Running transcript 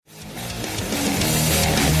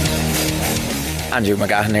Andrew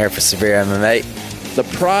McGahan here for Severe MMA. The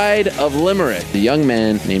pride of Limerick, the young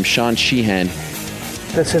man named Sean Sheehan.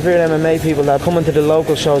 The Severe MMA people that come into the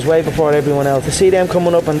local shows way before everyone else. To see them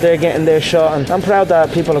coming up and they're getting their shot, and I'm proud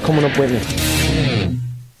that people are coming up with me.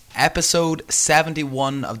 Episode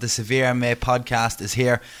 71 of the Severe MMA podcast is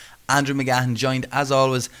here. Andrew McGahan joined, as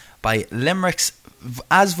always, by Limerick's,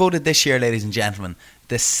 as voted this year, ladies and gentlemen,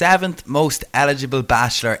 the 7th most eligible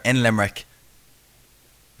bachelor in Limerick,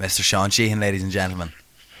 Mr. Sean Sheehan, ladies and gentlemen.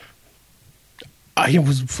 I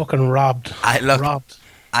was fucking robbed.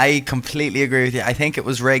 I completely agree with you. I think it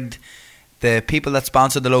was rigged. The people that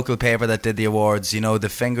sponsored the local paper that did the awards, you know, the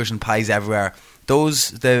fingers and pies everywhere,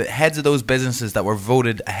 the heads of those businesses that were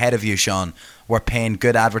voted ahead of you, Sean, were paying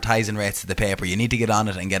good advertising rates to the paper. You need to get on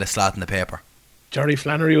it and get a slot in the paper. Jerry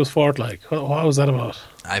Flannery was fourth, like. What was that about?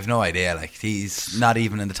 I have no idea. Like, he's not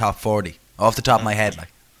even in the top 40 off the top of my head. Like,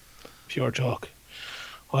 pure joke.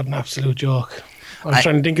 What an absolute joke. I was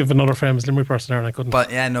trying to think of another famous Limerick person there and I couldn't.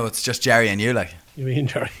 But yeah, no, it's just Jerry and you, like. You mean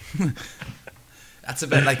Jerry? That's a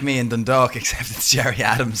bit like me in Dundalk, except it's Jerry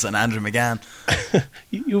Adams and Andrew McGann.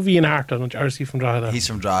 You've Ian Hart, don't you? Or is he from Drogheda? He's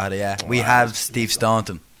from Drogheda, yeah. We have Steve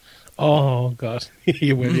Staunton. Oh, God.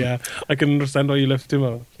 You will, yeah. I can understand why you left him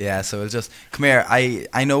out. Yeah, so it's just... Come here,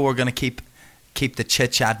 I know we're going to keep the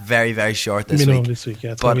chit-chat very, very short this week. This week,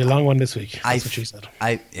 yeah. It's going to be a long one this week. That's what she said.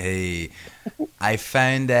 I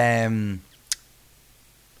found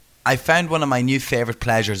one of my new favourite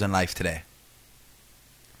pleasures in life today.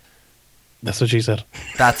 That's what she said.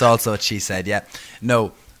 That's also what she said, yeah.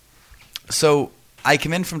 No. So, I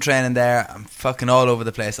come in from training there. I'm fucking all over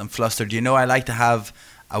the place. I'm flustered. You know, I like to have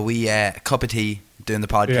a wee cup of tea doing the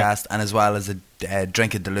podcast, and as well as a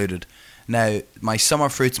drink of diluted. Now, my Summer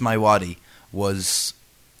Fruits My Waddy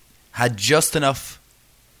had just enough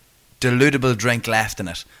dilutable drink left in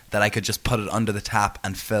it that I could just put it under the tap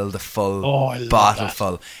and fill the full bottle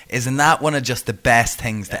full. Isn't that one of just the best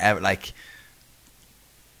things to ever, like...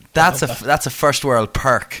 That's a first world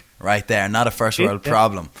perk right there, not a first world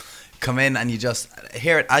problem. Come in and you just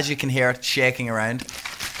hear it, as you can hear it shaking around.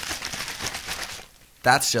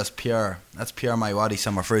 That's just pure. That's pure My Waddy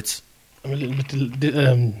Summer Fruits. I'm a little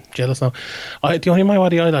bit jealous now. The only My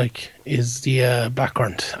Waddy I like is the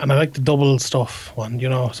blackcurrant, and I like the double stuff one. You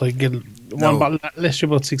know, so you get one bottle that lasts you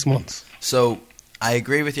about 6 months. So I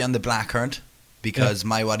agree with you on the blackcurrant. Because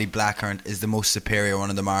My Waddy Blackcurrant is the most superior one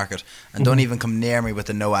in the market. And don't even come near me with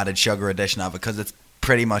the no added sugar edition of it, because it's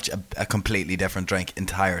pretty much a completely different drink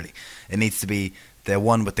entirely. It needs to be the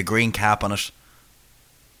one with the green cap on it.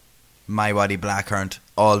 My Waddy Blackcurrant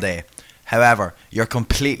all day. However, you're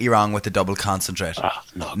completely wrong with the double concentrate.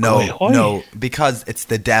 No, because it's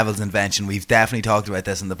the devil's invention. We've definitely talked about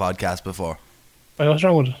this in the podcast before. What's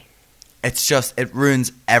wrong with it? It's just, it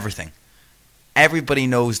ruins everything. Everybody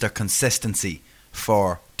knows their consistency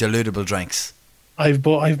for dilutable drinks. I've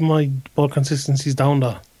my bulk consistencies down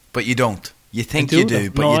though. But you don't. You think you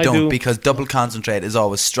do, but you don't, because double concentrate is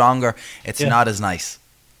always stronger. It's not as nice.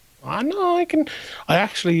 I know. I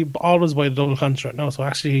actually always buy the double concentrate now. So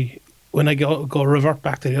actually, when I go revert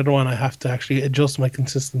back to the other one, I have to actually adjust my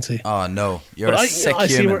consistency. Oh no, you're a sick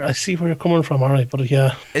human. I see where you're coming from. All right, but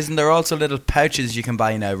yeah. Isn't there also little pouches you can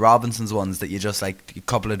buy now, Robinson's ones, that you just like a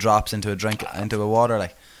couple of drops into a drink, into a water,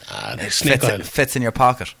 like it fits in your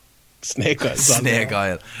pocket. Snake oil. Snake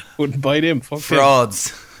oil. Wouldn't buy them. Fuck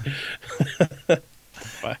frauds.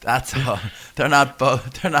 That's all. They're not.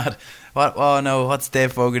 What? Oh no! What's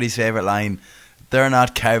Dave Fogarty's favourite line? They're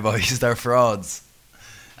not cowboys. They're frauds.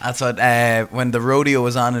 That's what, when the rodeo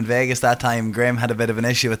was on in Vegas that time, Graham had a bit of an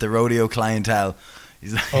issue with the rodeo clientele.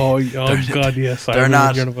 He's like, God, yes. They're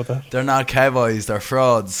not cowboys, they're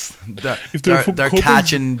frauds. They're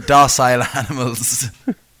catching docile animals.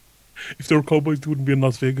 If they were cowboys, they wouldn't be in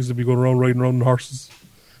Las Vegas, they'd be going around riding around on horses.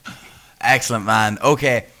 Excellent, man.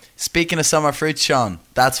 Okay. Speaking of summer fruits, Sean,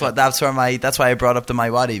 that's why I brought up the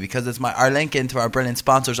My Waddy, because it's our link into our brilliant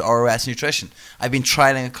sponsors, ROS Nutrition. I've been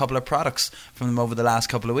trialing a couple of products from them over the last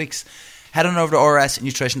couple of weeks. Head on over to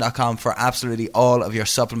rosnutrition.com for absolutely all of your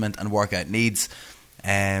supplement and workout needs.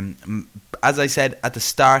 As I said at the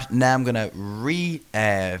start, now I'm going to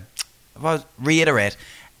reiterate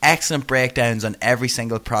excellent breakdowns on every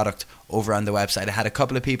single product over on the website. I had a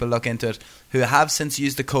couple of people look into it who have since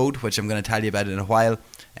used the code, which I'm going to tell you about in a while.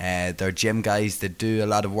 They're gym guys that do a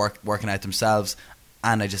lot of working out themselves,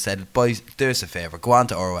 and I just said, boys, do us a favour, go on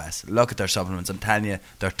to ROS, look at their supplements. I'm telling you,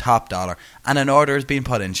 they're top dollar, and an order has been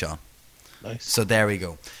put in, Sean. Nice. So there we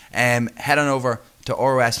go. Head on over to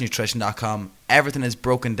rosnutrition.com. Everything is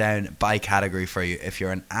broken down by category for you. If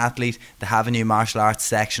you're an athlete, they have a new martial arts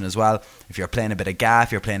section as well. If you're playing a bit of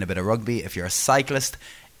gaff, you're playing a bit of rugby, if you're a cyclist,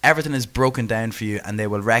 Everything is broken down for you, and they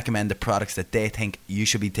will recommend the products that they think you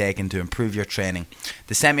should be taking to improve your training.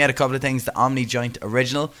 They sent me out a couple of things. The Omni Joint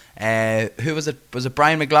Original. Who was it? Was it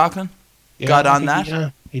Brian McLaughlin? Yeah, Got on that? Yeah,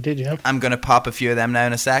 he did, yeah. I'm going to pop a few of them now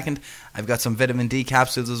in a second. I've got some vitamin D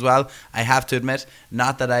capsules as well. I have to admit,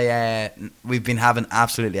 not that we've been having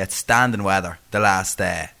absolutely outstanding weather the last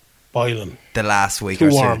Boiling. The last week Too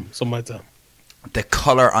or so. warm, some might say. The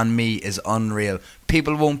colour on me is unreal.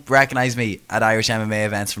 People won't recognise me at Irish MMA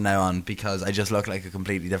events from now on because I just look like a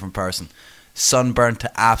completely different person. Sunburnt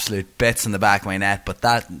to absolute bits in the back of my neck, but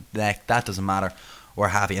that doesn't matter. We're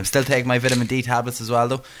happy. I'm still taking my vitamin D tablets as well,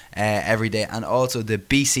 though, every day. And also the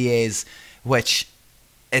BCAAs, which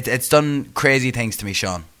it's done crazy things to me,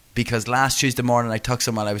 Sean. Because last Tuesday morning I took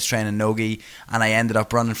some while I was training no-gi, and I ended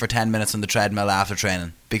up running for 10 minutes on the treadmill after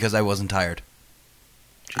training because I wasn't tired.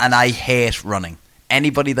 And I hate running.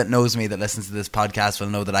 Anybody that knows me that listens to this podcast will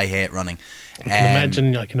know that I hate running. I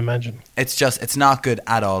can imagine. It's not good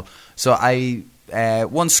at all. So I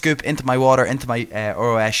one scoop into my water, into my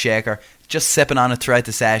ROS shaker, just sipping on it throughout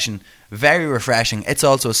the session. Very refreshing. It's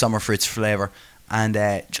also a summer fruits flavour, and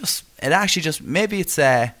maybe it's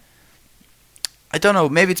I don't know,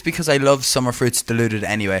 maybe it's because I love summer fruits diluted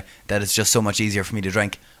anyway that it's just so much easier for me to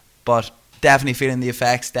drink. But definitely feeling the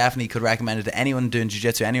effects. Definitely could recommend it to anyone doing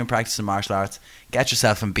jiu-jitsu, anyone practicing martial arts. Get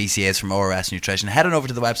yourself some BCAAs from ORS Nutrition. Head on over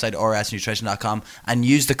to the website orsnutrition.com and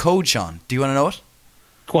use the code, Sean. Do you want to know it?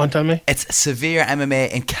 Go on, tell me. It's Severe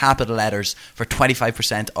MMA in capital letters for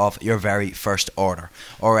 25% off your very first order.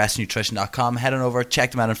 orsnutrition.com. Head on over,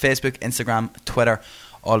 check them out on Facebook, Instagram, Twitter,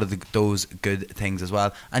 all of those good things as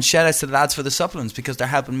well. And shout outs to the lads for the supplements because they're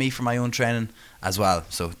helping me for my own training as well.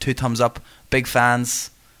 So 2 thumbs up, big fans.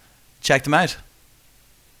 Check them out.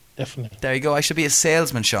 Definitely. There you go. I should be a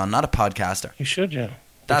salesman, Sean, not a podcaster. You should, yeah.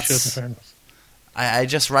 That's. You should, in fairness.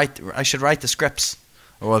 I should write the scripts,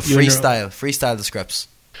 or freestyle the scripts.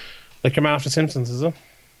 Like your man after Simpsons, is it?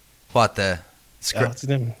 What the script? What's his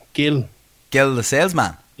name? Gil, the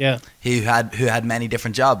salesman. Yeah. Who had many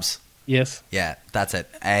different jobs. Yes. Yeah, that's it.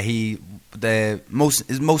 His most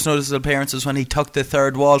noticeable appearance was when he took the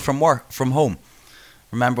third wall from home.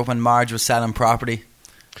 Remember when Marge was selling property?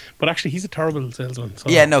 But actually, he's a terrible salesman. So.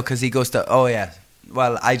 Yeah, no, because he goes to, oh yeah.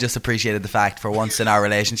 Well, I just appreciated the fact for once in our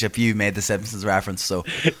relationship you made the Simpsons reference, so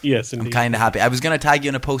yes, indeed. I'm kind of happy. I was going to tag you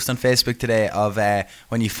in a post on Facebook today of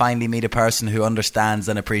when you finally meet a person who understands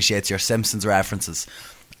and appreciates your Simpsons references.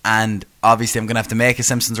 And obviously I'm going to have to make a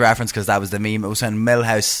Simpsons reference because that was the meme. It was when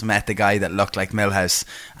Milhouse met the guy that looked like Milhouse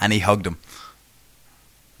and he hugged him.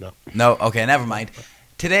 No, okay, never mind.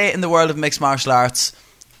 Today in the world of mixed martial arts,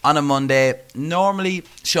 on a Monday, normally,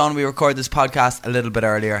 Sean, we record this podcast a little bit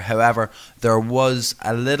earlier. However, there was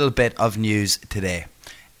a little bit of news today.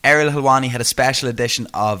 Ariel Helwani had a special edition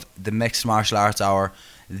of the Mixed Martial Arts Hour.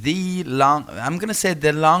 I'm going to say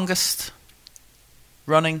the longest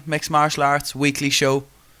running mixed martial arts weekly show.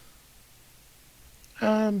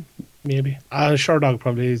 Maybe. Sherdog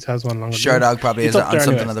probably has one longer. Sherdog probably is on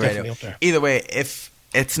something on the radio. Either way, if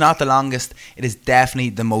it's not the longest, it is definitely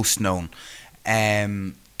the most known.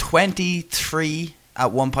 23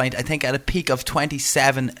 at one point, I think at a peak of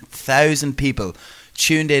 27,000 people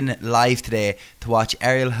tuned in live today to watch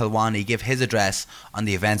Ariel Helwani give his address on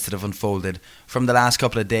the events that have unfolded from the last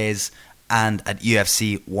couple of days and at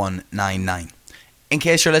UFC 199. In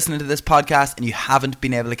case you're listening to this podcast and you haven't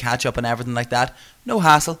been able to catch up on everything like that, no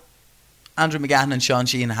hassle. Andrew McGahan and Sean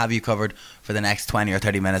Sheehan have you covered for the next 20 or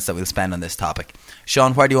 30 minutes that we'll spend on this topic.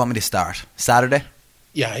 Sean, where do you want me to start? Saturday?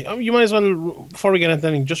 Yeah, you might as well, before we get into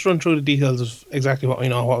anything, just run through the details of exactly what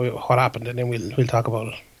what happened, and then we'll talk about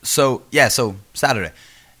it. So Saturday.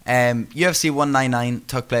 UFC 199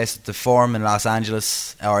 took place at the Forum in Los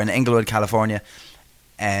Angeles, or in Inglewood, California.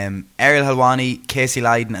 Ariel Helwani, Casey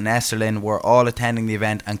Leydon and Esther Lynn were all attending the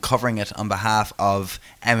event and covering it on behalf of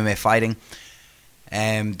MMA Fighting.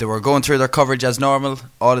 They were going through their coverage as normal.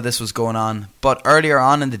 All of this was going on. But earlier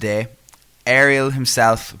on in the day, Ariel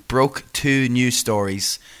himself broke 2 news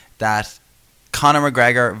stories that Conor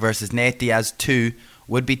McGregor versus Nate Diaz 2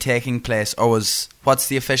 would be taking place, or was, what's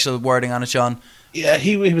the official wording on it, Sean? Yeah,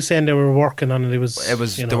 he was saying they were working on it. They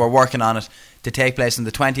were working on it to take place on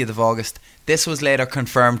the 20th of August. This was later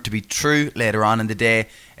confirmed to be true later on in the day.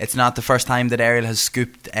 It's not the first time that Ariel has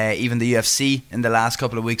scooped even the UFC in the last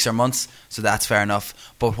couple of weeks or months, so that's fair enough.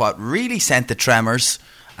 But what really sent the tremors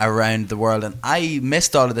around the world, and I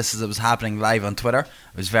missed all of this as it was happening live on Twitter.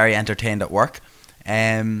 I was very entertained at work.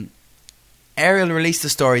 Ariel released a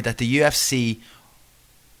story that the UFC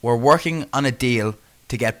were working on a deal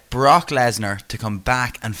to get Brock Lesnar to come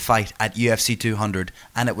back and fight at UFC 200,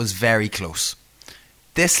 and it was very close.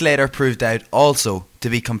 This later proved out also to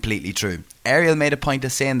be completely true. Ariel made a point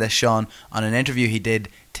of saying this, Sean, on an interview he did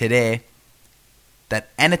today, that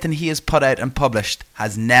anything he has put out and published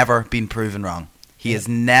has never been proven wrong. He has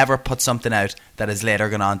never put something out that has later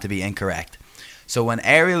gone on to be incorrect. So when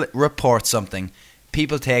Ariel reports something,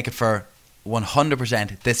 people take it for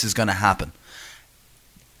 100% this is going to happen.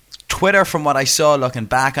 Twitter, from what I saw looking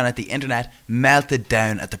back on it, the internet melted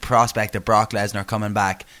down at the prospect of Brock Lesnar coming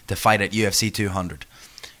back to fight at UFC 200.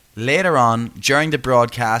 Later on, during the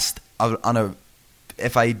broadcast,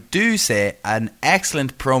 if I do say, an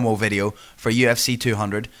excellent promo video for UFC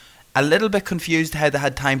 200. A little bit confused how they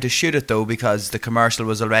had time to shoot it though, because the commercial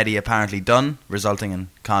was already apparently done, resulting in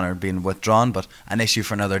Conor being withdrawn, but an issue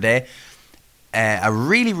for another day. A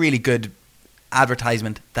really, really good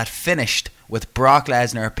advertisement that finished with Brock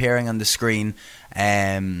Lesnar appearing on the screen.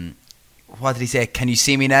 What did he say? Can you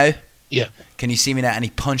see me now? Yeah. Can you see me now? And he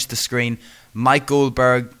punched the screen. Mike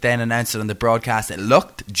Goldberg then announced it on the broadcast. It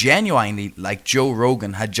looked genuinely like Joe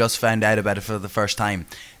Rogan had just found out about it for the first time.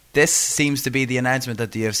 This seems to be the announcement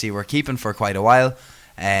that the UFC were keeping for quite a while.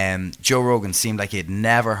 Joe Rogan seemed like he had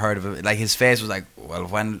never heard of it. Like, his face was like, well,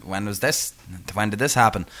 when was this? When did this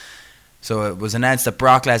happen? So it was announced that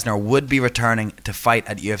Brock Lesnar would be returning to fight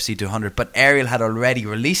at UFC 200, but Ariel had already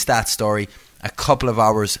released that story a couple of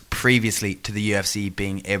hours previously to the UFC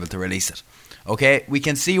being able to release it. Okay, we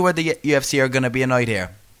can see where the UFC are going to be annoyed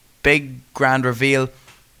here. Big grand reveal,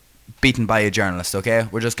 beaten by a journalist, okay?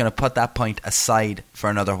 We're just going to put that point aside for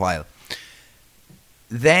another while.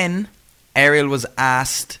 Then Ariel was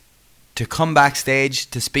asked to come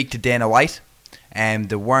backstage to speak to Dana White, and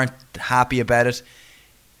they weren't happy about it.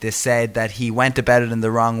 They said that he went about it in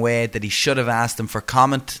the wrong way, that he should have asked him for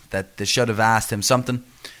comment, that they should have asked him something.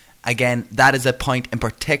 Again, that is a point in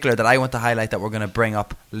particular that I want to highlight that we're going to bring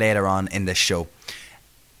up later on in this show.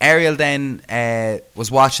 Ariel then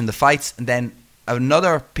was watching the fights, and then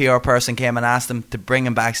another PR person came and asked him to bring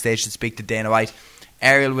him backstage to speak to Dana White.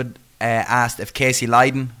 Ariel would asked if Casey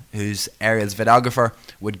Leydon, who's Ariel's videographer,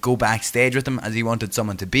 would go backstage with him, as he wanted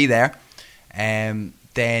someone to be there.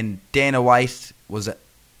 Then Dana White was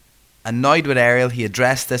annoyed with Ariel. He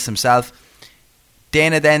addressed this himself.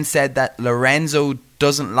 Dana then said that Lorenzo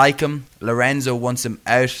doesn't like him. Lorenzo wants him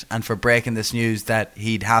out, and for breaking this news that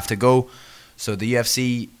he'd have to go. So the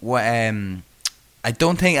UFC, I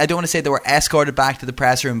don't want to say they were escorted back to the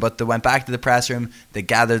press room, but they went back to the press room, they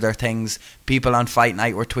gathered their things. People on Fight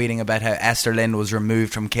Night were tweeting about how Esther Lynn was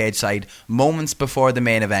removed from cage side moments before the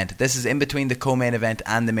main event. This is in between the co-main event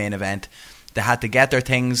and the main event. They had to get their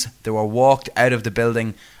things, they were walked out of the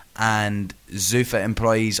building, and Zuffa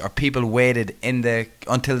employees or people waited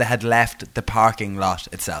until they had left the parking lot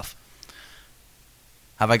itself.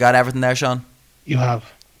 Have I got everything there, Sean? You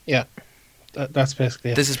have, yeah. That's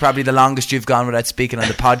basically it. This is probably the longest you've gone without speaking on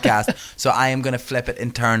the podcast, so I am going to flip it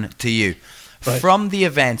in turn to you. Right. From the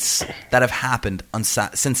events that have happened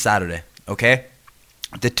since Saturday, okay,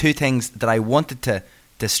 the two things that I wanted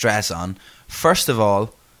to stress on, first of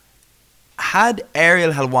all, had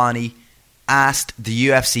Ariel Helwani asked the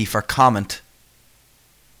UFC for comment,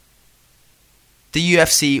 the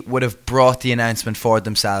UFC would have brought the announcement forward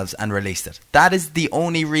themselves and released it. That is the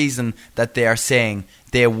only reason that they are saying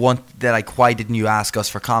they're like, why didn't you ask us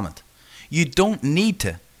for comment? You don't need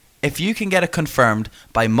to. If you can get it confirmed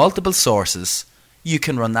by multiple sources, you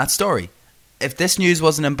can run that story. If this news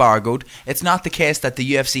wasn't embargoed, it's not the case that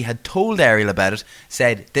the UFC had told Ariel about it,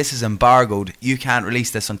 said, this is embargoed, you can't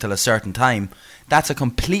release this until a certain time. That's a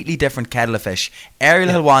completely different kettle of fish. Ariel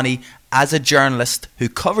Helwani, as a journalist who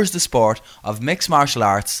covers the sport of mixed martial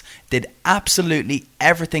arts, did absolutely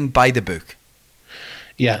everything by the book.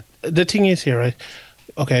 Yeah, the thing is here, right?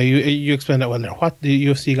 Okay, you explained that well there. What the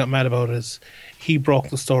UFC got mad about is he broke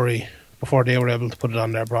the story before they were able to put it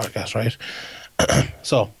on their broadcast, right?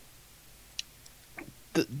 So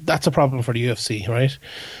that's a problem for the UFC, right?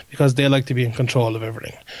 Because they like to be in control of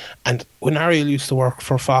everything. And when Ariel used to work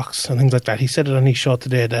for Fox and things like that, he said it on his show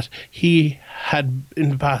today that he had, in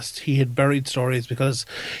the past, he had buried stories because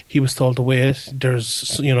he was told to wait. There's,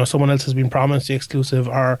 someone else has been promised the exclusive,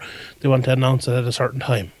 or they want to announce it at a certain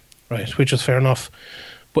time, right? Which is fair enough.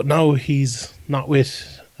 But now he's not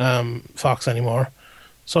with Fox anymore,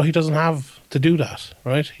 so he doesn't have to do that,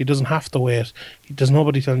 right? He doesn't have to wait. There's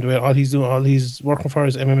nobody telling him to wait. All he's working for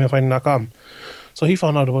is MMAfighting.com. So he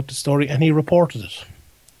found out about the story and he reported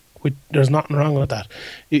it. There's nothing wrong with that.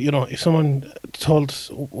 If someone told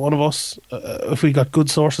one of us, if we got good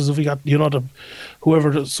sources, if we got,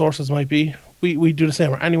 whoever the sources might be, we do the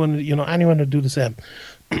same. Or anyone would do the same.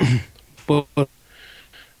 But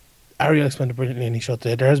Ariel explained it brilliantly in his show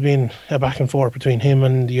today. There has been a back and forth between him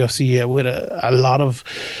and the UFC with a lot of,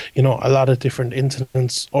 a lot of different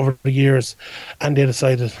incidents over the years, and they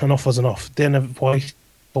decided enough was enough. Then White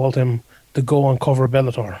told him to go and cover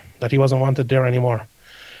Bellator, that he wasn't wanted there anymore,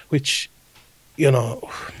 which,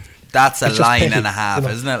 that's a line petty, and a half,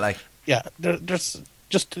 isn't it? Like, yeah, there's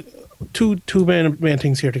just two main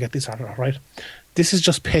things here to get this started off, right? This is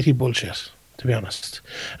just petty bullshit, to be honest.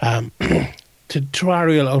 To throw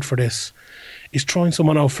Ariel out for this is throwing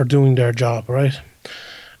someone out for doing their job, right?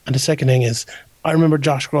 And the second thing is, I remember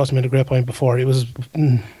Josh Gross made a great point before. It was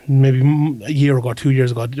maybe a year ago, 2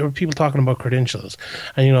 years ago. There were people talking about credentials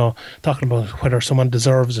and, talking about whether someone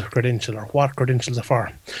deserves a credential or what credentials are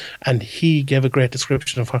for. And he gave a great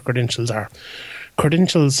description of what credentials are.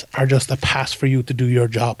 Credentials are just a pass for you to do your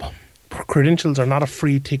job. Credentials are not a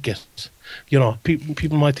free ticket.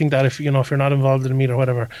 People might think that if you're not involved in the meet or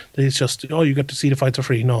whatever, that it's just, you get to see the fights for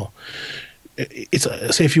free. No. It's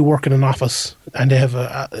say if you work in an office and they have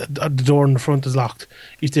the door in the front is locked,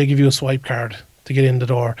 if they give you a swipe card to get in the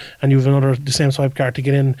door and you have the same swipe card to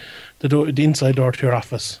get in the inside door to your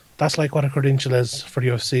office, that's like what a credential is for the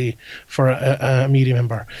UFC, for a media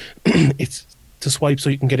member. It's to swipe so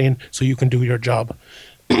you can get in, so you can do your job.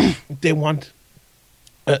 They want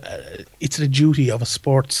it's the duty of a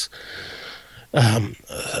sports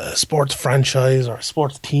franchise or a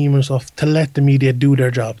sports team or stuff to let the media do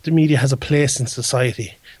their job. The media has a place in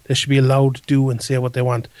society. They should be allowed to do and say what they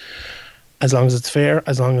want, as long as it's fair,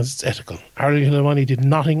 as long as it's ethical. Ariel Helwani did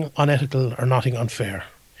nothing unethical or nothing unfair.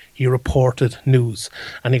 He reported news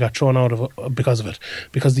and he got thrown out of it because of it.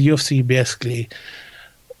 Because the UFC basically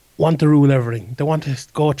want to rule everything. They want to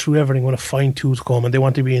go through everything with a fine-tooth comb, and they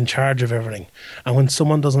want to be in charge of everything. And when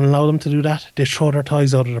someone doesn't allow them to do that, they throw their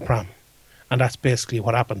toys out of the pram. And that's basically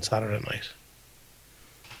what happened Saturday night.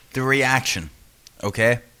 The reaction,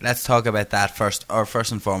 okay? Let's talk about that first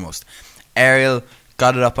and foremost. Ariel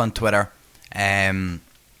got it up on Twitter. I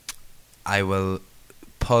will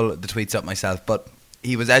pull the tweets up myself, but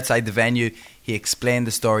he was outside the venue. He explained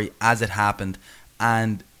the story as it happened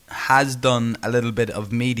and has done a little bit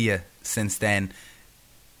of media since then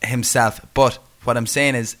himself. But what I'm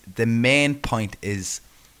saying is, the main point is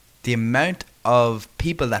the amount of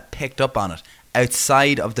people that picked up on it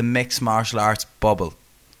outside of the mixed martial arts bubble.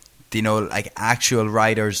 Like actual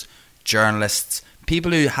writers, journalists,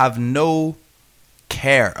 people who have no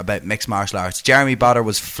care about mixed martial arts. Jeremy Botter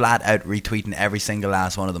was flat out retweeting every single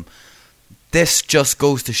last one of them. This just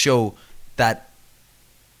goes to show that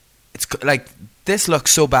it's like, this looks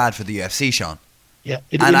so bad for the UFC, Sean. Yeah,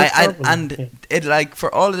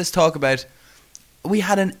 for all of this talk about, we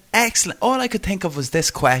had an excellent. All I could think of was this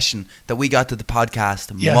question that we got to the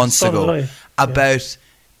podcast months ago about,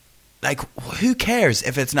 like, who cares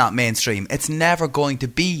if it's not mainstream? It's never going to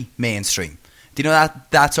be mainstream. Do you know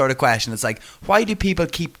that sort of question? It's like, why do people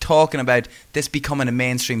keep talking about this becoming a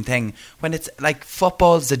mainstream thing when it's like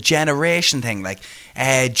football's a generation thing? Like,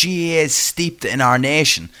 GAA is steeped in our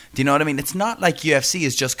nation. Do you know what I mean? It's not like UFC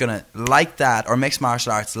is just going to like that, or mixed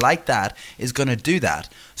martial arts like that is going to do that.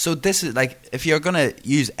 So this is like, if you're going to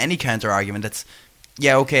use any counter argument, it's,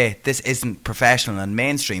 yeah, okay, this isn't professional and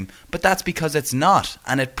mainstream, but that's because it's not.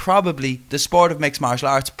 And it probably, the sport of mixed martial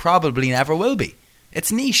arts probably never will be.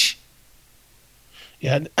 It's niche.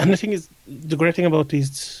 Yeah, and the thing is, the great thing about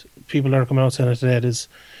these people that are coming out saying it today is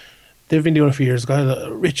they've been doing it for years.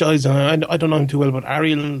 Rich Eisen, I don't know him too well, but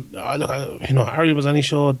Ariel, Ariel was on his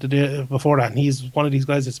show the day before that, and he's one of these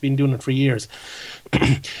guys that's been doing it for years.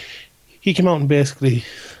 He came out and basically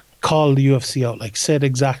called the UFC out, like said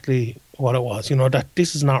exactly what it was, that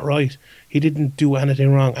this is not right. He didn't do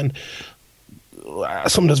anything wrong. And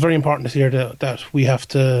something that's very important is here that we have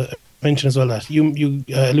to mention as well, that you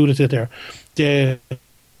alluded to it there. The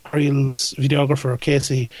Ariel's videographer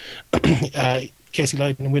Casey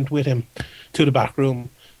Lighton went with him to the back room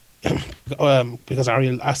because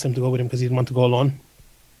Ariel asked him to go with him because he didn't want to go alone,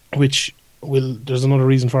 which there's another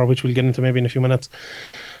reason for it, which we'll get into maybe in a few minutes.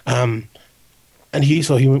 And he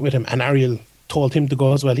went with him, and Ariel told him to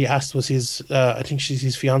go as well. He asked, was his I think she's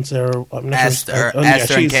his fiance, or I'm not Esther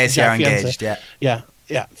and Casey are engaged. Yeah.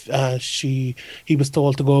 He was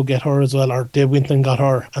told to go get her as well, or they went and got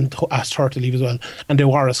her and asked her to leave as well. And they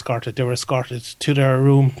were escorted. They were escorted to their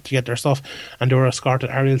room to get their stuff, and they were escorted,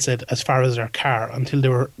 Ariel said, as far as their car, until they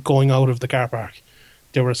were going out of the car park.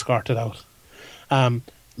 They were escorted out.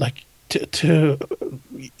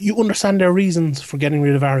 You understand their reasons for getting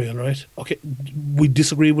rid of Ariel, right? Okay, we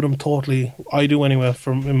disagree with them totally. I do anyway,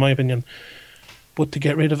 in my opinion. But to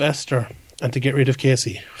get rid of Esther and to get rid of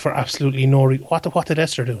Casey for absolutely no reason. What did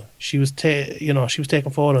Esther do? She was she was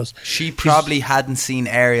taking photos. She probably hadn't seen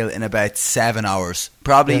Ariel in about 7 hours.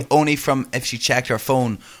 Probably only from if she checked her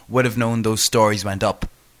phone would have known those stories went up.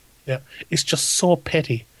 Yeah, it's just so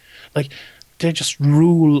petty. Like, they just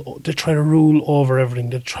rule. They try to rule over everything.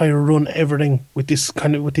 They try to run everything with this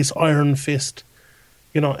iron fist.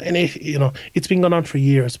 And it's been going on for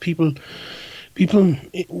years. People, we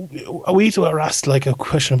were asked like a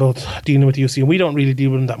question about dealing with the UFC, and we don't really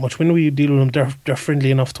deal with them that much. When we deal with them, they're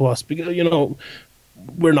friendly enough to us because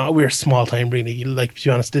we're small time really. Like, to be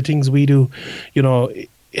honest, the things we do,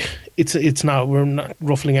 it's not, we're not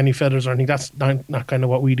ruffling any feathers or anything. That's not kind of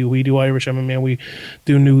what we do. We do Irish MMA, we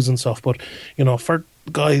do news and stuff. But for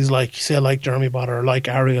guys like Jeremy Botter, or like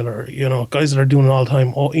Ariel, or guys that are doing it all the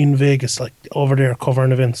time in Vegas, like over there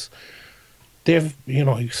covering events. They've,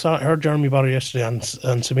 heard Jeremy Botter yesterday on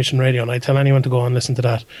Submission Radio, and I tell anyone to go and listen to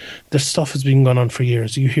that. This stuff has been going on for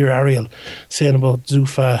years. You hear Ariel saying about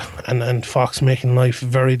Zuffa and Fox making life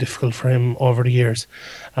very difficult for him over the years.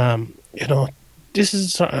 This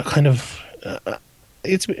is kind of...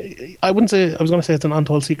 I was going to say it's an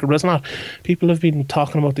untold secret, but it's not. People have been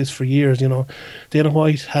talking about this for years. Dana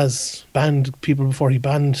White has banned people before. He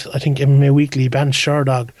banned, I think, MMA Weekly, banned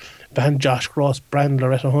Sherdog, banned Josh Gross, banned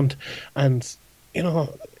Loretta Hunt, and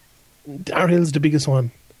Ariel's the biggest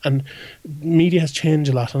one. And media has changed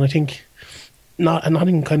a lot, and I think not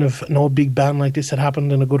in kind of no big ban like this had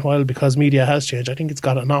happened in a good while because media has changed. I think it's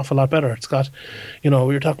got an awful lot better. It's got, we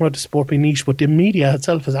were talking about the sport being niche, but the media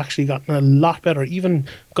itself has actually gotten a lot better. Even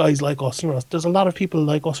guys like us, there's a lot of people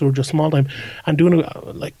like us who are just small time and doing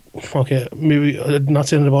maybe not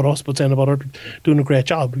saying it about us, but saying about her, doing a great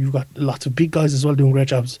job. You've got lots of big guys as well doing great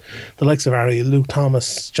jobs. The likes of Ariel, Luke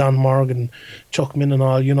Thomas, John Morgan, Chuck Min and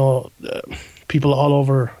all, people all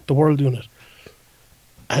over the world doing it.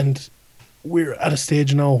 And we're at a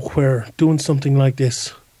stage now where doing something like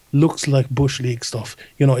this looks like Bush League stuff.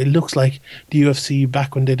 It looks like the UFC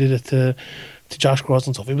back when they did it to Josh Gross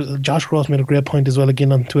and stuff. Josh Gross made a great point as well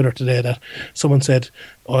again on Twitter today that someone said,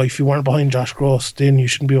 if you weren't behind Josh Gross, then you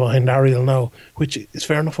shouldn't be behind Ariel now, which is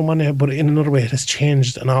fair enough on one way, but in another way it has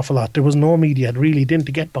changed an awful lot. There was no media, it really didn't,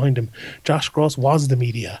 to get behind him. Josh Gross was the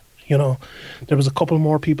media. There was a couple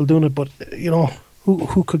more people doing it, but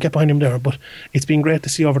who could get behind him there? But it's been great to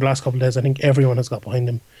see over the last couple of days. I think everyone has got behind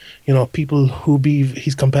him. People who be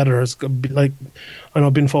his competitors, like I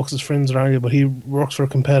know Ben Fox's friends around you, but he works for a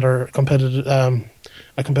competitive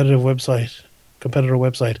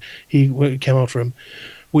website. He came out for him.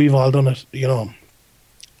 We've all done it.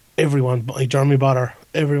 Everyone, like Jeremy Botter,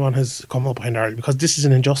 everyone has come up behind Ariel because this is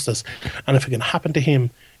an injustice, and if it can happen to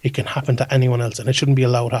him, it can happen to anyone else, and it shouldn't be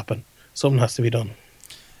allowed to happen. Something has to be done.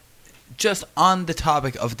 Just on the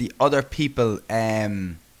topic of the other people,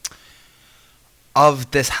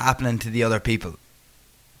 of this happening to the other people,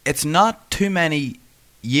 it's not too many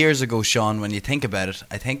years ago, Sean, when you think about it.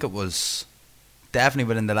 I think it was definitely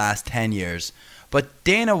within the last 10 years. But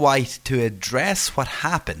Dana White, to address what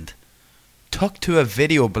happened, took to a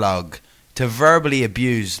video blog to verbally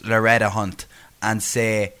abuse Loretta Hunt and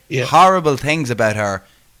say horrible things about her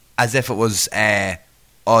as if it was,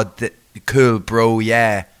 cool, bro,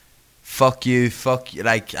 yeah. Fuck you,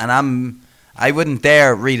 like, and I wouldn't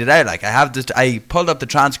dare read it out. Like, I pulled up the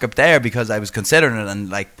transcript there because I was considering it, and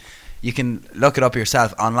like, you can look it up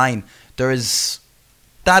yourself online. That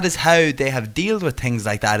is how they have dealt with things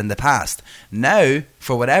like that in the past. Now,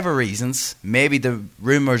 for whatever reasons, maybe the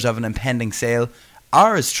rumours of an impending sale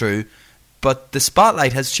are as true, but the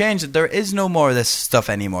spotlight has changed. There is no more of this stuff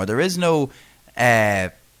anymore. There is no,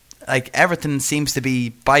 everything seems to be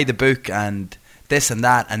by the book and this and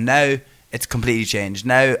that, and now it's completely changed.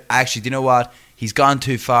 Now, actually, do you know what? He's gone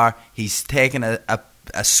too far. He's taken a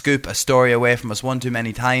story away from us one too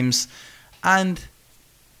many times. And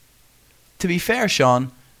to be fair,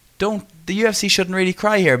 Sean, the UFC shouldn't really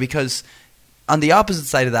cry here, because on the opposite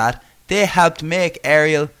side of that, they helped make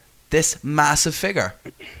Ariel this massive figure.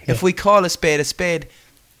 Yeah. If we call a spade,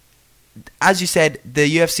 as you said,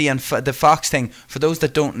 the UFC and the Fox thing, for those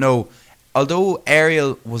that don't know, although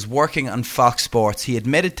Ariel was working on Fox Sports, he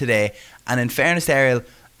admitted today, and in fairness to Ariel,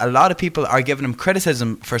 a lot of people are giving him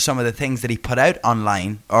criticism for some of the things that he put out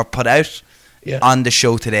online or put out on the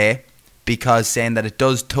show today, because saying that it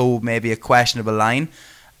does toe maybe a questionable line,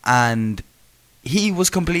 and he was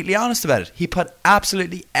completely honest about it. He put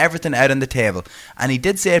absolutely everything out on the table, and he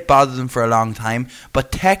did say it bothered him for a long time,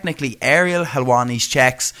 but technically Ariel Helwani's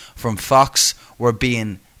checks from Fox were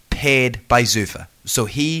being paid by Zuffa, so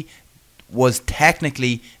he was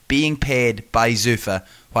technically being paid by Zuffa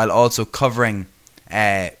while also covering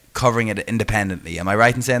covering it independently. Am I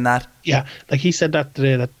right in saying that? Yeah, like he said that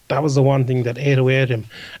today, that was the one thing that ate away at him.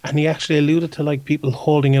 And he actually alluded to like people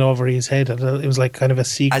holding it over his head. It was like kind of a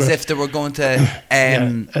secret. As if they were going to...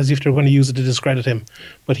 as if they were going to use it to discredit him.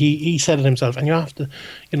 But he said it himself. And you have to,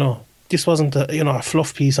 this wasn't a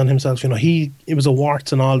fluff piece on himself. It was a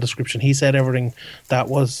warts and all description. He said everything that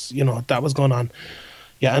was, that was going on.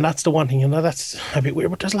 Yeah, and that's the one thing, that's a bit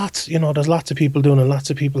weird, but there's lots of people doing it,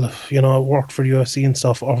 lots of people have, worked for the UFC and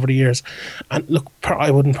stuff over the years. And look,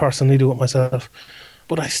 I wouldn't personally do it myself,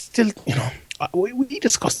 but I still, we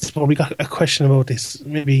discussed this before. We got a question about this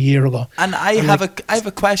maybe a year ago. And I have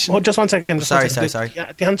a question. Oh, just one second. Sorry.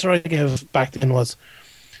 Yeah, the answer I gave back then was,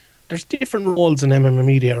 there's different roles in MMA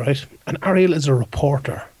media, right? And Ariel is a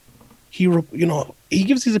reporter. He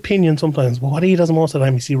gives his opinion sometimes, but what he does most of the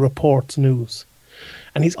time is he reports news.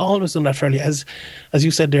 And he's always done that fairly, as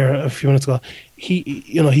you said there a few minutes ago.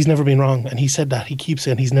 He's never been wrong, and he said that. He keeps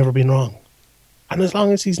saying he's never been wrong, and as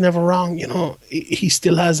long as he's never wrong, he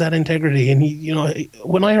still has that integrity. And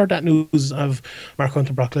when I heard that news of Mark Hunt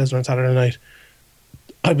and Brock Lesnar on Saturday night,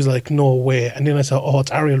 I was like, no way. And then I saw, oh,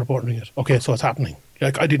 it's Ariel reporting it. Okay, so it's happening.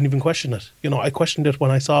 Like, I didn't even question it. I questioned it when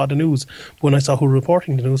I saw the news. When I saw who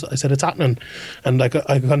reporting the news, I said it's happening. And like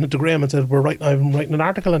I got into Graham and said, I'm writing an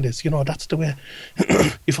article on this. That's the way.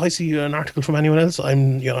 If I see an article from anyone else,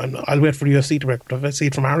 I'll wait for the UFC to record. If I see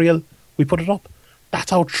it from Ariel, we put it up. That's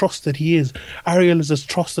how trusted he is. Ariel is as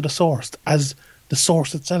trusted a source as the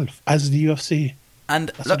source itself, as the UFC. And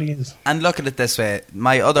that's what he is. And look at it this way.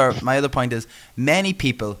 My other point is, many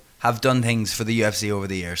people have done things for the UFC over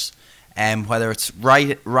the years. Whether it's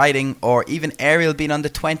writing or even Ariel being on the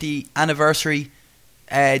 20th anniversary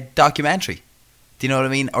documentary, do you know what I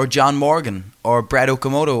mean? Or John Morgan or Brett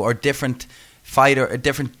Okamoto or different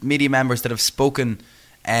media members that have spoken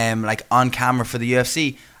like on camera for the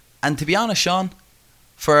UFC. And to be honest, Sean,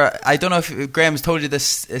 I don't know if Graham's told you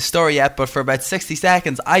this story yet, but for about 60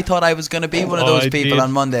 seconds I thought I was going to be one of those people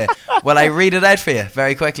on Monday. Well, I read it out for you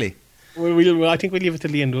very quickly. I think we'll leave it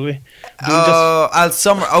till the end, will we? I'll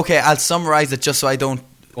summarise it just so I don't,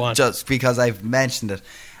 just because I've mentioned it.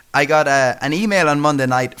 I got an email on Monday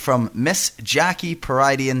night from Miss Jackie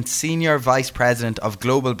Paradian, Senior Vice President of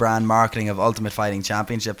Global Brand Marketing of Ultimate Fighting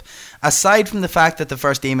Championship. Aside from the fact that the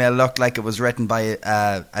first email looked like it was written by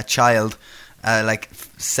a child, like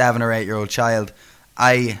 7 or 8 year old child,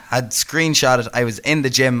 I had screenshot it. I was in the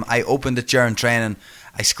gym. I opened it during training.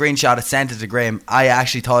 I screenshot it, sent it to Graham. I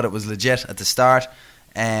actually thought it was legit at the start.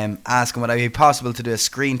 Asking would it be possible to do a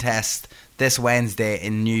screen test this Wednesday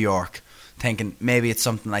in New York. Thinking maybe it's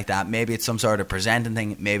something like that. Maybe it's some sort of presenting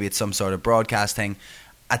thing. Maybe it's some sort of broadcast thing.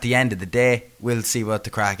 At the end of the day, we'll see what the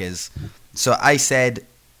crack is. So I said,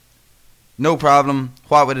 no problem.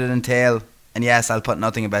 What would it entail? And yes, I'll put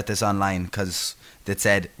nothing about this online because it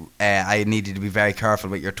said I needed to be very careful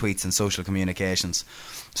with your tweets and social communications.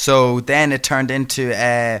 So then it turned into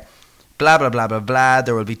blah, blah, blah, blah, blah.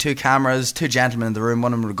 There will be 2 cameras, 2 gentlemen in the room,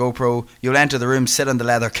 one of them with a GoPro. You'll enter the room, sit on the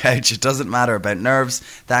leather couch. It doesn't matter about nerves.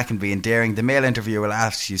 That can be endearing. The male interviewer will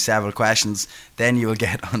ask you several questions. Then you will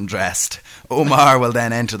get undressed. Omar will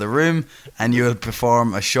then enter the room and you will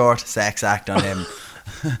perform a short sex act on him.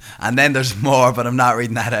 And then there's more, but I'm not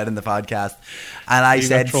reading that out in the podcast. And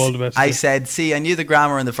I said, see, I knew the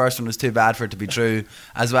grammar in the first one was too bad for it to be true,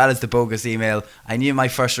 as well as the bogus email. I knew my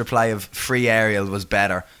first reply of free Ariel was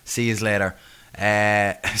better. See you later.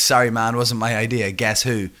 Sorry, man, wasn't my idea. Guess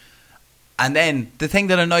who? And then the thing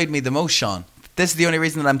that annoyed me the most, Sean, this is the only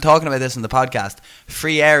reason that I'm talking about this in the podcast.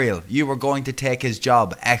 Free Ariel, you were going to take his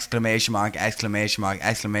job! ! ! ! ! ! ! !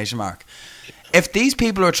 If these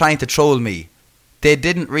people are trying to troll me, they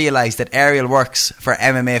didn't realise that Ariel works for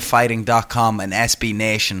MMAfighting.com and SB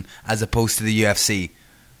Nation as opposed to the UFC.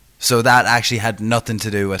 So that actually had nothing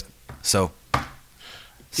to do with. So,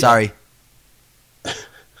 sorry.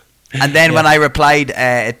 And then when I replied,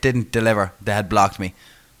 it didn't deliver. They had blocked me.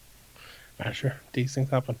 Sure, these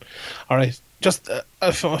things happen. All right, just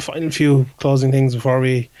a final few closing things before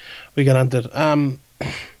we get on to it.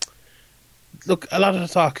 Look, a lot of the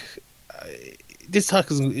talk... This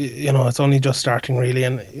talk is, it's only just starting really,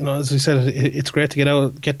 and as we said, it's great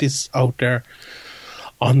to get this out there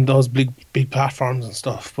on those big platforms and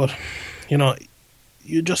stuff. But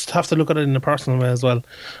you just have to look at it in a personal way as well.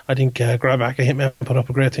 I think Grabak Hitman put up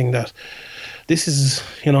a great thing that this is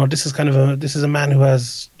a man who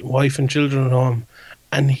has wife and children at home,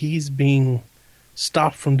 and he's being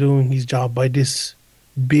stopped from doing his job by this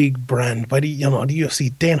big brand, by the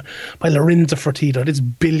UFC, by Lorenzo Fertitta, this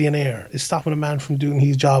billionaire, is stopping a man from doing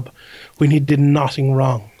his job when he did nothing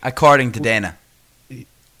wrong. According to Dana.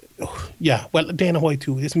 Yeah, well, Dana White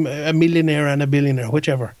too. It's a millionaire and a billionaire,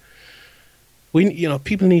 whichever.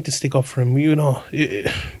 people need to stick up for him. We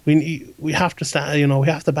have to stand. We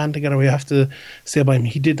have to band together. We have to stay by him.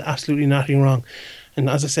 He did absolutely nothing wrong. And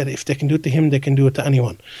as I said, if they can do it to him, they can do it to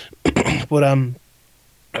anyone. But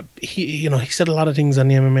he said a lot of things on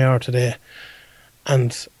the MMA today,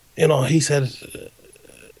 and he said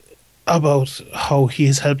about how he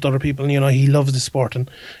has helped other people. And, he loves the sport, and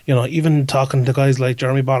even talking to guys like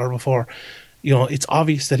Jeremy Botler before. It's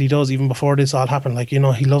obvious that he does, even before this all happened. Like, he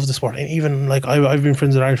loves the sport. And even, like, I've been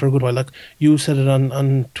friends with Ariel for a good while. Like, you said it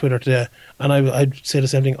on Twitter today, and I'd say the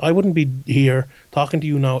same thing. I wouldn't be here talking to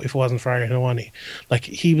you now if it wasn't for Ariel Helwani. Like,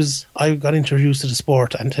 I got introduced to the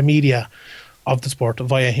sport and to media of the sport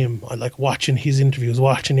via him. I like watching his interviews,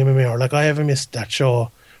 watching MMA. Like, I haven't missed that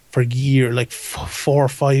show for years, like 4,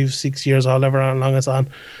 5, 6 years, however long it's on.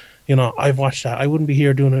 I've watched that. I wouldn't be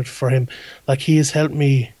here doing it for him. Like, he has helped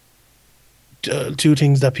me do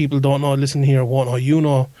things that people don't know, listen here, won't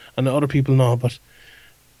know, and the other people know, but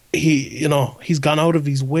he's gone out of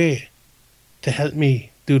his way to help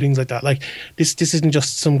me do things like that. Like, this isn't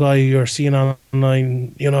just some guy you're seeing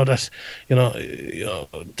online, that's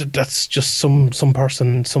just some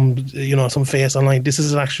person, some face online. This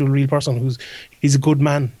is an actual real person he's a good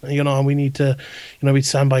man, and we need to, we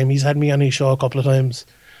stand by him. He's had me on his show a couple of times.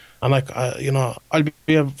 And like, I'll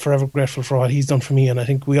be forever grateful for what he's done for me. And I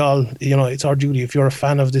think we all, it's our duty. If you're a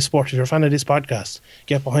fan of this sport, if you're a fan of this podcast,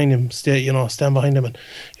 get behind him, stand behind him. And,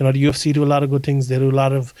 the UFC do a lot of good things. They do a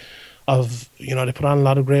lot of they put on a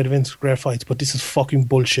lot of great events, great fights. But this is fucking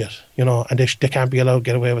bullshit, and they can't be allowed to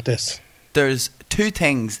get away with this. There's 2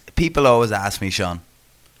 things people always ask me, Sean.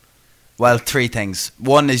 Well, 3 things.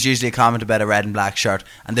 One is usually a comment about a red and black shirt,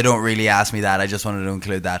 and they don't really ask me that. I just wanted to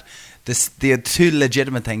include that. The 2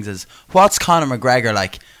 legitimate things is, what's Conor McGregor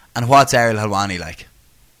like, and what's Ariel Helwani like?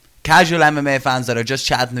 Casual MMA fans that are just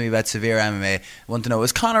chatting to me about severe MMA want to know,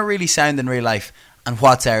 is Conor really sound in real life, and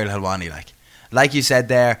what's Ariel Helwani like? Like you said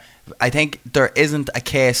there, I think there isn't a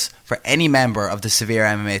case for any member of the severe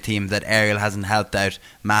MMA team that Ariel hasn't helped out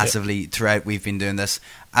massively throughout we've been doing this.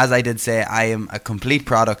 As I did say, I am a complete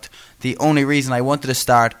product. The only reason I wanted to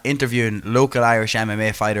start interviewing local Irish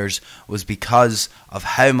MMA fighters was because of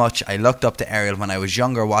how much I looked up to Ariel when I was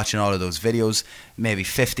younger, watching all of those videos, maybe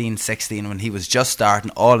 15, 16, when he was just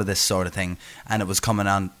starting all of this sort of thing, and it was coming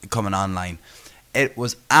online. It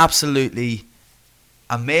was absolutely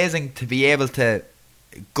amazing to be able to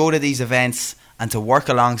go to these events and to work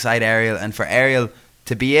alongside Ariel, and for Ariel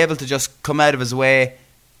to be able to just come out of his way.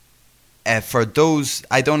 For those,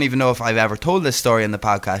 I don't even know if I've ever told this story in the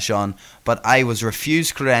podcast, Sean, but I was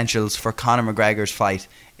refused credentials for Conor McGregor's fight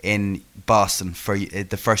in Boston for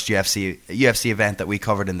the first UFC event that we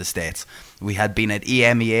covered in the States. We had been at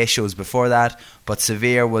EMEA shows before that, but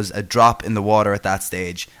Severe was a drop in the water at that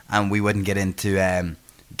stage, and we wouldn't get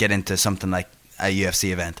into something like a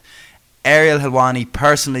UFC event. Ariel Helwani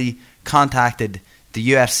personally contacted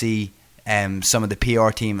the UFC, some of the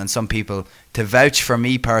PR team and some people to vouch for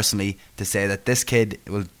me personally, to say that this kid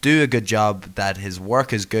will do a good job, that his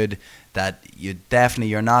work is good, that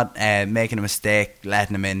you're not making a mistake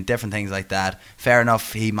letting him in, different things like that. Fair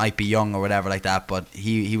enough, he might be young or whatever like that, but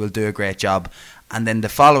he will do a great job. And then the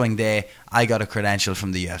following day I got a credential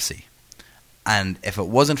from the UFC. And if it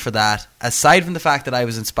wasn't for that, aside from the fact that I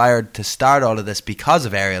was inspired to start all of this because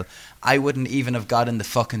of Ariel, I wouldn't even have got in the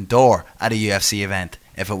fucking door at a UFC event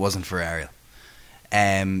if it wasn't for Ariel.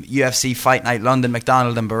 UFC Fight Night London,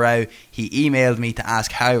 McDonald and Barrow, he emailed me to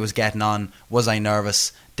ask how I was getting on, was I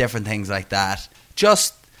nervous, different things like that.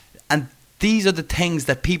 And these are the things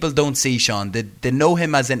that people don't see, Sean. They know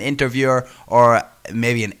him as an interviewer or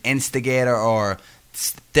maybe an instigator or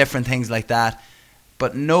different things like that,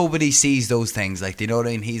 but nobody sees those things. Like, do you know what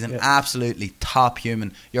I mean? He's an absolutely top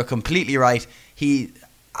human. You're completely right.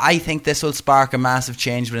 I think this will spark a massive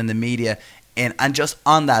change within the media. And just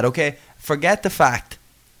on that, okay, forget the fact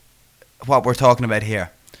what we're talking about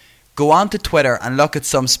here. Go on to Twitter and look at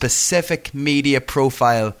some specific media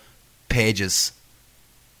profile pages.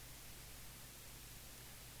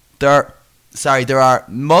 There are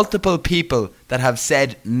multiple people that have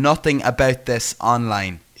said nothing about this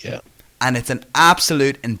online. Yeah. And it's an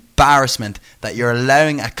absolute embarrassment that you're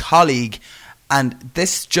allowing a colleague, and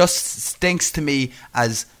this just stinks to me,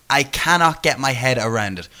 as I cannot get my head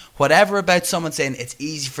around it. Whatever about someone saying it's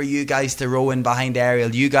easy for you guys to row in behind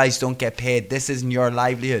Ariel, you guys don't get paid, this isn't your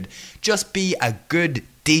livelihood. Just be a good,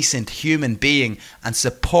 decent human being and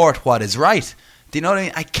support what is right. Do you know what I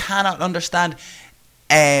mean? I cannot understand.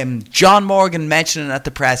 John Morgan mentioning it at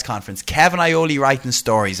the press conference, Kevin Iole writing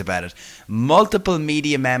stories about it, multiple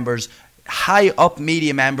media members high up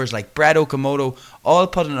media members like Brett Okamoto all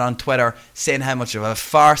putting it on Twitter saying how much of a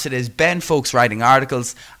farce it is. Ben Folks writing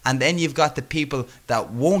articles, and then you've got the people that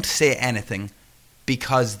won't say anything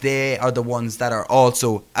because they are the ones that are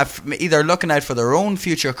also either looking out for their own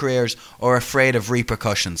future careers or afraid of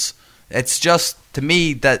repercussions. It's just, to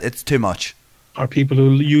me, that it's too much. Or people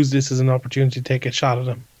who use this as an opportunity to take a shot at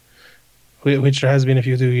them, which there has been a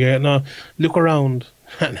few do. Yeah, no, look around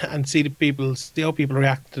and see how people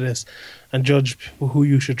react to this, and judge who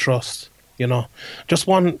you should trust. You know, just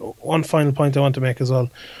one final point I want to make as well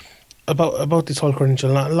about this whole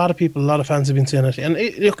credential. A lot of fans have been saying it, and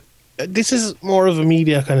look, this is more of a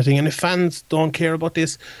media kind of thing. And if fans don't care about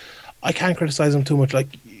this, I can't criticize them too much. Like,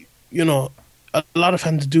 you know, a lot of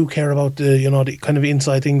fans do care about the kind of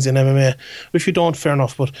inside things in MMA. If you don't, fair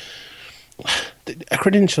enough. But a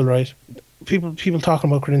credential, right? People talking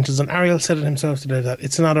about credentials, and Ariel said it himself today that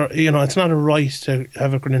it's not a right to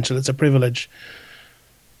have a credential. It's a privilege,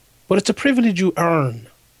 but it's a privilege you earn.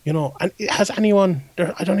 You know, and has anyone?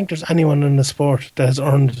 I don't think there's anyone in the sport that has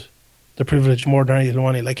earned the privilege more than Ariel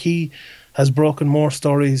Helwani. Like, he has broken more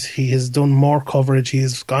stories, he has done more coverage, he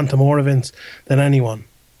has gone to more events than anyone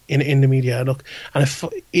in the media. Look, and if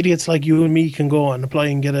idiots like you and me can go and apply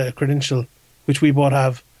and get a credential, which we both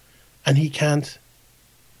have, and he can't,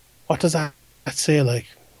 what does that say? Like,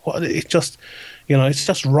 what? It's just, it's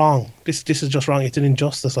just wrong. This is just wrong. It's an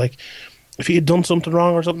injustice. Like, if he had done something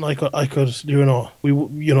wrong or something, I could, we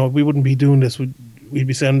wouldn't be doing this. We'd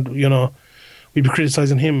be saying, we'd be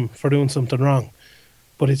criticising him for doing something wrong.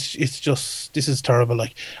 But it's just, this is terrible.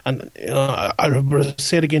 Like, and I'll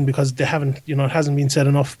say it again because they haven't, it hasn't been said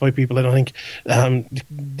enough by people. I don't think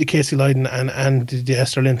the Casey Leydon and the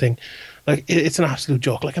Esther Lynn thing, like, it's an absolute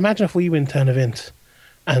joke. Like, imagine if we went to an event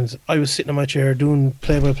and I was sitting in my chair doing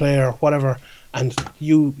play-by-play or whatever, and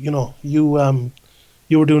you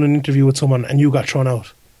were doing an interview with someone and you got thrown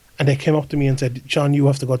out, and they came up to me and said, "John, you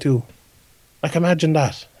have to go too." Like, imagine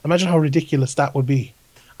that. Imagine how ridiculous that would be.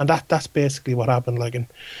 And that's basically what happened. Like, and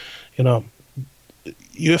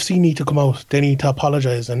UFC need to come out. They need to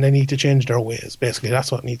apologise and they need to change their ways. Basically,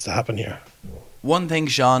 that's what needs to happen here. One thing,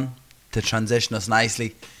 Sean, to transition us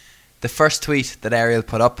nicely, the first tweet that Ariel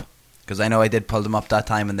put up, because I know I did pull them up that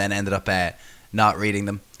time and then ended up not reading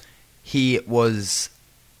them. His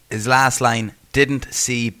last line, "Didn't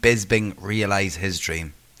see Bisping realise his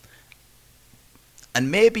dream." And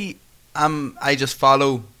maybe I just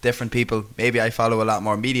follow different people. Maybe I follow a lot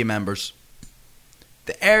more media members.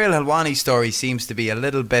 The Ariel Helwani story seems to be a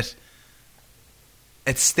little bit...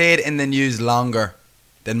 It stayed in the news longer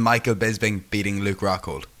than Michael Bisping beating Luke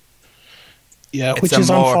Rockhold. Yeah, which is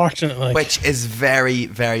unfortunate. Like. Which is very,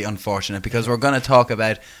 very unfortunate, because we're going to talk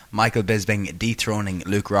about Michael Bisping dethroning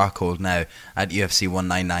Luke Rockhold now at UFC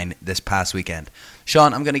 199 this past weekend.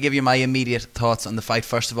 Sean, I'm going to give you my immediate thoughts on the fight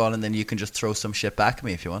first of all, and then you can just throw some shit back at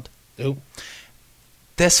me if you want. Do.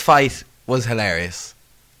 This fight was hilarious.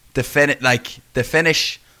 The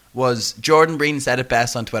finish was... Jordan Breen said it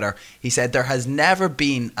best on Twitter. He said there's never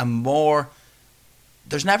been a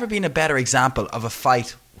better example of a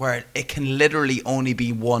fight where it can literally only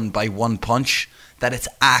be won by one punch, that it's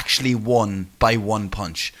actually won by one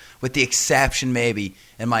punch, with the exception, maybe,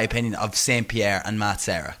 in my opinion, of St. Pierre and Matt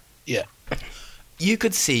Serra. Yeah. You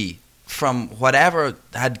could see from whatever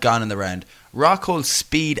had gone in the round, Rockhold's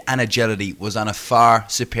speed and agility was on a far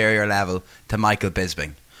superior level to Michael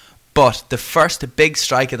Bisping. But the first big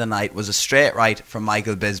strike of the night was a straight right from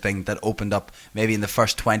Michael Bisping that opened up maybe in the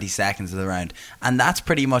first 20 seconds of the round. And that's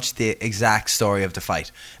pretty much the exact story of the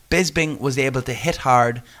fight. Bisping was able to hit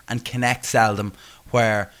hard and connect seldom,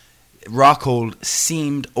 where Rockhold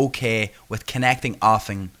seemed okay with connecting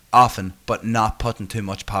often, but not putting too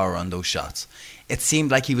much power on those shots. It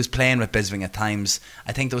seemed like he was playing with Bisping at times.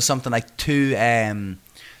 I think there was something like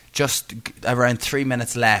just around 3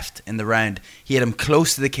 minutes left in the round. He had him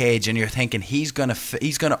close to the cage, and you're thinking he's gonna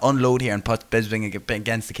unload here and put Bisping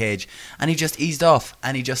against the cage, and he just eased off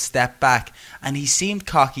and he just stepped back, and he seemed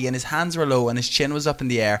cocky and his hands were low and his chin was up in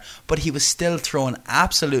the air, but he was still throwing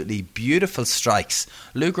absolutely beautiful strikes.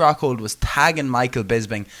 Luke Rockhold was tagging Michael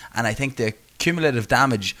Bisping, and I think the cumulative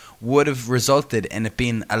damage would have resulted in it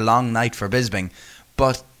being a long night for Bisping,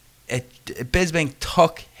 but Bisping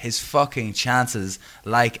took his fucking chances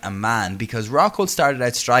like a man, because Rockhold started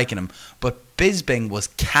out striking him, but Bisping was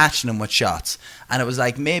catching him with shots, and it was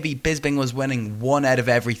like maybe Bisping was winning one out of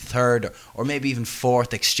every third or maybe even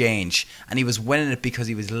fourth exchange, and he was winning it because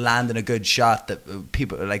he was landing a good shot that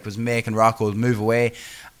people was making Rockhold move away.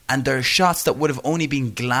 And there are shots that would have only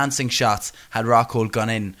been glancing shots had Rockhold gone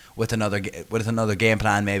in with another game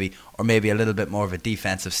plan, maybe, or maybe a little bit more of a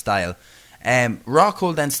defensive style.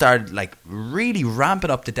 Rockhold then started like really ramping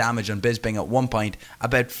up the damage on Bisping at one point,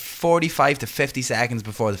 about 45 to 50 seconds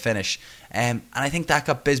before the finish. And I think that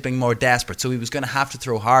got Bisping more desperate. So he was going to have to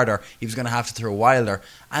throw harder. He was going to have to throw wilder.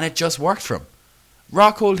 And it just worked for him.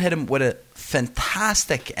 Rockhold hit him with a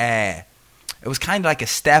fantastic... it was kind of like a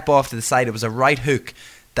step off to the side. It was a right hook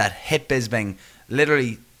that hit Bisping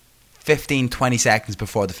literally 15, 20 seconds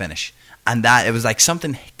before the finish. And that it was like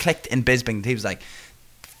something clicked in Bisping. He was like,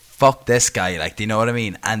 fuck this guy, like, do you know what I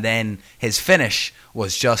mean? And then his finish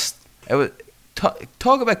was just, it was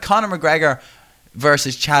talk about Conor McGregor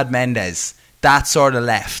versus Chad Mendes. That sort of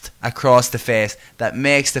left across the face that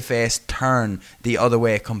makes the face turn the other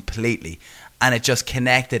way completely, and it just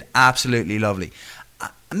connected absolutely lovely.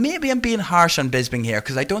 Maybe I'm being harsh on Bisping here,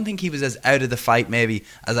 because I don't think he was as out of the fight maybe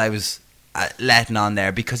as I was letting on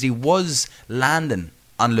there, because he was landing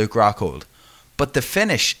on Luke Rockhold. But the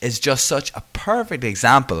finish is just such a perfect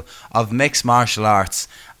example of mixed martial arts,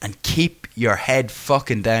 and keep your head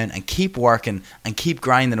fucking down and keep working and keep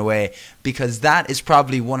grinding away, because that is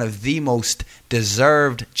probably one of the most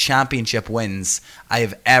deserved championship wins I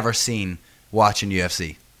have ever seen watching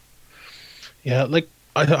UFC. Yeah, like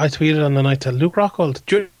I tweeted on the night to Luke Rockhold.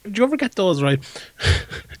 Do you ever get those, right?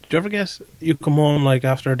 Do you ever get, you come home like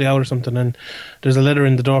after a day out or something, and there's a letter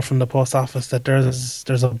in the door from the post office that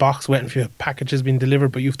there's a box waiting for you, a package has been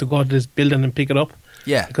delivered, but you have to go to this building and pick it up?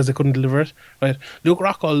 Yeah. Because they couldn't deliver it, right? Luke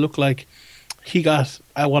Rockhold looked like he got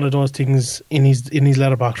one of those things in his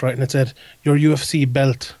letterbox, right? And it said, your UFC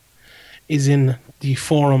belt is in the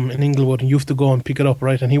forum in Inglewood and you have to go and pick it up,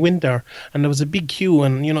 right? And he went there and there was a big queue,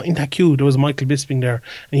 and you know, in that queue there was Michael Bisping there,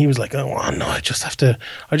 and he was like, oh no, I just have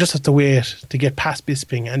to wait to get past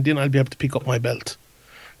Bisping and then I'll be able to pick up my belt.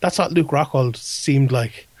 That's what Luke Rockhold seemed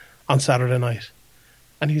like on Saturday night.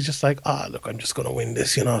 And he's just like, look, I'm just going to win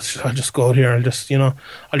this, you know. I'll just go out here, I'll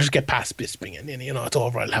just get past Bisping, and then, you know, it's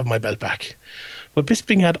over. I'll have my belt back. But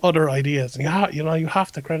Bisping had other ideas, and you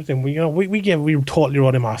have to credit him. We totally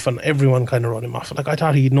wrote him off, and everyone kind of wrote him off. Like, I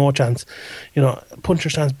thought he had no chance, you know,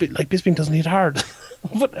 puncher's chance. Like, Bisping doesn't hit hard,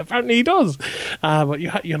 but apparently he does. But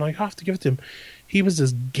you have to give it to him. He was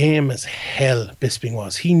as game as hell. Bisping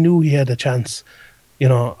was. He knew he had a chance. You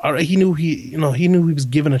know, or he knew he was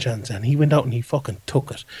given a chance, and he went out and he fucking took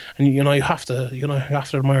it. And you have to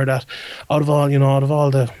admire that. Out of all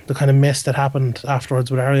the kind of mess that happened afterwards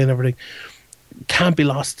with Ari and everything, can't be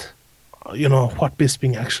lost. You know what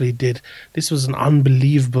Bisping actually did. This was an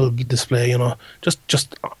unbelievable display. You know,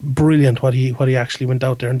 just brilliant what he actually went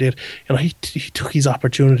out there and did. You know, he took his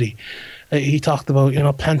opportunity. He talked about, you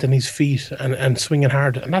know, planting his feet and swinging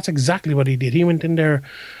hard, and that's exactly what he did. He went in there.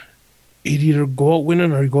 He'd either go out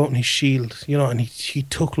winning or he'd go out in his shield, you know, and he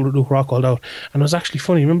took Luke Rockhold out. And it was actually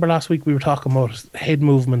funny. Remember last week we were talking about head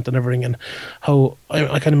movement and everything, and how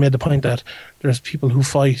I kind of made the point that there's people who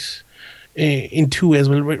fight in two ways,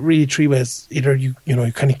 well, really three ways. Either you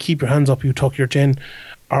kind of keep your hands up, you tuck your chin,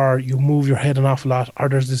 or you move your head an awful lot, or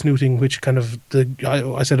there's this new thing which kind of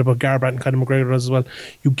I said about Garbrandt and kind of McGregor does as well.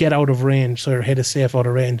 You get out of range, so your head is safe out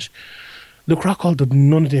of range. Luke Rockhold did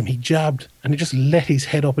none of them. He jabbed and he just let his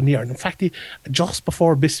head up in the air. And in fact, just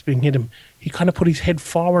before Bisping hit him, he kind of put his head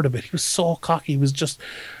forward a bit. He was so cocky. He was just,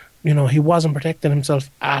 you know, he wasn't protecting himself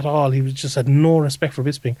at all. He was just had no respect for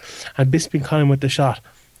Bisping. And Bisping caught him with the shot,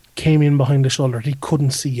 came in behind the shoulder. He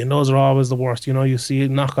couldn't see, and those are always the worst. You know, you see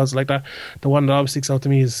knockouts like that. The one that always sticks out to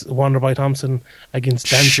me is Wonderboy Thompson against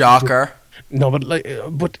Dan. Shocker. No,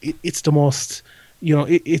 but it's the most. You know,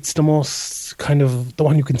 it's the most kind of the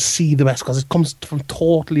one you can see the best, because it comes from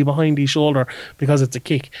totally behind his shoulder because it's a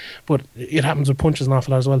kick. But it happens with punches an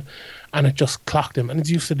awful lot as well. And it just clocked him. And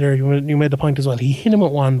as you said there, you made the point as well. He hit him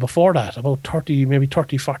with one before that, about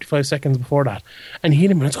 45 seconds before that. And he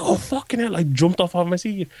hit him and it's like, oh, fucking hell. I jumped off my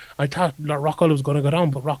seat. I thought Rockhold was going to go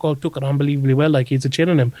down, but Rockhold took it unbelievably well, like he's a chin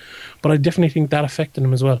on him. But I definitely think that affected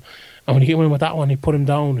him as well. And when he hit him with that one, he put him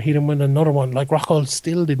down, hit him with another one. Like, Rockhold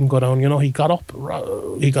still didn't go down. You know, he got up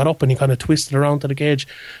and he kind of twisted around to the cage.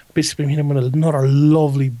 Basically hit him with another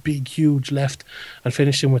lovely, big, huge left and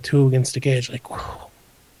finished him with two against the cage. Like, whew,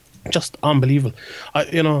 just unbelievable. I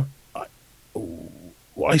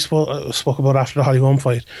spoke about after the Holly Holm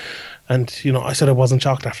fight. And, you know, I said I wasn't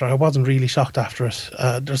shocked after it. I wasn't really shocked after it.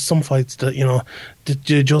 There's some fights that, you know,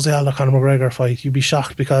 the Jose Aldo Conor McGregor fight, you'd be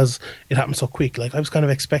shocked because it happened so quick. Like, I was kind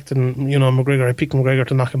of expecting, you know, I picked McGregor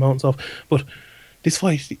to knock him out and stuff. But this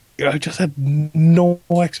fight, I just had no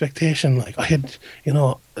expectation. Like, I had,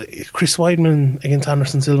 Chris Weidman against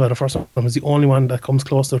Anderson Silva, the first one was the only one that comes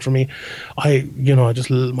close to it for me.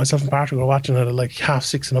 Myself and Patrick were watching it at like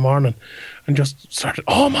 6:30 in the morning and just started,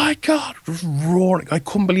 oh my God, just roaring. I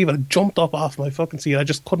couldn't believe it. I jumped up off my fucking seat. I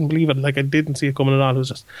just couldn't believe it. Like, I didn't see it coming at all. It was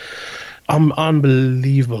just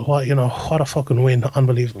unbelievable. What a fucking win.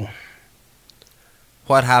 Unbelievable.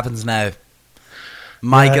 What happens now?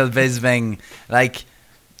 Michael Bisping, like,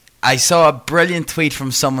 I saw a brilliant tweet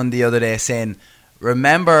from someone the other day saying,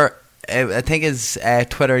 remember, I think his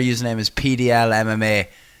Twitter username is PDL MMA.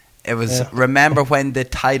 It was, remember when the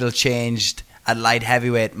title changed at light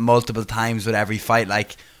heavyweight multiple times with every fight,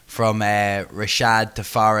 like from Rashad to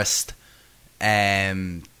Forrest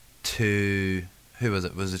to, who was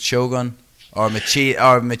it? Was it Shogun? Or Machida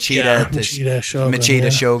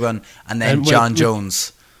Shogun, and then John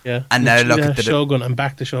Jones. Yeah, and now look at the Shogun and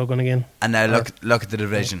back to Shogun again. And now look at the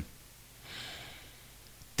division.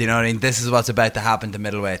 Do you know what I mean? This is what's about to happen to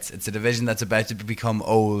middleweights. It's a division that's about to become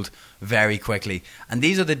old very quickly, and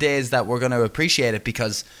these are the days that we're going to appreciate it,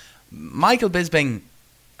 because Michael Bisping,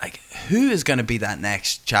 like, who is going to be that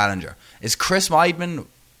next challenger? Is Chris Weidman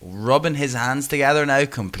rubbing his hands together now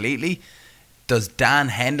completely? Does Dan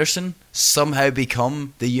Henderson somehow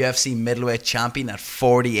become the UFC middleweight champion at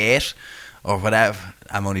 48 or whatever?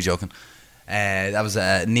 I'm only joking. That was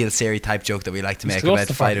a Neil Seary type joke that we like to make about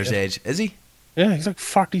the fighter's age. Is he? Yeah, he's like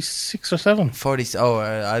 46 or 7. 40.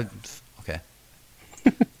 Oh, okay.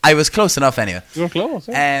 I was close enough anyway. You were close.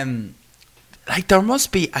 Yeah. Like, there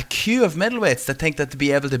must be a queue of middleweights that think that to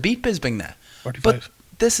be able to beat Bisping now. 45. But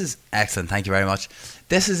this is excellent. Thank you very much.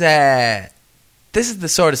 This is the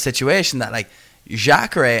sort of situation that, like,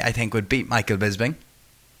 Jacare, I think, would beat Michael Bisping.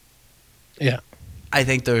 Yeah. I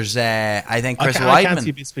think there's I think Chris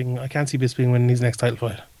Weidman. I can't see Bisping winning his next title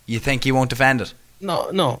fight. You think he won't defend it?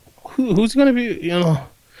 No. Who's going to be,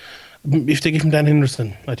 if they give him Dan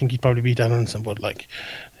Henderson, I think he'd probably beat Dan Henderson, but, like,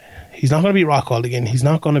 he's not going to beat Rockhold again. He's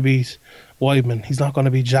not going to beat Weidman. He's not going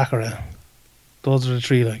to beat Jacare. Those are the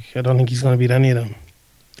three. Like, I don't think he's going to beat any of them,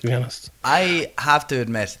 to be honest. I have to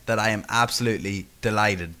admit that I am absolutely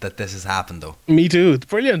delighted that this has happened, though. Me too. It's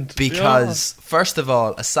brilliant. Because, first of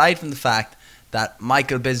all, aside from the fact that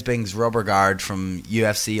Michael Bisping's rubber guard from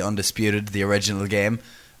UFC Undisputed, the original game,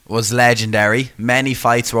 was legendary. Many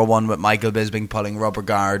fights were won with Michael Bisping pulling rubber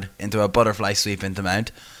guard into a butterfly sweep into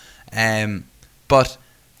mount. But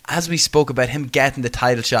as we spoke about him getting the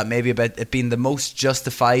title shot, maybe about it being the most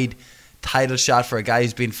justified title shot for a guy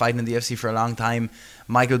who's been fighting in the UFC for a long time,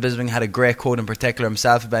 Michael Bisping had a great quote in particular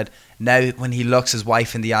himself about now when he looks his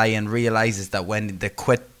wife in the eye and realises that when they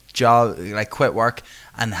quit work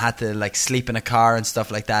and had to, like, sleep in a car and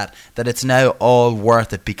stuff like that, that it's now all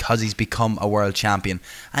worth it because he's become a world champion.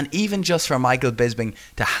 And even just for Michael Bisping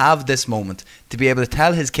to have this moment, to be able to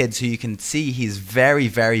tell his kids, who you can see he's very,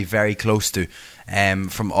 very, very close to,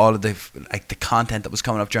 from all of the content that was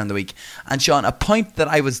coming up during the week. And Sean, a point that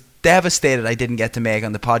I was devastated I didn't get to make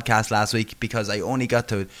on the podcast last week because I only got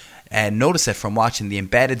to notice it from watching the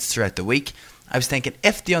embeddeds throughout the week. I was thinking,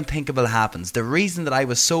 if the unthinkable happens, the reason that I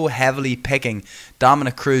was so heavily picking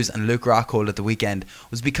Dominic Cruz and Luke Rockhold at the weekend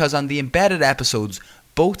was because on the embedded episodes,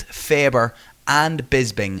 both Faber and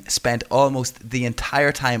Bisping spent almost the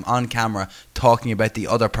entire time on camera talking about the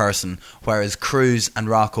other person, whereas Cruz and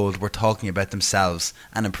Rockhold were talking about themselves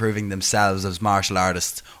and improving themselves as martial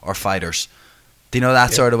artists or fighters. Do you know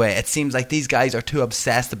that sort of way? It seems like these guys are too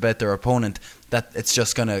obsessed about their opponent that it's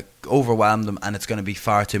just going to overwhelm them and it's going to be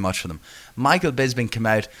far too much for them. Michael Bisping came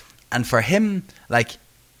out, and for him, like,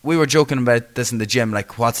 we were joking about this in the gym,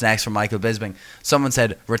 like, what's next for Michael Bisping? Someone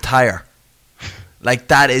said, retire. Like,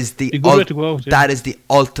 that is the that is the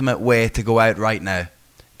ultimate way to go out right now.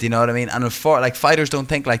 Do you know what I mean? And fighters don't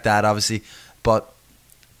think like that, obviously, but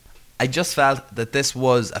I just felt that this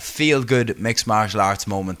was a feel-good mixed martial arts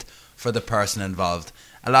moment for the person involved.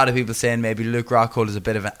 A lot of people saying maybe Luke Rockhold has a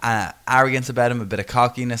bit of arrogance about him, a bit of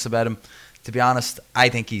cockiness about him. To be honest, I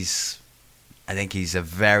think he's a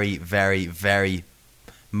very, very, very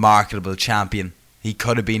marketable champion. He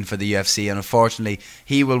could have been for the UFC, and unfortunately,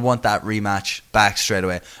 he will want that rematch back straight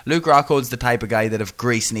away. Luke Rockhold's the type of guy that if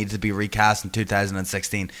Grease needed to be recast in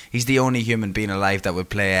 2016, he's the only human being alive that would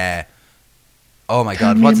play. Oh my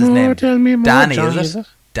God, what's his name? Danny, is it?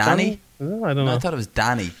 Danny? I don't know. I thought it was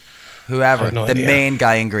Danny. Whoever, no the idea. main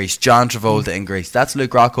guy in Greece, John Travolta in Greece. That's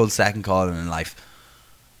Luke Rockhold's second calling in life.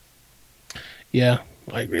 Yeah,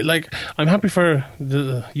 I agree. Like, I'm happy for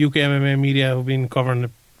the UK MMA media who've been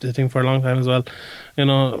covering the thing for a long time as well. You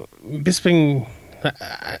know, Bisping,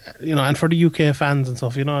 and for the UK fans and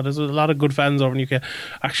stuff, there's a lot of good fans over in the UK.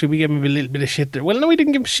 Actually, we gave him a little bit of shit there. Well, no, we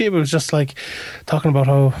didn't give him shit. It was just like talking about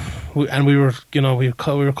how, we were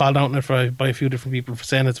called out on it by a few different people for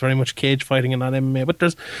saying it's very much cage fighting and not MMA.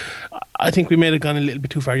 But I think we may have gone a little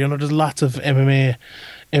bit too far. There's lots of MMA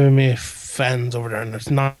fans over there, and it's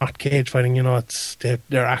not cage fighting. It's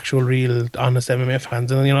they're actual, real, honest MMA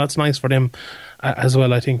fans, and it's nice for them as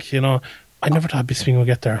well. I think I never thought Bisping would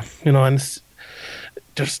get there, and it's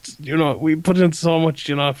just we put in so much.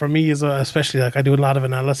 For me, especially, like, I do a lot of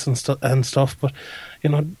analysis and stuff, but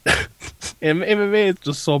MMA is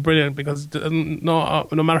just so brilliant because no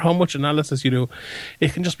matter how much analysis you do,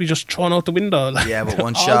 it can just be thrown out the window. Like, yeah, but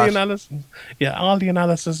one all shot. All the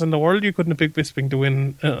analysis in the world, you couldn't have picked Bisping to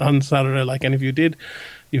win on Saturday. Like, and if you did,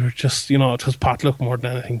 you were just it was pot luck more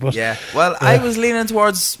than anything. But yeah, well, I was leaning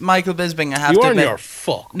towards Michael Bisping. I have to admit. Your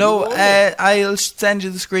fuck. No, I'll send you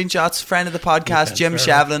the screenshots. Friend of the podcast, Jim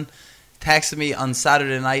Shavlin, texted me on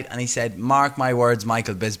Saturday night, and he said, "Mark my words,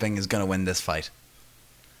 Michael Bisping is going to win this fight."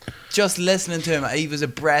 Just listening to him, he was a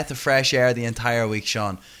breath of fresh air the entire week,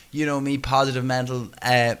 Sean. You know me, positive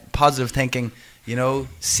thinking,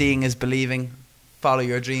 seeing is believing, follow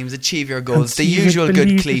your dreams, achieve your goals, the usual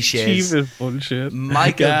good cliches.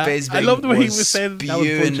 Michael Bisping, I love the way he was saying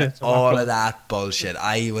spewing all of that bullshit.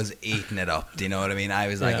 I was eating it up, do you know what I mean? I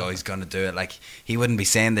was like, oh, he's going to do it. Like, he wouldn't be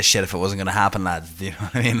saying this shit if it wasn't going to happen, lads. Do you know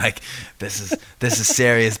what I mean? Like, this is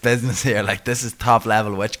serious business here. Like, this is top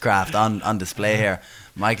level witchcraft on display here.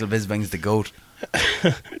 Michael Bisping's the GOAT.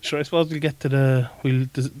 Sure, I suppose we'll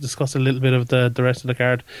discuss a little bit of the rest of the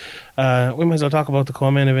card. We might as well talk about the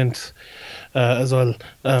co-main event as well.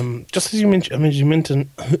 Just as you mentioned,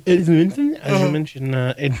 embedded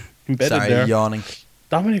Sorry, there. Yawning.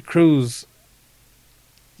 Dominic Cruz.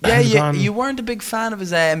 Yeah, you weren't a big fan of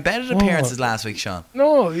his embedded appearances last week, Sean.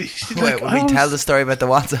 No. Wait, will we tell the story about the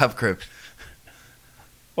WhatsApp group?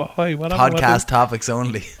 What Podcast topics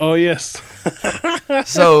only. Oh, yes.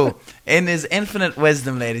 So, in his infinite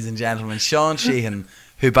wisdom, ladies and gentlemen, Sean Sheehan,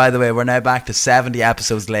 who, by the way, we're now back to 70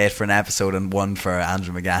 episodes late for an episode and one for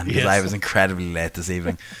Andrew McGann, because I was incredibly late this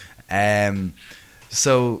evening.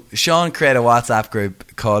 So, Sean created a WhatsApp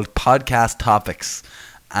group called Podcast Topics,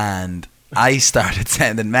 and I started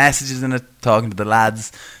sending messages in it, talking to the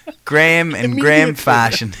lads. Graham, in Graham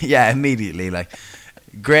fashion, immediately. Like,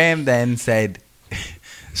 Graham then said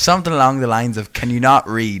something along the lines of, "Can you not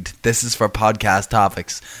read? This is for Podcast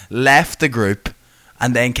Topics." Left the group,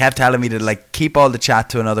 and then kept telling me to keep all the chat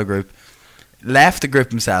to another group. Left the group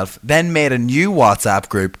himself, then made a new WhatsApp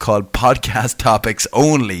group called Podcast Topics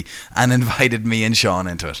Only, and invited me and Sean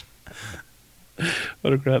into it.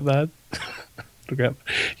 What a great man.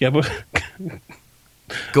 Yeah, but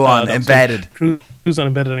go on, embedded. Cruz on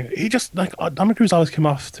embedded. He just Dominic Cruz always came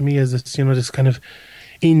off to me as this, this kind of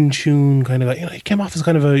in tune kind of guy. He came off as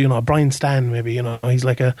kind of a Brian Stan maybe. He's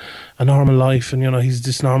like a normal life, and he's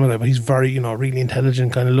this normal guy, but he's very really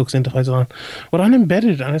intelligent. Kind of looks into fights on. But on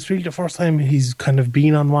embedded, and it's really the first time he's kind of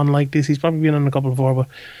been on one like this. He's probably been on a couple before, but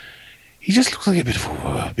he just looks like a bit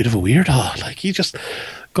of a weirdo. Like, he just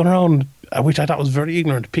gone around, which I thought was very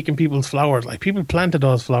ignorant, picking people's flowers. Like, people planted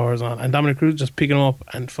those flowers on, and Dominic Cruz just picking them up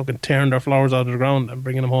and fucking tearing their flowers out of the ground and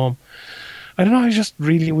bringing them home. I don't know, he's just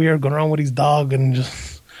really weird, going around with his dog and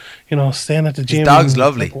just, staying at the gym. His dog's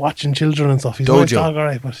lovely. Watching children and stuff. He's a nice dog,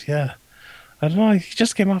 alright, but yeah. I don't know, he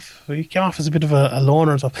just came off as a bit of a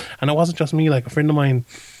loner and stuff. And it wasn't just me, like a friend of mine,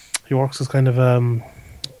 he works as kind of,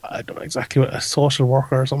 I don't know exactly what, a social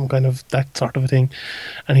worker or some kind of that sort of a thing.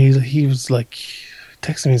 And he was like,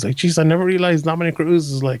 texting me, he's like, "Geez, I never realised Dominic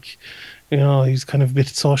Cruz is like, he's kind of a bit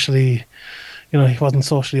socially, he wasn't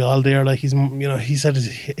socially all there. Like, he's, he said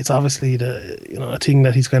it's obviously a thing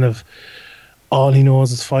that he's kind of, all he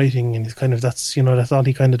knows is fighting, and he's kind of, that's all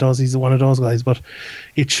he kind of does. He's one of those guys, but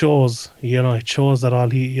it shows, that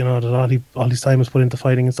all his time is put into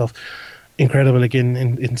fighting and stuff. Incredible again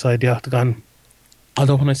inside the octagon.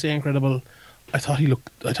 Although when I say incredible, I thought he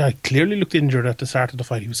clearly looked injured at the start of the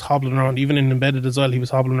fight. He was hobbling around, even in embedded as well. He was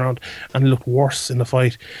hobbling around, and it looked worse in the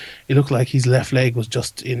fight. It looked like his left leg was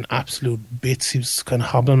just in absolute bits. He was kind of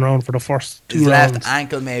hobbling around for the first two rounds. Left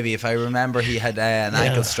ankle, maybe, if I remember, he had an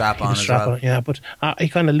ankle strap on as well. Yeah, but he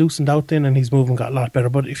kind of loosened out then, and his movement got a lot better.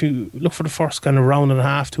 But if you look for the first kind of round and a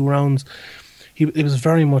half, 2 rounds, it was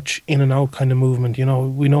very much in and out kind of movement. We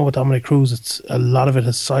know with Dominic Cruz, it's a lot of it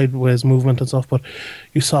is sideways movement and stuff, but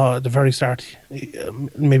you saw at the very start,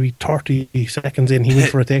 maybe 30 seconds in, he went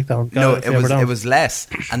for a takedown. No, it was less,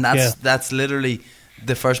 and that's literally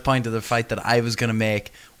the first point of the fight that I was going to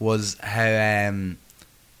make, was how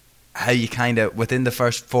you kind of, within the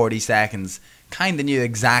first 40 seconds, kind of knew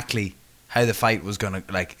exactly how the fight was gonna,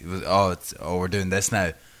 like, it was, we're doing this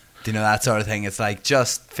now. Do you know, that sort of thing? It's like,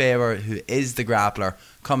 just Faber, who is the grappler,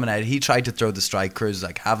 coming out. He tried to throw the strike. Cruz was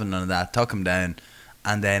like, having none of that, took him down,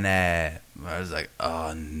 and then I was like,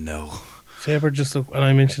 oh no. Faber just looked, and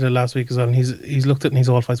I mentioned it last week as well, and he's looked at in his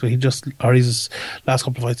old fights, but his last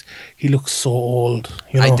couple of fights, he looks so old.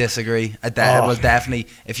 You know? I disagree. Well, definitely,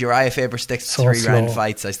 if Uriah Faber sticks to So 3-round slow.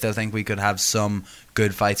 fights, I still think we could have some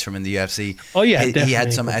good fights from in the UFC. Oh yeah, he definitely.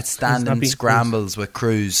 had some but outstanding he's not scrambles with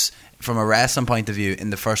Cruz from a wrestling point of view in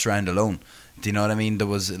the first round alone. Do you know what I mean? There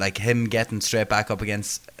was like him getting straight back up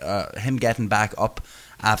against him getting back up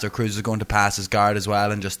after Cruz was going to pass his guard as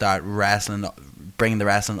well, and just start wrestling, bringing the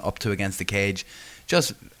wrestling up to against the cage.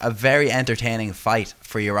 Just a very entertaining fight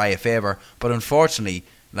for Uriah Faber, but unfortunately,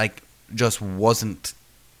 like, just wasn't,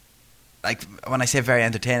 like, when I say very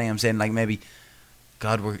entertaining, I'm saying, like, maybe,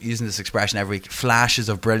 God, we're using this expression every week, flashes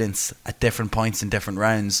of brilliance at different points in different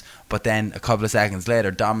rounds, but then a couple of seconds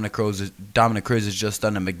later, Dominic Cruz has just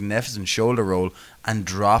done a magnificent shoulder roll and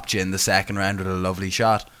dropped you in the second round with a lovely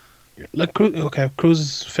shot. Like,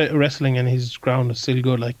 Cruz's wrestling and his ground is still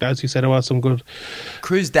good. Like, as you said, it was some good.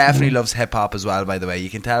 Cruz definitely loves hip hop as well. By the way, you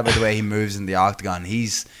can tell by the way he moves in the octagon.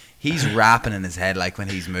 He's rapping in his head, like, when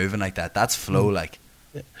he's moving like that. That's flow, like.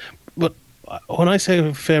 But when I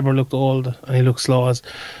say Faber looked old and he looked slow,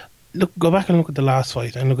 go back and look at the last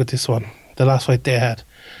fight and look at this one. The last fight they had.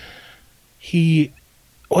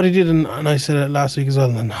 What he did, and I said it last week as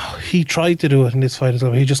well, and he tried to do it in this fight as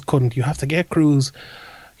well. He just couldn't. You have to get Cruz.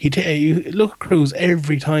 You look at Cruz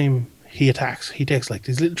every time he attacks. He takes like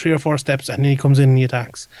these little 3 or 4 steps, and then he comes in and he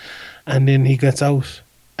attacks, and then he gets out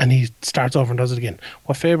and he starts over and does it again.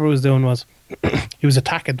 What Faber was doing was he was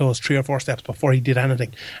attacking those 3 or 4 steps before he did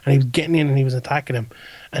anything, and he was getting in and he was attacking him,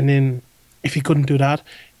 and then if he couldn't do that,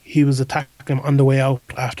 he was attacking him on the way out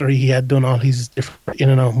after he had done all his different in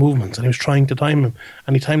and out movements, and he was trying to time him,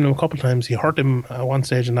 and he timed him a couple of times. He hurt him at one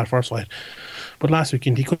stage in that first fight. But last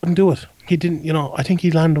weekend he couldn't do it. He didn't, I think he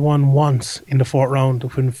landed one once in the 4th round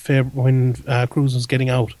when Cruz was getting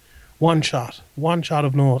out. One shot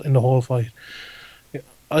of note in the whole fight.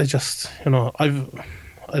 I just, I don't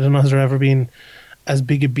know, has there ever been as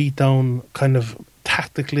big a beatdown kind of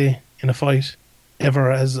tactically in a fight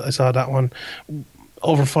ever as I saw that one?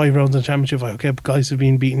 Over 5 rounds in the championship fight. Okay, guys have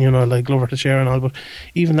been beaten, like Glover Teixeira and all, but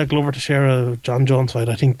even that Glover Teixeira John Jones fight,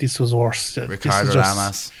 I think this was worse. Ricardo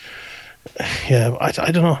Lamas. Yeah,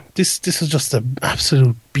 I don't know. This is just an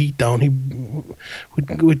absolute beatdown.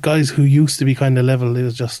 With guys who used to be kind of level, it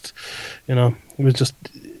was just,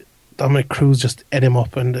 Dominic Cruz just ate him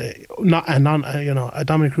up, and a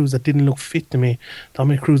Dominic Cruz that didn't look fit to me,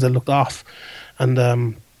 Dominic Cruz that looked off, and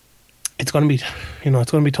it's going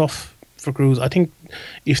to be tough for Cruz. I think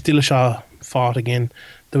if Dillashaw fought again,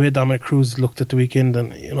 the way Dominic Cruz looked at the weekend,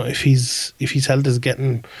 and if his health is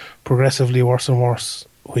getting progressively worse and worse,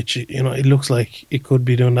 which it looks like it could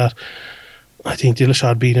be doing that, I think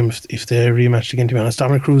Dillashaw beat him if they rematched again. To be honest,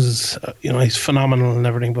 Dominic Cruz is he's phenomenal and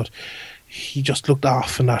everything, but he just looked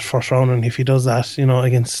off in that first round, and if he does that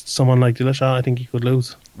against someone like Dillashaw, I think he could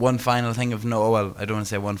lose. One final thing of note, well, I don't want to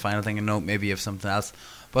say one final thing of note, maybe you have something else,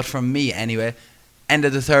 but from me anyway, end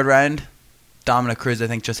of the 3rd round, Dominic Cruz I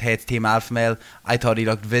think just hates Team Alpha Male. I thought he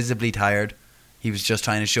looked visibly tired. He was just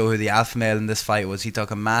trying to show who the alpha male in this fight was. He took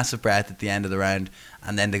a massive breath at the end of the round,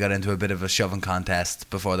 and then they got into a bit of a shoving contest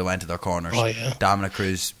before they went to their corners. Oh, yeah. Dominic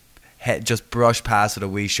Cruz just brushed past with a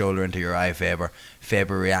wee shoulder into Uriah Faber.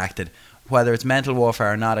 Faber reacted. Whether it's mental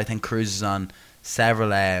warfare or not, I think Cruz is on several.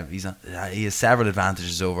 He has several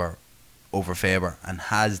advantages over Faber and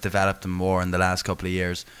has developed them more in the last couple of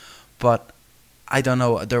years. But I don't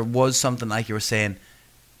know. There was something, like you were saying.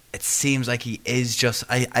 It seems like he is just...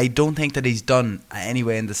 I don't think that he's done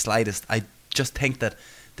anyway in the slightest. I just think that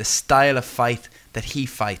the style of fight that he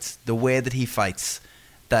fights, the way that he fights,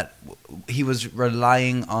 that he was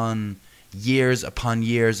relying on years upon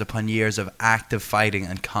years upon years of active fighting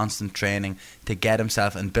and constant training to get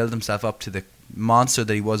himself and build himself up to the monster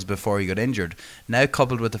that he was before he got injured. Now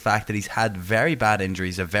coupled with the fact that he's had very bad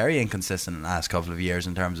injuries, a very inconsistent in the last couple of years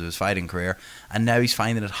in terms of his fighting career, and now he's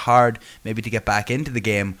finding it hard maybe to get back into the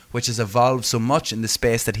game, which has evolved so much in the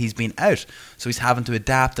space that he's been out. So he's having to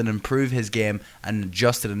adapt and improve his game and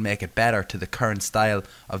adjust it and make it better to the current style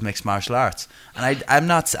of mixed martial arts. And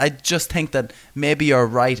I just think that maybe you're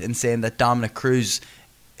right in saying that Dominic Cruz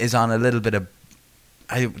is on a little bit of,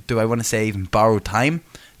 do I want to say even borrowed time?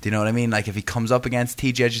 Do you know what I mean? Like, if he comes up against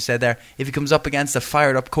TJ, as you said there, if he comes up against a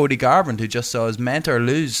fired up Cody Garbrandt who just saw his mentor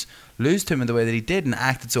lose to him in the way that he did and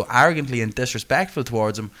acted so arrogantly and disrespectful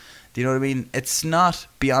towards him, do you know what I mean? It's not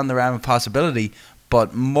beyond the realm of possibility,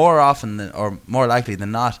 but more often or more likely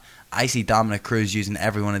than not, I see Dominic Cruz using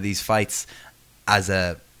every one of these fights as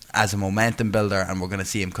a momentum builder, and we're going to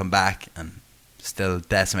see him come back and still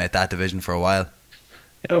decimate that division for a while.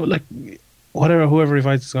 Like whoever he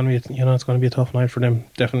fights is going to be, it's going to be a tough night for them,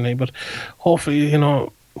 definitely. But hopefully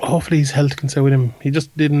his health can stay with him. He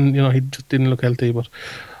just didn't look healthy, but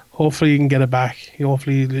hopefully he can get it back.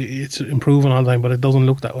 Hopefully it's improving all the time, but it doesn't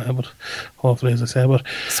look that way. But hopefully, as I say. But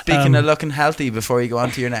speaking of looking healthy, before you go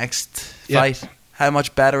on to your next fight, how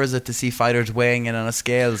much better is it to see fighters weighing in on a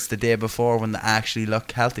scales the day before when they actually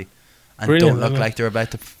look healthy and don't look like they're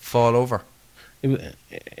about to fall over?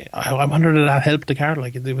 I wonder did that help the card.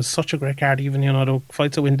 Like, it was such a great card. Even the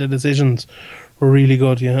fights that went to decisions were really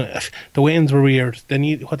good. The weigh-ins were weird.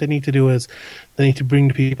 What they need to do is they need to bring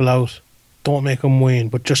the people out. Don't make them weigh in,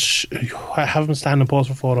 but just have them stand and pose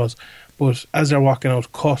for photos. But as they're walking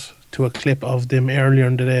out, cut to a clip of them earlier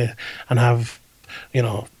in the day and have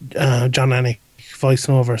John Anik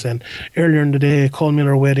voicing over saying earlier in the day Cole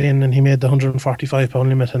Miller weighed in and he made the 145 pound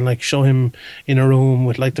limit, and show him in a room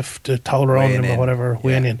with the towel around him or whatever,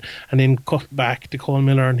 weighing in, and then cut back to Cole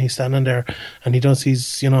Miller and he's standing there and he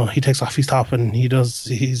takes off his top and he puts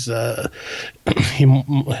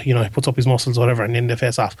up his muscles or whatever, and then they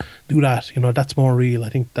face off. Do that, that's more real. I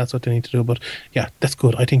think that's what they need to do. But yeah, that's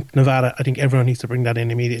good. I think Nevada, everyone needs to bring that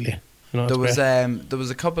in immediately. There was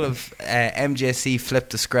a couple of MJC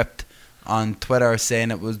flipped the script on Twitter saying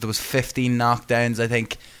there was 15 knockdowns. I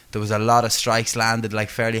think there was a lot of strikes landed,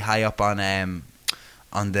 fairly high up on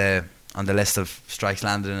the list of strikes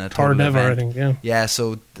landed in a total third ever, event. I think. Yeah.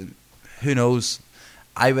 So who knows?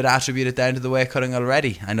 I would attribute it down to the weight cutting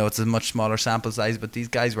already. I know it's a much smaller sample size, but these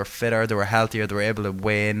guys were fitter, they were healthier, they were able to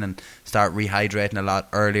weigh in and start rehydrating a lot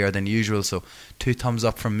earlier than usual. So 2 thumbs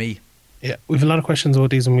up from me. Yeah, we have a lot of questions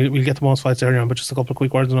about these, and we'll get to most fights earlier on, but just a couple of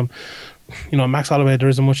quick words on them. Max Holloway, there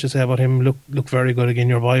isn't much to say about him. Look very good again,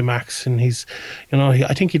 your boy Max, and he's,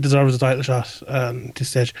 I think he deserves a title shot at this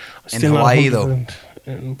stage. In Hawaii, though?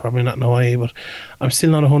 Probably not in Hawaii, but I'm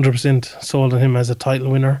still not 100% sold on him as a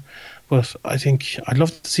title winner. But I think I'd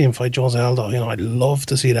love to see him fight Jose Aldo. I'd love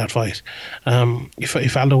to see that fight.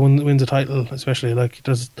 If Aldo wins a title, especially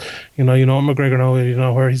there's, McGregor now, you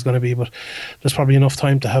know where he's going to be, but there's probably enough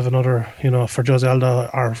time to have another, for Jose Aldo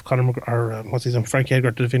or Frankie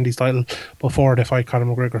Edgar to defend his title before they fight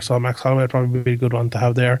Conor McGregor. So Max Holloway would probably be a good one to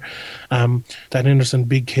have there. Dan Henderson,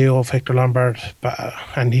 big KO of Hector Lombard,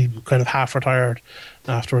 and he kind of half retired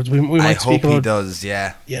afterwards. We might speak about, he does,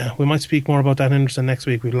 yeah. Yeah, we might speak more about Dan Henderson next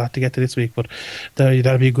week. We'll have to get to this week, but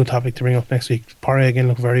that'll be a good topic to bring up next week. Poirier again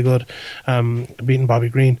looked very good, beating Bobby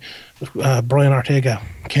Green. Brian Ortega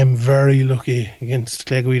came very lucky against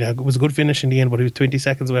Clay Guida. It was a good finish in the end, but he was 20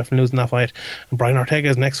 seconds away from losing that fight. And Brian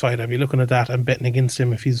Ortega's next fight, I'll be looking at that and betting against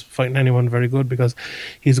him if he's fighting anyone very good, because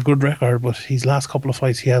he's a good record, but his last couple of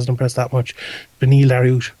fights he hasn't impressed that much. Beneil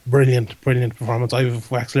Dariush, brilliant performance. I've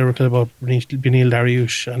waxed lyrical about Beneil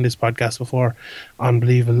Dariush on this podcast before.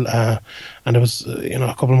 Unbelievable. And there was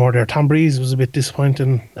a couple more there. Tom Breeze was a bit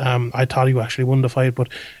disappointing. I thought he actually won the fight, but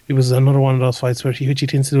it was another one of those fights where he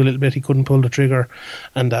tends to do a little bit. He couldn't pull the trigger,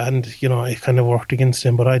 and it kind of worked against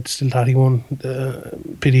him. But I still thought he won.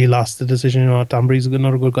 Pity he lost the decision. Tom Breeze is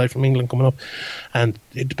another good guy from England coming up, and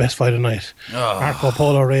the best fight of the night. Marco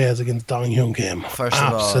Polo Reyes against Dong Hyun Kim. First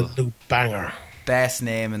of all, absolute banger. Best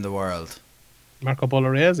name in the world. Marco Polo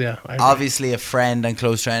Reyes, yeah. Obviously a friend and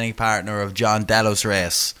close training partner of John Delos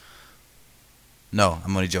Reyes. No,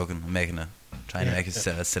 I'm only joking. I'm trying to make a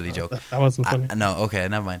silly joke. That wasn't funny. No, okay,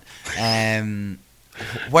 never mind.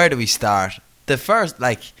 Where do we start? The first,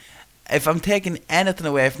 if I'm taking anything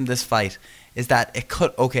away from this fight, is that it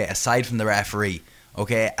could, aside from the referee,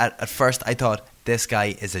 at first I thought, this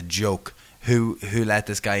guy is a joke. Who let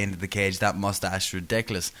this guy into the cage? That mustache is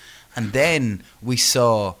ridiculous. And then we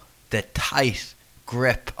saw the tight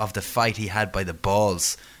grip of the fight he had by the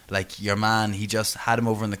balls. Your man, he just had him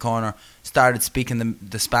over in the corner, started speaking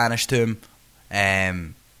the Spanish to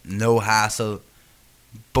him, no hassle,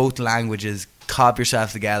 both languages, cop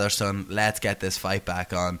yourself together, son, let's get this fight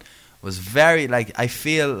back on. Was very, I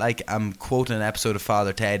feel like I'm quoting an episode of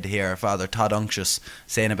Father Ted here, Father Todd Unctious,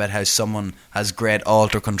 saying about how someone has great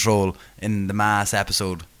alter control in the Mass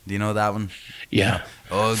episode. Do you know that one? Yeah.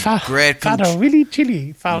 Great Father, really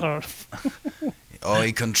chilly, Father.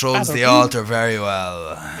 He controls the altar very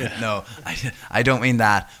well. Yeah. No, I don't mean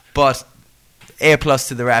that. But A+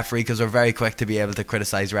 to the referee, because we're very quick to be able to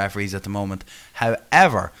criticise referees at the moment.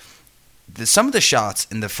 However, some of the shots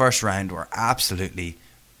in the first round were absolutely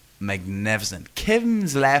magnificent.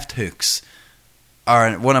 Kim's left hooks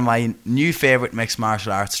are one of my new favourite mixed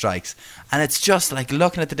martial arts strikes, and it's just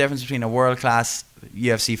looking at the difference between a world-class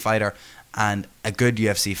UFC fighter and a good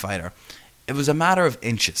UFC fighter, it was a matter of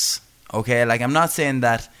inches. Okay, like I'm not saying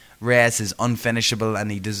that Reyes is unfinishable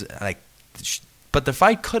and he does but the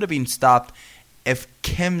fight could have been stopped if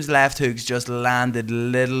Kim's left hooks just landed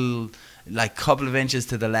little, like couple of inches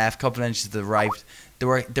to the left, couple of inches to the right. They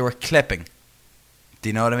were clipping. Do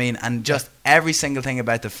you know what I mean? And just every single thing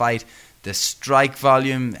about the fight, the strike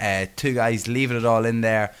volume, two guys leaving it all in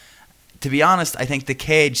there. To be honest, I think the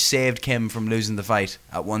cage saved Kim from losing the fight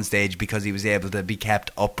at one stage because he was able to be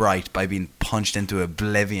kept upright by being punched into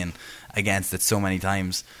oblivion against it so many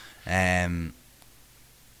times. And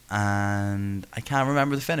I can't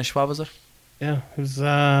remember the finish. What was it? Yeah, it was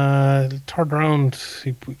third round.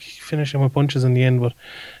 He finished him with punches in the end, but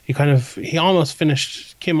Kim almost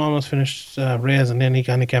finished Reyes, and then he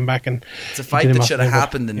kind of came back and it's a fight that should have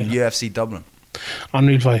happened in UFC Dublin.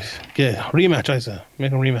 Unreal fight. Yeah, rematch, I say.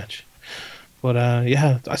 Make a rematch. But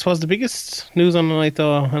I suppose the biggest news on the night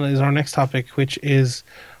though is our next topic, which is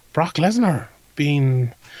Brock Lesnar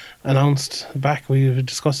being announced back. We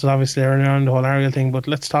discussed it obviously earlier on, the whole Ariel thing, but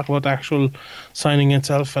let's talk about the actual signing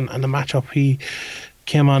itself and the matchup. He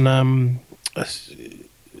came on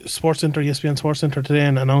Sports Center, ESPN Sports Center today,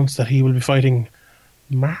 and announced that he will be fighting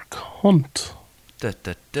Mark Hunt,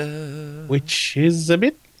 which is a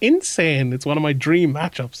bit insane. It's one of my dream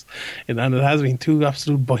matchups, and it has been two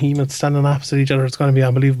absolute behemoths standing opposite each other. It's going to be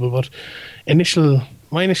unbelievable. But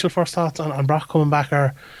my initial first thoughts on Brock coming back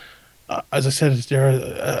are, as I said there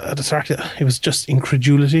at the start, it was just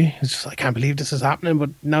incredulity. It's just, I can't believe this is happening. But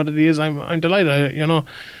now that he is, I'm delighted.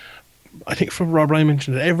 I think from Rob Ryan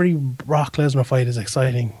mentioned that every Brock Lesnar fight is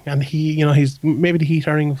exciting, and he's maybe the Heath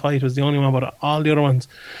Herring fight was the only one, but all the other ones,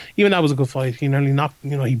 even that was a good fight. He nearly knocked,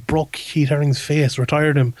 he broke Heath Herring's face,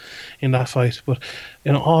 retired him in that fight. But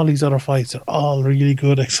all these other fights are all really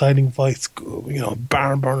good, exciting fights.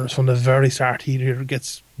 Barn burners from the very start. He either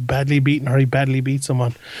gets badly beaten or he badly beats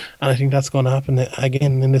someone, and I think that's going to happen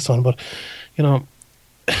again in this one. But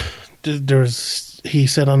he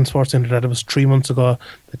said on SportsCenter that it was 3 months ago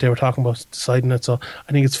that they were talking about deciding it. So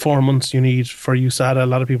I think it's 4 months you need for USADA. A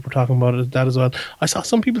lot of people were talking about that as well. I saw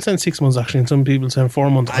some people saying 6 months actually, and some people saying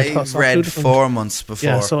 4 months. I read 4 months before.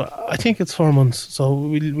 Yeah, so I think it's 4 months. So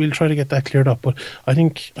we'll try to get that cleared up. But I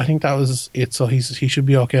think that was it. So he should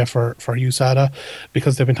be okay for USADA,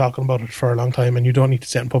 because they've been talking about it for a long time, and you don't need to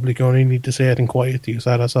say it in public. You only need to say it in quiet to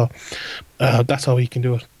USADA. So that's how he can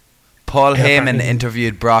do it. Paul Heyman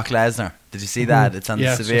interviewed Brock Lesnar. Did you see that? It's on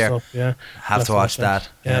the Severe. Have to watch that.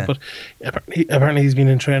 Yeah, but apparently he's been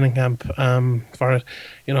in training camp for it.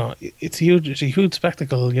 It's huge. It's a huge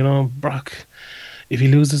spectacle. Brock, if he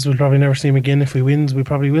loses, we'll probably never see him again. If he wins, we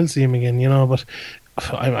probably will see him again. But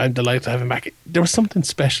I'm delighted to have him back. There was something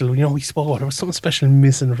special. We spoke about it. There was something special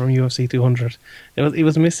missing from UFC 200. It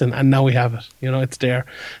was missing, and now we have it. It's there.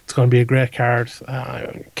 It's going to be a great card.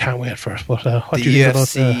 Can't wait for it. But what the do you think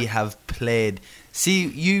UFC have played? See,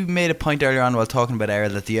 you made a point earlier on while talking about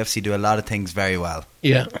Ariel that the UFC do a lot of things very well.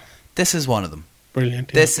 Yeah, this is one of them. Brilliant.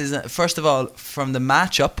 Yeah. This is, first of all, from the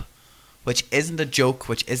matchup, which isn't a joke,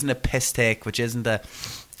 which isn't a piss take, which isn't a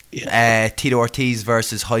Tito Ortiz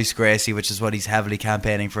versus Royce Gracie, which is what he's heavily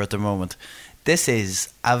campaigning for at the moment. This is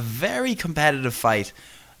a very competitive fight,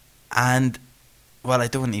 and I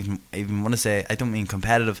don't even want to say, I don't mean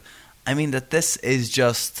competitive. I mean that this is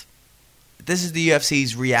the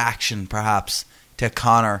UFC's reaction, perhaps, to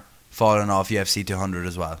Conor falling off UFC 200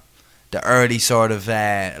 as well. The early sort of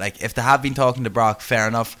if they have been talking to Brock, fair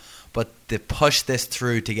enough, but to push this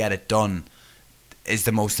through to get it done is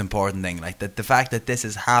the most important thing. Like the fact that this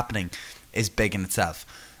is happening is big in itself.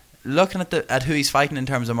 Looking at who he's fighting in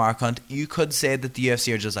terms of Mark Hunt, you could say that the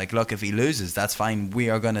UFC are just like, look, if he loses, that's fine.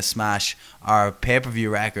 We are going to smash our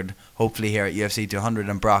pay-per-view record, hopefully here at UFC 200,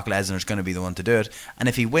 and Brock Lesnar is going to be the one to do it. And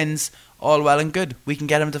if he wins, all well and good. We can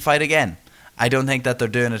get him to fight again. I don't think that they're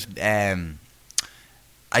doing it.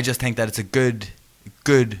 I just think that it's a good.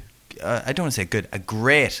 I don't want to say good, a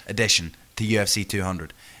great addition to UFC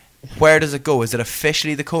 200. Where does it go? Is it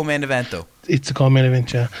officially the co-main event though? It's a co-main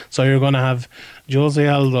event, yeah. So you're going to have Jose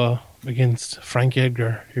Aldo against Frank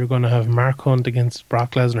Edgar. You're going to have Mark Hunt against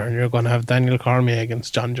Brock Lesnar, and you're going to have Daniel Cormier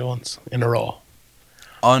against John Jones in a row.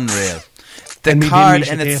 Unreal. The card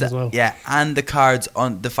in itself, well. yeah, and the cards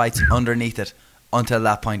on the fights underneath it until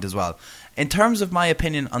that point as well. In terms of my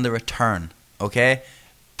opinion on the return, okay,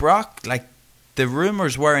 Brock, the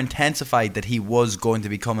rumours were intensified that he was going to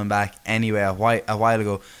be coming back anyway a while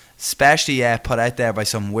ago, especially put out there by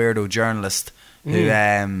some weirdo journalist who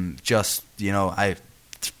I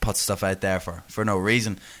put stuff out there for no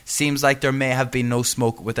reason. Seems like there may have been no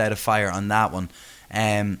smoke without a fire on that one.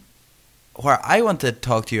 Where I want to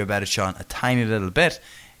talk to you about it, Sean, a tiny little bit,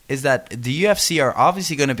 is that the UFC are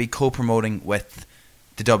obviously going to be co-promoting with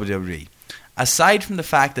the WWE. Aside from the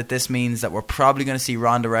fact that this means that we're probably going to see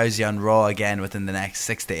Ronda Rousey on Raw again within the next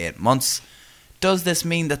 6 to 8 months, does this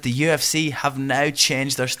mean that the UFC have now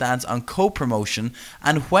changed their stance on co-promotion?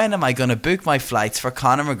 And when am I going to book my flights for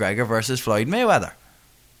Conor McGregor versus Floyd Mayweather?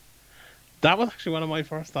 That was actually one of my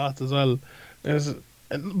first thoughts as well.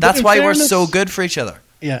 That's why we're so good for each other.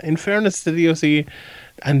 Yeah, in fairness to the UFC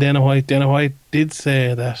and Dana White did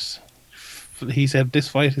say that, he said, this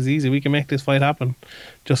fight is easy, we can make this fight happen,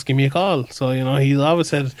 just give me a call. So, he's always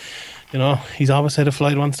said, if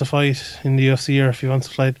Floyd wants to fight in the UFC, or if he wants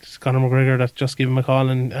to fight Conor McGregor, that just give him a call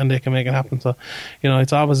and they can make it happen. So,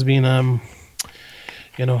 it's always been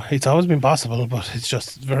it's always been possible, but it's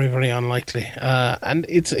just very, very unlikely. And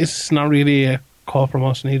it's not really a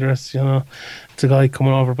co-promotion either. It's, it's a guy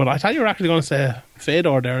coming over. But I thought you were actually going to say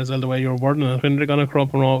Fedor there as well, the way you were wording it. When they're going to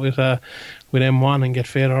co-promote with M1 and get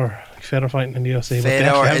Fedor fighting in the UFC.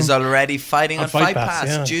 Fedor is already fighting on Fight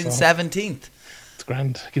Pass, June 17th. It's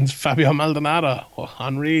grand against Fabio Maldonado. Oh,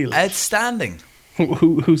 unreal. Outstanding.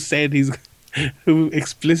 Who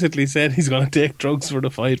explicitly said he's going to take drugs for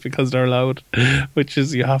the fight because they're allowed, which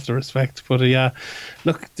is, you have to respect. But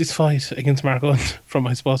look, this fight against Mark Hunt, from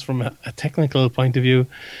a technical point of view,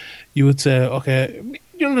 you would say, okay,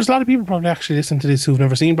 there's a lot of people probably actually listen to this who've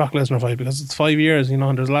never seen Brock Lesnar fight, because it's 5 years, and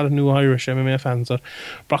there's a lot of new Irish MMA fans. But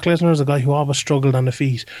Brock Lesnar is a guy who always struggled on the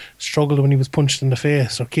feet, struggled when he was punched in the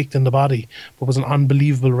face or kicked in the body, but was an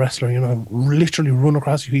unbelievable wrestler. Literally run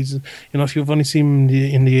across you. He's, if you've only seen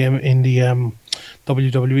him in the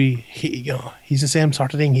WWE, he's the same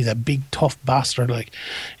sort of thing. He's a big tough bastard. Like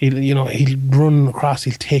he'll run across,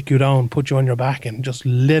 he'll take you down, put you on your back, and just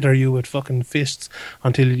litter you with fucking fists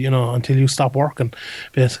until you stop working,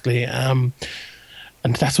 basically. And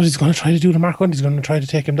that's what he's going to try to do to Mark Hunt. He's going to try to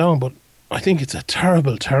take him down. But I think it's a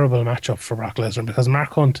terrible, terrible matchup for Brock Lesnar, because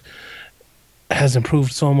Mark Hunt has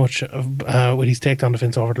improved so much with his takedown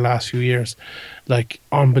defense over the last few years, like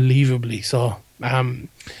unbelievably so.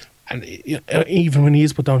 And even when he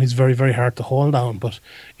is put down, he's very, very hard to hold down. But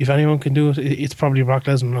if anyone can do it, it's probably Brock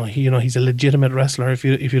Lesnar. He's a legitimate wrestler. If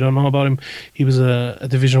you don't know about him, he was a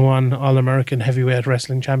Division I All-American heavyweight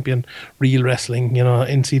wrestling champion, real wrestling,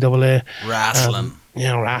 NCAA. Wrestling.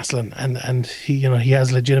 Wrestling. And he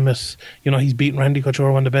has legitimate, he's beaten Randy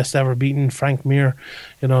Couture, one of the best ever, beaten Frank Mir,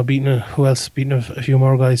 beaten a few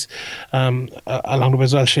more guys, along the way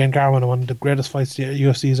as well, Shane Garwin, one of the greatest fights the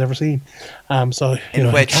UFC has ever seen.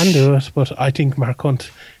 He can do it, but I think Mark Hunt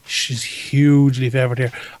is hugely favoured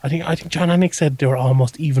here. I think John Anik said they were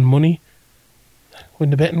almost even money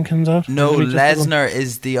when the betting comes out. No, Lesnar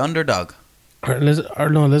is the underdog.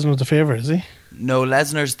 Lesnar's the favourite, is he? No,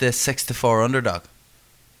 Lesnar's the 6-4 underdog.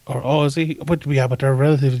 Is he? But they're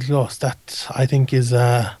relatively close. That, I think, is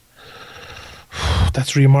that's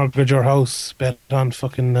remortgage your house. Bet on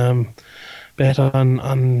fucking bet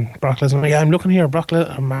on Brock Lesnar. Yeah, I'm looking here.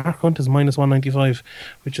 Mark Hunt is minus 195,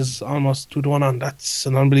 which is almost 2-1 on. That's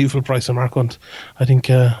an unbelievable price on Mark Hunt. I think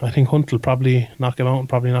Hunt will probably knock him out, and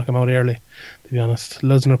probably knock him out early, to be honest.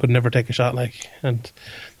 Lesnar could never take a shot, and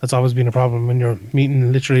that's always been a problem when you're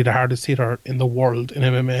meeting literally the hardest hitter in the world in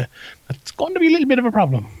MMA. That's going to be a little bit of a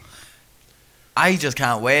problem. I just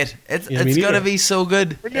can't wait. It's going to be so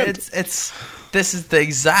good. This is the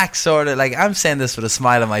exact sort of, I'm saying this with a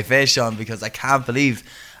smile on my face, Sean, because I can't believe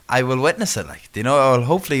I will witness it.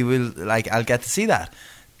 Hopefully I'll get to see that.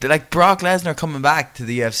 Brock Lesnar coming back to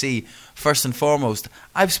the UFC, first and foremost,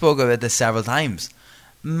 I've spoken about this several times.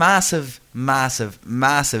 Massive, massive,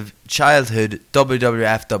 massive childhood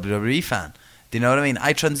WWF, WWE fan. Do you know what I mean?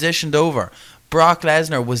 I transitioned over. Brock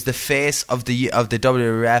Lesnar was the face of the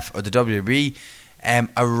WWF or the WWE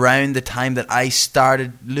around the time that I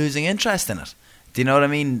started losing interest in it. Do you know what I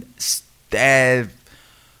mean?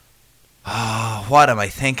 What am I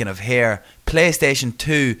thinking of here? PlayStation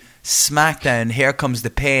 2, SmackDown, Here Comes the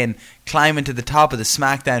Pain, climbing to the top of the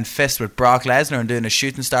SmackDown fist with Brock Lesnar and doing a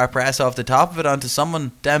shooting star press off the top of it onto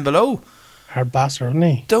someone down below. Hard bastard, isn't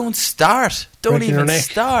he? Don't start. Don't even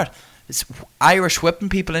start. It's Irish whipping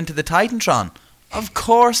people into the Titantron. Of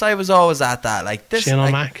course I was always at that. Shane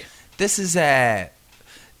O'Mac. This is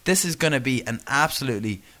going to be an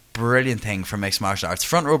absolutely brilliant thing for mixed martial arts.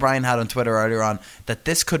 Front Row Brian had on Twitter earlier on that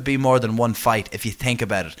this could be more than one fight if you think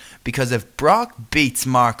about it. Because if Brock beats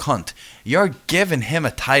Mark Hunt, you're giving him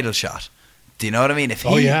a title shot. Do you know what I mean? If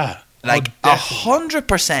he,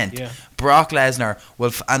 100%, Brock Lesnar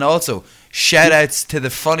will... And also, shout outs to the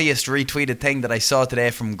funniest retweeted thing that I saw today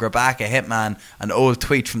from Grabaka Hitman, an old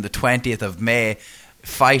tweet from the 20th of May.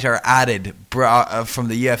 Fighter added from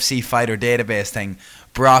the UFC fighter database thing.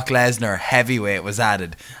 Brock Lesnar heavyweight was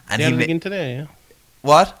added, and They added it again today, yeah.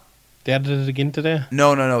 What? They added it again today.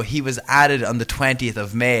 No. He was added on the 20th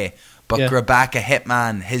of May, but Yeah. Grabaka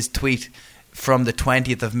Hitman, his tweet from the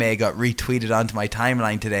 20th of May got retweeted onto my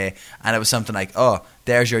timeline today, and it was something like, "Oh,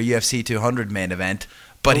 there's your UFC 200 main event."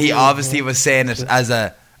 But he obviously was saying it as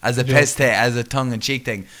a piss take, as a tongue-in-cheek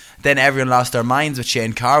thing. Then everyone lost their minds with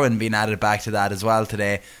Shane Carwin being added back to that as well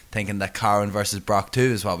today, thinking that Carwin versus Brock 2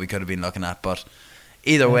 is what we could have been looking at. But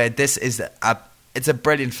either way, this is it's a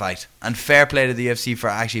brilliant fight, and fair play to the UFC for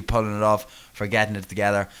actually pulling it off, for getting it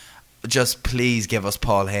together. Just please give us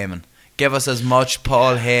Paul Heyman. Give us as much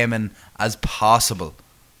Paul Heyman as possible.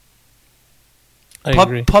 I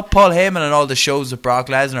agree. Put Paul Heyman on all the shows with Brock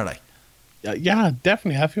Lesnar, like. Yeah,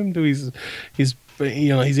 definitely have him do his his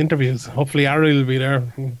interviews. Hopefully Ari will be there,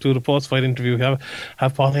 do the post-fight interview.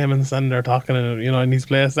 Have Paul Heyman standing there talking, in his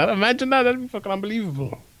place. Imagine that. That'd be fucking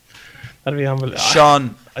unbelievable. That'd be unbelievable.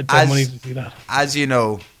 Sean, I'd pay money to see that. As you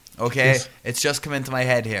know, okay, Yes. It's just come into my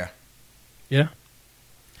head here. Yeah.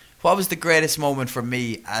 What was the greatest moment for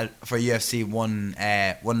me for UFC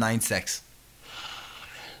 196?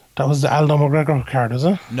 That was the Aldo McGregor card, is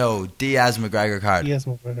it? No, Diaz McGregor card. Yes,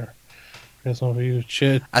 McGregor. There's no review.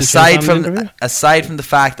 Shit. Aside from the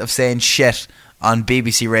fact of saying shit on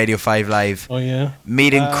BBC Radio 5 Live, Oh yeah.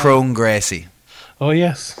 meeting Crone Gracie. Oh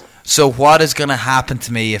yes. So what is going to happen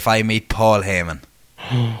to me if I meet Paul Heyman?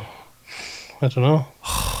 I don't know.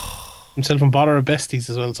 Himself and Botter are besties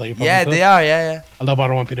as well, so you probably Yeah, could. they are. Yeah. Although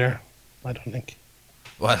Botter won't be there, I don't think.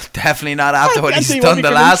 Well, definitely not after what I he's think done what the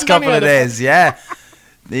we last can couple of anyway. days. Yeah.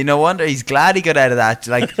 No wonder he's glad he got out of that.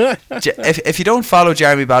 Like, if you don't follow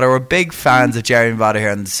Jeremy Botter, we're big fans of Jeremy Botter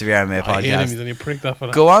here on the Severe MMA I hate him. podcast. He's only pricked off for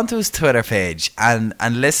that. Go onto his Twitter page and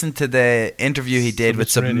listen to the interview he did with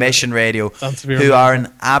Submission Radio, On Severe who MMA. are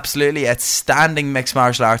an absolutely outstanding mixed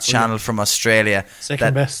martial arts channel from Australia.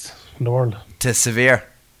 Second best in the world. To Severe.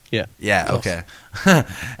 Yeah. Yeah, Close. okay.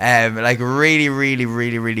 Like really, really,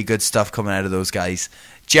 really, really good stuff coming out of those guys.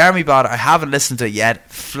 Jeremy Botter, I haven't listened to it yet,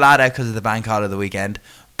 flat out because of the bank holiday of the weekend,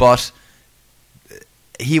 but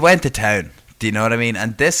he went to town. Do you know what I mean?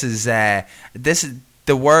 And this is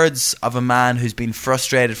the words of a man who's been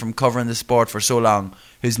frustrated from covering the sport for so long,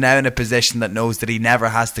 who's now in a position that knows that he never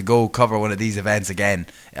has to go cover one of these events again,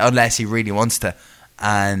 unless he really wants to.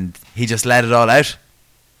 And he just let it all out.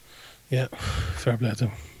 Yeah. Fair play to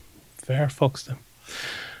him. Fair fucks to him.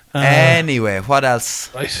 Anyway, what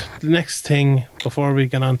else? Right. The next thing before we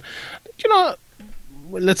get on,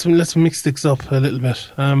 let's mix things up a little bit.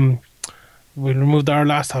 We removed our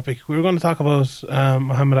last topic. We were going to talk about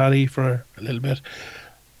Muhammad Ali for a little bit.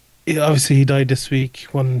 Obviously, he died this week.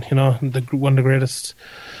 One of the greatest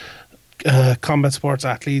combat sports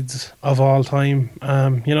athletes of all time.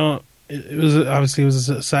 It was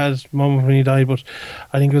a sad moment when he died, but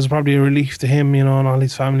I think it was probably a relief to him, and all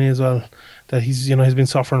his family as well, that he's been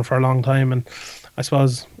suffering for a long time. And I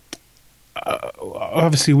suppose,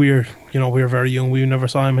 obviously we're very young. We never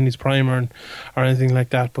saw him in his prime or anything like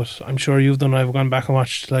that. But I'm sure you've done. I've gone back and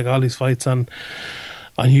watched like all these fights on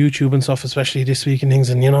YouTube and stuff, especially this week and things.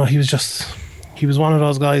 And he was one of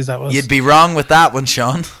those guys that was. You'd be wrong with that one,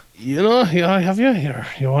 Sean. Yeah, have you?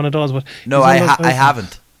 You're one of those, but No, I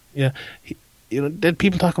haven't. Yeah,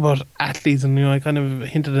 people talk about athletes, and I kind of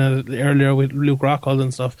hinted at it earlier with Luke Rockhold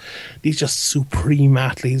and stuff. These just supreme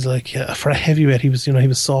athletes. Like for a heavyweight, he was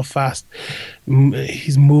so fast.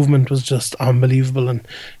 His movement was just unbelievable, and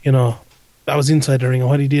that was inside the ring. And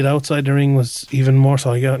what he did outside the ring was even more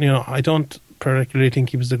so. I don't particularly think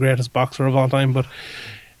he was the greatest boxer of all time, but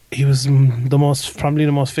he was probably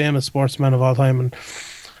the most famous sportsman of all time, and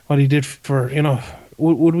what he did for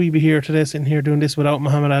Would we be here today, sitting here doing this without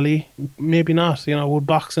Muhammad Ali? Maybe not. Would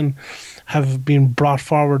boxing have been brought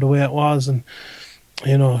forward the way it was, and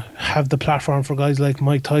have the platform for guys like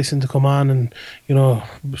Mike Tyson to come on, and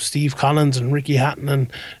Steve Collins and Ricky Hatton,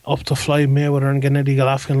 and up to Floyd Mayweather and Gennady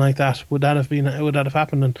Golovkin like that? Would that have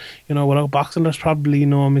happened? And without boxing, there's probably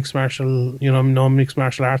no mixed martial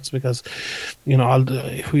arts, because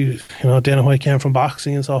Dana White came from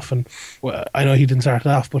boxing and stuff, and I know he didn't start it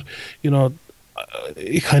off, but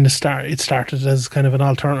it started as kind of an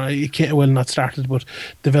alternative. Not started, but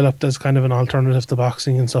developed as kind of an alternative to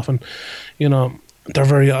boxing and stuff. And they're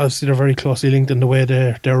very closely linked in the way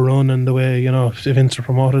they're run and the way events are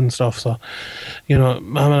promoted and stuff. So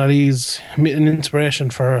Muhammad Ali is an inspiration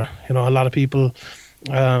for a lot of people,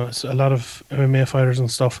 a lot of MMA fighters and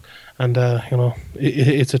stuff. And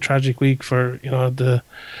it's a tragic week for the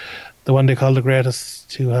one they call the greatest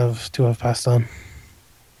to have passed on.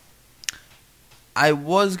 I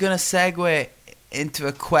was going to segue into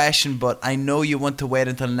a question, but I know you want to wait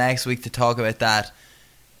until next week to talk about that.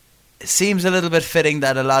 it seems a little bit fitting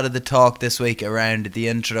that a lot of the talk this week around the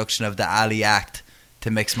introduction of the Ali Act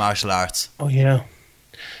to mixed martial arts. Oh yeah.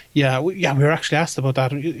 Yeah, we were actually asked about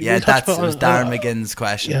that. Yeah, it was Darren McGinn's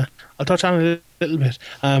question. Yeah, I'll touch on it a little bit.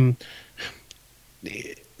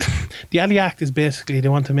 The Ali Act is basically they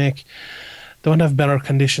want to have better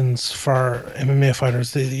conditions for MMA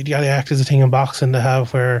fighters. The Ali Act is a thing in boxing they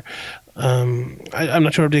have where I'm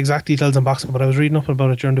not sure of the exact details in boxing, but I was reading up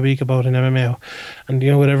about it during the week about in MMA,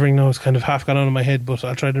 and with everything now it's kind of half gone out of my head, but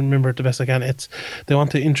I'll try to remember it the best I can. They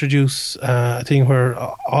want to introduce a thing where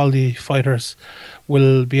all the fighters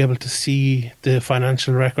will be able to see the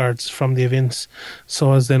financial records from the events,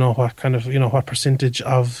 so as they know what kind of what percentage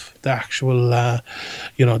of the actual the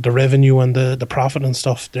revenue and the profit and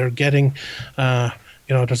stuff they're getting.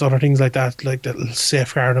 There's other things like that, like that'll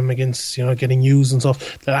safeguard them against getting used and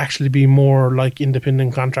stuff. They'll actually be more like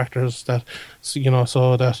independent contractors that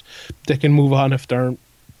so that they can move on if they're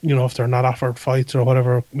if they're not offered fights or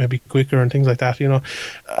whatever, maybe quicker and things like that.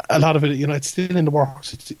 A lot of it, it's still in the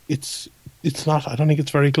works. It's not. I don't think it's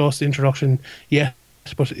very close to introduction yet.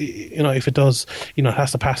 But if it does, it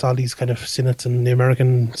has to pass all these kind of senates and the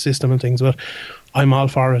American system and things. But I'm all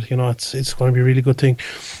for it. It's going to be a really good thing.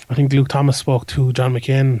 I think Luke Thomas spoke to John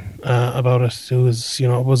McCain about it, who was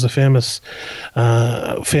was a famously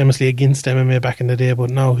against MMA back in the day, but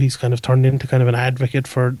now he's kind of turned into kind of an advocate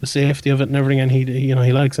for the safety of it and everything. And he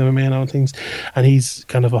likes MMA now and things, and he's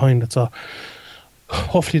kind of behind it. So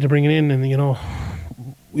hopefully to bring it in, and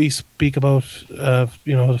we speak about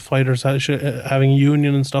the fighters having a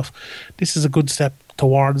union and stuff. This is a good step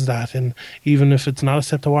towards that, and even if it's not a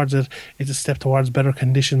step towards it, it's a step towards better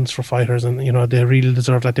conditions for fighters, and they really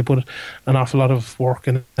deserve that. They put an awful lot of work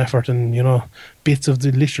and effort and bits of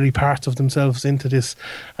literally parts of themselves into this,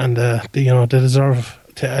 and they deserve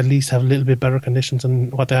to at least have a little bit better conditions than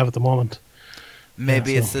what they have at the moment.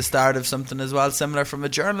 Maybe it's the start of something as well, similar from a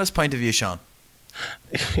journalist point of view, Sean.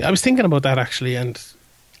 I was thinking about that actually, and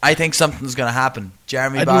I think something's going to happen.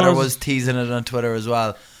 Jeremy Botter was teasing it on Twitter as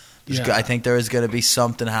well. I think there is going to be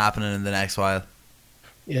something happening in the next while.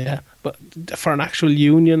 Yeah, but for an actual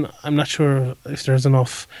union, I'm not sure if there's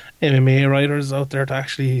enough MMA writers out there to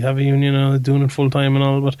actually have a union doing it full time and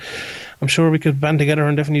all. But I'm sure we could band together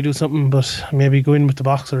and definitely do something. But maybe go in with the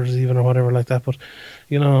boxers even or whatever like that. But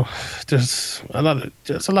there's a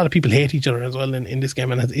lot of people hate each other as well in this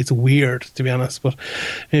game, and it's weird, to be honest. But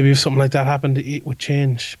maybe if something like that happened, it would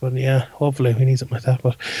change. But yeah, hopefully we need something like that.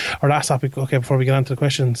 But our last topic, okay, before we get on to the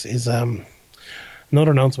questions, is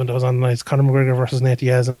another announcement that was on tonight. It's Conor McGregor versus Nate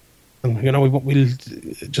Diaz. And we'll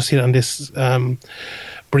just hit on this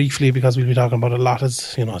briefly because we'll be talking about it a lot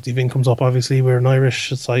as the event comes up. Obviously, we're an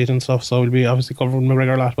Irish side and stuff, so we'll be obviously covering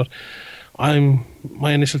McGregor a lot. But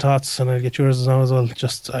my initial thoughts, and I'll get yours now as well.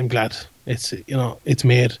 I'm glad it's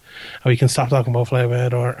made, and we can stop talking about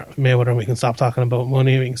Flyweight or Mayweather, and we can stop talking about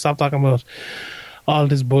money. We can stop talking about all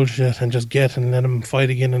this bullshit and just let him fight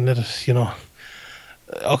again and let it.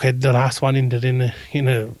 Okay, the last one ended in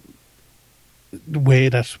a way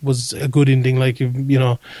that was a good ending. Like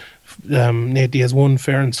Nate Diaz won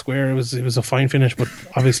fair and square. It was a fine finish, but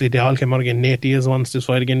obviously they all came out again. Nate Diaz wants this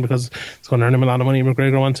fight again because it's going to earn him a lot of money.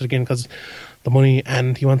 McGregor wants it again because the money,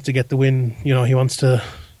 and he wants to get the win. He wants to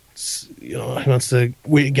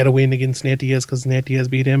get a win against Nate Diaz because Nate Diaz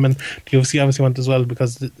beat him, and the UFC obviously want as well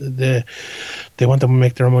because they want them to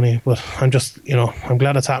make their money. But I'm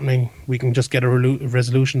glad it's happening. We can just get a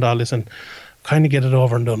resolution to all this and kind of get it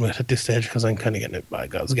over and done with at this stage, because I'm kind of getting it. I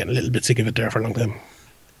was getting a little bit sick of it there for a long time.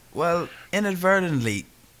 Well, inadvertently,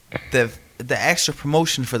 the extra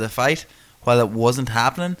promotion for the fight, while it wasn't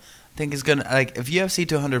happening, I think is gonna, like, if UFC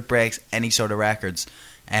 200 breaks any sort of records,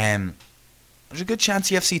 there's a good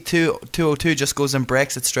chance UFC 202 just goes and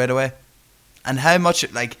breaks it straight away. And how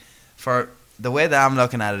much, like, for the way that I'm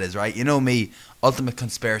looking at it is, right, me, ultimate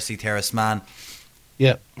conspiracy theorist man.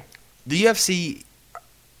 Yeah. The UFC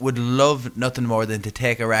would love nothing more than to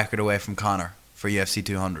take a record away from Conor for UFC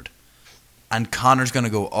 200. And Conor's going to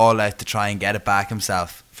go all out to try and get it back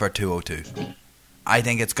himself for 202. I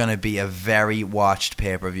think it's going to be a very watched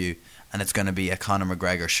pay-per-view, and it's going to be a Conor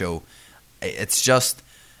McGregor show. It's just...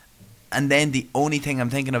 And then the only thing I'm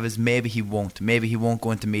thinking of is maybe he won't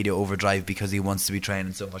go into media overdrive because he wants to be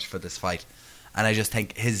training so much for this fight. And I just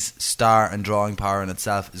think his star and drawing power in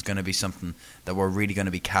itself is going to be something that we're really going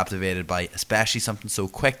to be captivated by, especially something so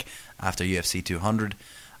quick after UFC 200.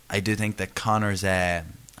 I do think that Conor's...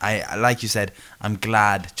 like you said, I'm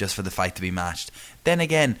glad just for the fight to be matched. Then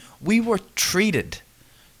again, we were treated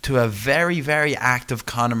to a very, very active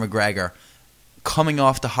Conor McGregor coming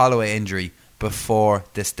off the Holloway injury before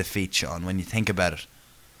this defeat, Sean, when you think about it.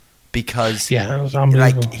 because Yeah, it was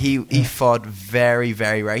unbelievable. like he fought very,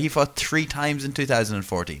 very rare. He fought 3 times in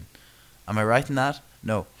 2014. Am I right in that?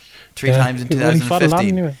 No. 3 times in Well, he fought a lot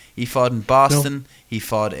 2015. anyway. He fought in Boston, he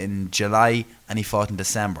fought in July, and he fought in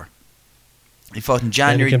December. He fought in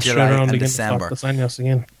January, Then he came July, straight around and again to December. stop Dos Anjos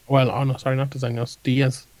again. Well, oh no, sorry, not Dos Anjos.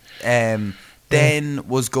 Diaz. Then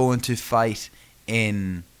was going to fight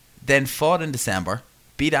then fought in December,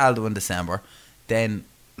 beat Aldo in December, then,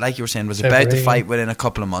 like you were saying, was about to February. fight within a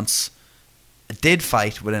couple of months, did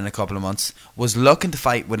fight within a couple of months, was looking to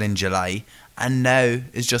fight within July, and now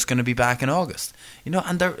is just going to be back in August. You know,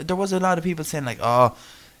 and there was a lot of people saying like, oh,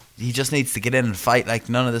 he just needs to get in and fight, like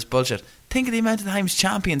none of this bullshit. Think of the amount of times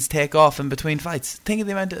champions take off in between fights. Think of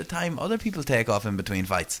the amount of time other people take off in between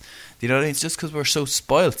fights. Do you know what I mean? It's just because we're so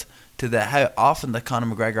spoilt to how often that Conor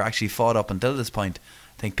McGregor actually fought up until this point.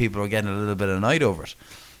 I think people are getting a little bit annoyed over it.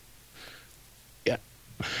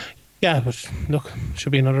 Yeah, but look,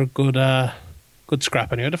 should be another good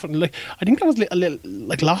scrap anyway. Like, I think that was a little,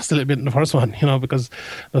 like, lost a little bit in the first one, you know, because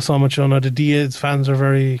there's so much, you know, the Diaz fans are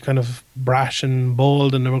very kind of brash and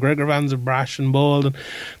bold, and the McGregor fans are brash and bold, and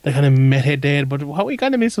they kind of met head dead. But what we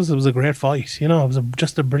kind of missed was it was a great fight, you know, it was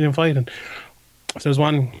just a brilliant fight. And if there's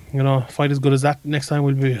one, you know, fight as good as that next time,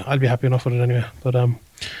 I'll be happy enough with it anyway. But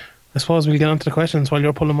I suppose we'll get on to the questions. While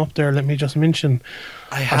you're pulling them up there, let me just mention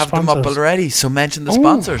I our have them up sponsors. already, so mention the Oh,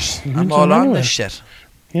 sponsors. you I'm mentioned all them on anyway. this shit.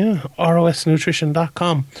 Yeah,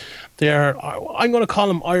 rosnutrition.com. They're, I'm going to call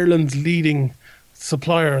them Ireland's leading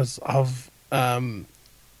suppliers of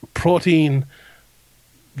protein,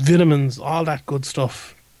 vitamins, all that good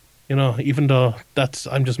stuff. You know, even though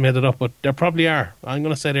I'm just made it up, but they probably are. I'm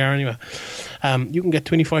going to say they are anyway. You can get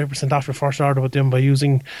 25% off your first order with them by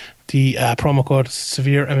using the promo code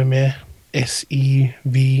Severe MMA,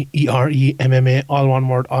 SEVERE MMA, all one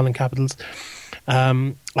word, all in capitals,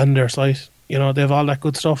 on their site. You know, they have all that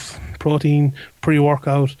good stuff: protein,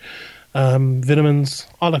 pre-workout, vitamins,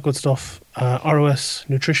 all that good stuff.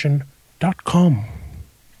 rosnutrition.com.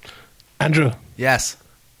 Andrew, Yes.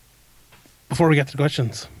 before we get to the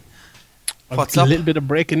questions, What's a up? little bit of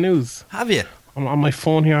breaking news. Have you? On my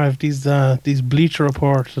phone here, I have these Bleacher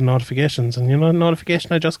Report notifications, and you know the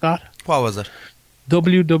notification I just got? What was it?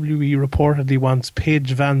 WWE reportedly wants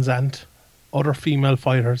Paige Van Zandt, other female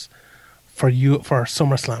fighters, for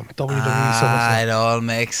SummerSlam. WWE SummerSlam. It all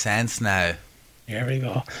makes sense now. Here we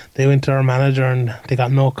go. They went to our manager and they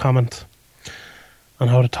got no comment on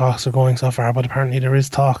how the talks are going so far, but apparently there is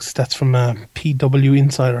talks. That's from PW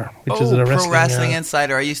Insider, which is a Pro Wrestling uh,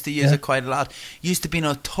 Insider. I used to use it quite a lot. Used to be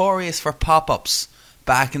notorious for pop-ups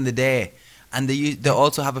back in the day, and they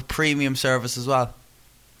also have a premium service as well.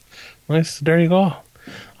 Nice. There you go.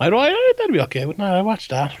 That'd be okay, wouldn't I? I watched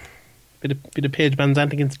that. Bit of Paige Van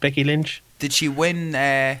Zandt against Becky Lynch. Did she win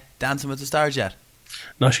Dancing with the Stars yet?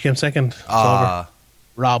 No, she came second. It's over. Ah,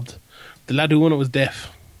 Robbed. The lad who won it was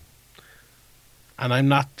deaf. And I'm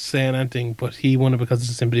not saying anything, but he won it because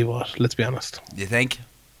it's a sympathy vote, let's be honest. you think?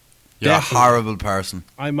 You're Definitely. a horrible person.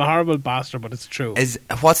 I'm a horrible bastard, but it's true.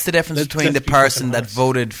 What's the difference Let's between the be person fucking that honest.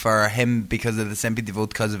 voted for him because of the sympathy vote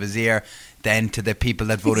because of his ear, then to the people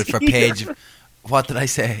that voted for Paige? What did I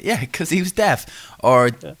say? Yeah, because he was deaf. Or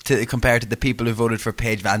compared to the people who voted for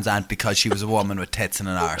Paige Van Zandt because she was a woman with tits and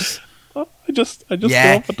an arse. Oh, I just came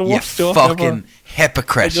Yeah, up with the you worst joke fucking ever.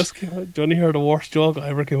 hypocrite. Do you want to hear the worst joke I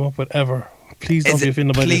ever came up with ever? Please don't Is be it-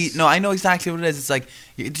 offended by this. No, I know exactly what it is. It's like,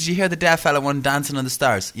 did you hear the deaf fella won Dancing on the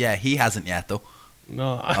Stars? Yeah, he hasn't yet though.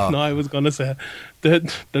 No, Oh. no, I was going to say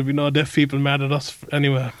that there'd be no deaf people mad at us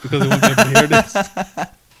anyway because they won't be able to hear this.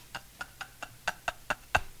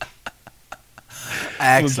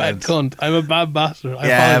 I'm a bad Excellent. cunt. I'm a bad bastard. I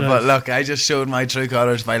Yeah, apologise. but look, I just showed my true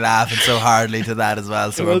colours by laughing so hardly to that as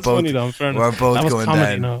well. So It we're was both funny though, in fairness. we're both that was going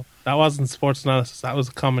comedy, down. No, that wasn't sports analysis. That was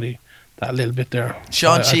comedy. That little bit there.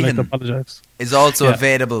 Sean I'd like Sheehan to apologise. Is also Yeah.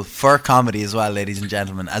 available for comedy as well, ladies and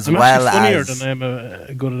gentlemen, as I'm well actually funnier as than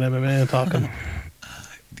I'm good at MMA and talking.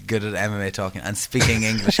 good at MMA talking and speaking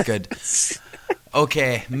English good.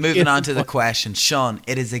 Okay, moving on to the question. Sean,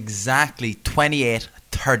 it is exactly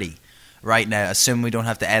 28:30 right now. Assume we don't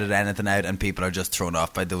have to edit anything out and people are just thrown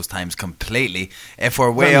off by those times completely. If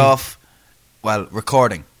we're way Well, off, well,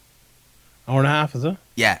 recording. Hour and a half, is it?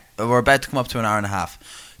 Yeah, we're about to come up to an hour and a half.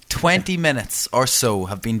 20 minutes or so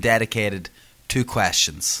have been dedicated to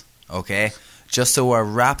questions, okay? Just so we're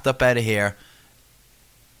wrapped up out of here.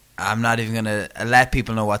 I'm not even going to let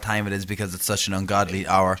people know what time it is because it's such an ungodly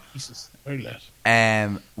hour. Jesus, very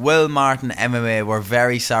late. Will Martin MMA, we're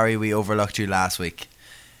very sorry we overlooked you last week.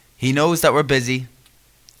 He knows that we're busy.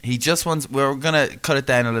 He just wants... We're going to cut it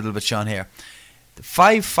down a little bit, Sean, here. The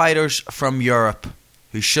 5 fighters from Europe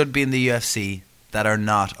who should be in the UFC that are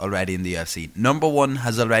not already in the UFC. Number 1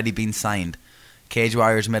 has already been signed. Cage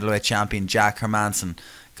Warriors middleweight champion Jack Hermanson.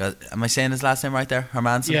 Am I saying his last name right there?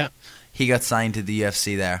 Hermanson? Yeah. He got signed to the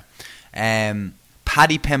UFC there.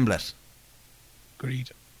 Paddy Pimblett. Agreed.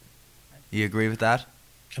 You agree with that?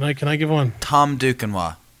 Can I give one? Tom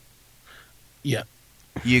Duquesnoy. Yeah.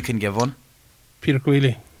 You can give one. Peter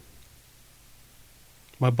Queally.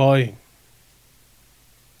 My boy.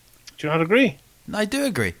 Do you not agree? No, I do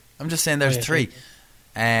agree. I'm just saying there's 3.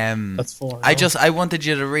 That's 4. I wanted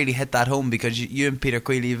you to really hit that home because you and Peter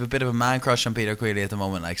Queally, you have a bit of a man crush on Peter Queally at the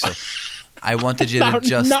moment, like, so I wanted you to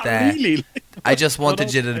just not really. I just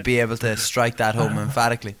wanted you to be able to strike that home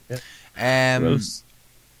emphatically. Yeah.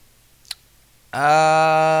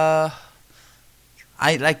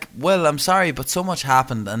 I'm sorry, but so much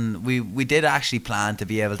happened, and we did actually plan to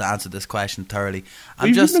be able to answer this question thoroughly.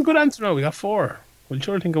 We've given a good answer now. We got 4. We'll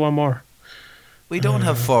sure think of one more. We don't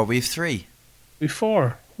have 4. We have 3. We've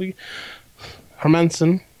 4.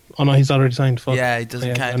 Hermanson. Oh no, he's already signed. Fuck. Yeah, he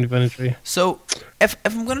doesn't count. Only been in 3. So if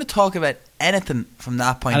I'm going to talk about anything from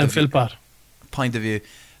that point of view,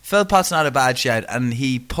 Philpott's not a bad shout, and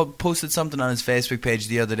he posted something on his Facebook page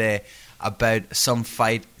the other day about some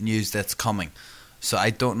fight news that's coming. So I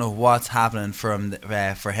don't know what's happening for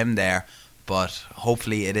him there, but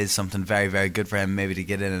hopefully it is something very, very good for him, maybe to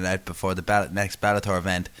get in and out before the next Bellator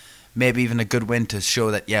event. Maybe even a good win to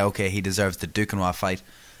show that, yeah, okay, he deserves the Duquesnoy fight.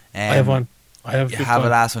 I have one. You have a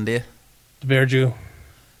last one, do you? The Bear Jew.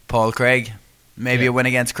 Paul Craig. Maybe a win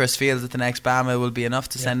against Chris Fields at the next BAMA will be enough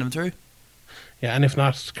to send him through. Yeah, and if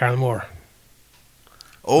not, Carl Moore.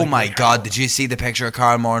 Oh my God, did you see the picture of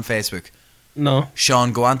Carl Moore on Facebook? No.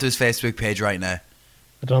 Sean, go onto his Facebook page right now.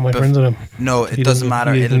 I don't know my friends with him. No, it doesn't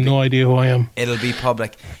matter. He has no idea who I am. It'll be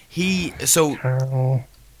public.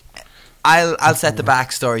 I'll set the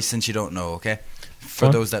backstory since you don't know, okay?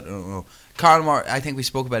 For those that don't know. Carl Moore, I think we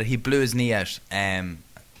spoke about it, he blew his knee out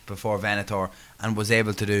before Venator and was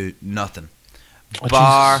able to do nothing.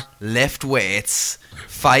 Lift weights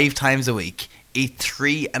 5 times a week, eat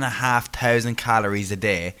 3,500 calories a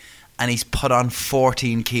day, and he's put on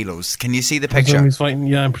 14 kilos. Can you see the picture?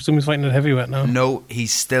 I presume he's fighting at heavyweight now. No,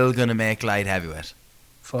 he's still going to make light heavyweight.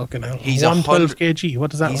 Fucking hell. He's 112 kg. What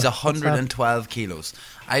does that mean? He's 112 kilos.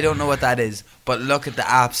 I don't know what that is, but look at the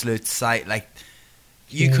absolute sight. Like,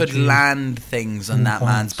 you could land things on that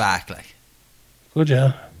man's back. Like, good,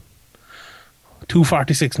 yeah.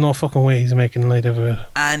 246, no fucking way he's making light heavyweight.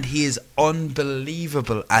 And he is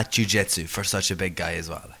unbelievable at jiu-jitsu for such a big guy as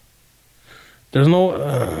well. There's no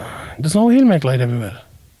way he'll make light heavyweight.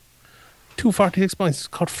 246 points,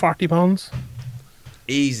 cut 40 pounds.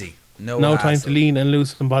 Easy. No time to lean and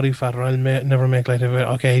lose some body fat, or I'll never make light heavyweight.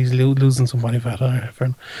 Okay, he's losing some body fat. All right, fair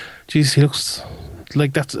enough. Jeez, he looks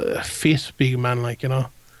like that's a fit big man, like, you know.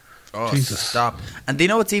 Oh, Jesus. Stop. And do you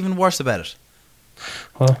know what's even worse about it?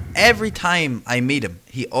 Well, every time I meet him,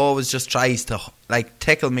 he always just tries to like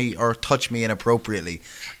tickle me or touch me inappropriately.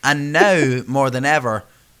 And now more than ever,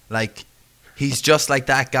 like, he's just like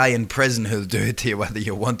that guy in prison who'll do it to you whether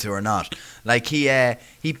you want to or not. Like, he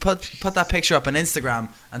put that picture up on Instagram,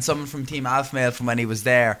 and someone from Team Alpha Male from when he was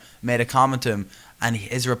there made a comment to him, and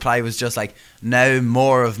his reply was just like, "Now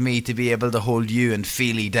more of me to be able to hold you and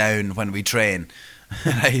Feely down when we train."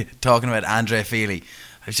 Talking about Andre Feely.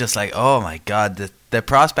 I was just like, oh my God, the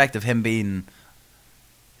prospect of him being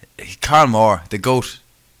Carl Moore, the GOAT.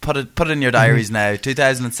 Put it in your diaries now.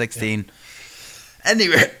 2016. Yeah.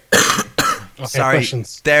 Anyway, sorry.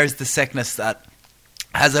 Questions. There's the sickness that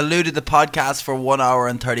has eluded the podcast for 1 hour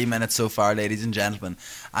and 30 minutes so far, ladies and gentlemen.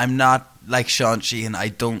 I'm not like Sean Sheehan. I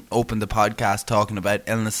don't open the podcast talking about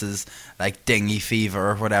illnesses like dengue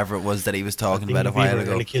fever or whatever it was that he was talking about a while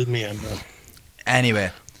ago. Really killed me,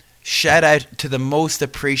 anyway. Shout out to the most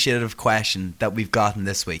appreciative question that we've gotten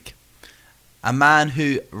this week. A man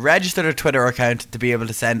who registered a Twitter account to be able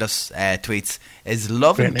to send us tweets is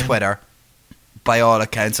loving Twitter by all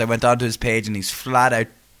accounts. I went onto his page and he's flat out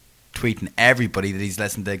tweeting everybody that he's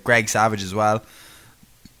listened to. Greg Savage as well.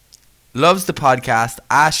 Loves the podcast.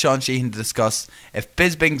 Asked Sean Sheehan to discuss if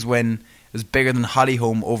Bisping's win was bigger than Holly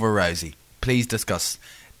Holm over Rousey. Please discuss.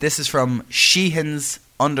 This is from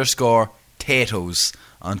Sheehans_Tatoes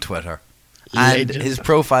on Twitter, and his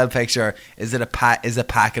profile picture is a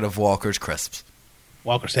packet of Walker's crisps.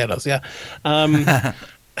 Walker's Tatoes, yeah.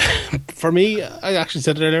 For me, I actually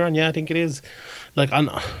said it earlier on. Yeah, I think it is. Like,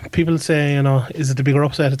 people say, you know, is it the bigger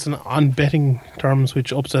upset? It's on betting terms,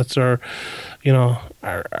 which upsets are, you know,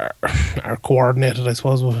 are coordinated, I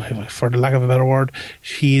suppose, for the lack of a better word.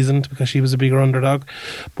 She isn't, because she was a bigger underdog.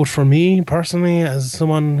 But for me personally, as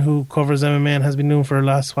someone who covers MMA and has been doing for the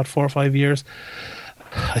last 4 or 5 years,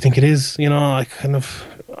 I think it is.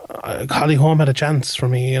 Holly Holm had a chance for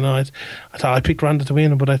me. I thought I picked Ronda to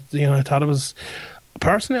win, but I thought it was,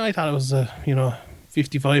 personally, I thought it was a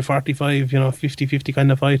 55-45, 50-50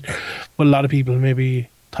 kind of fight. But a lot of people maybe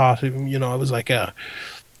thought it was like an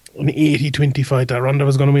 80-20 fight that Ronda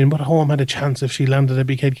was going to win, but Holm had a chance if she landed a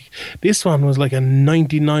big head kick. This one was like a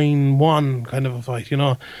 99-1 kind of a fight.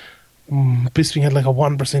 Bisping had like a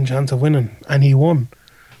 1% chance of winning, and he won.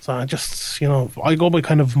 So I just, I go by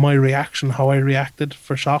kind of my reaction, how I reacted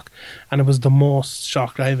for shock, and it was the most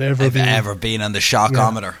shocked I've ever been on the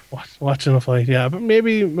shockometer. Yeah, watching a fight, yeah. But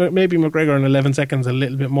maybe McGregor in 11 seconds, a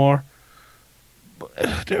little bit more.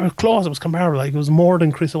 But they were close. It was comparable. Like, it was more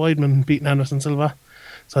than Chris Weidman beating Anderson Silva.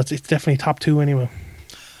 So it's definitely top two anyway.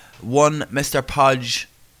 One Mr. Podge,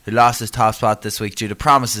 who lost his top spot this week due to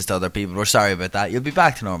promises to other people. We're sorry about that. You'll be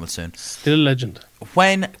back to normal soon. Still a legend.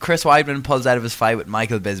 When Chris Weidman pulls out of his fight with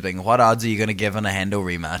Michael Bisping, what odds are you going to give on a Hendo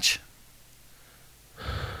rematch?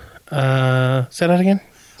 Say that again?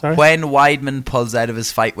 Sorry? When Weidman pulls out of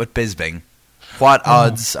his fight with Bisping, what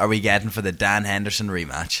odds are we getting for the Dan Henderson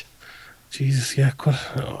rematch? Jesus, yeah,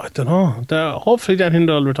 I don't know. Hopefully Dan Hendo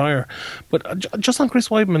will retire. But just on Chris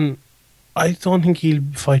Weidman, I don't think he'll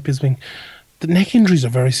fight Bisping. The neck injuries are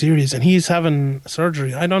very serious, and he's having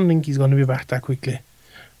surgery. I don't think he's going to be back that quickly.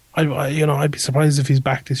 I'd be surprised if he's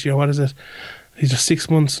back this year. What is it? He's just 6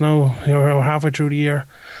 months now. We're halfway through the year.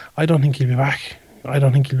 I don't think he'll be back. I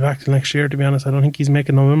don't think he'll be back till next year, to be honest. I don't think he's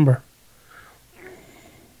making November.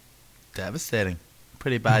 Devastating.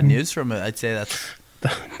 Pretty bad news from it. I'd say that's...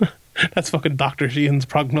 That's fucking Dr. Sheehan's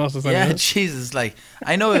prognosis. Yeah, Jesus. Like,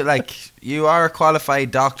 I know, like, you are a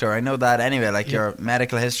qualified doctor. I know that anyway. Like, your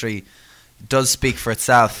medical history does speak for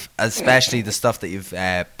itself, especially the stuff that you've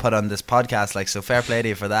put on this podcast. Like, so fair play to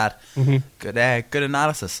you for that. Mm-hmm. Good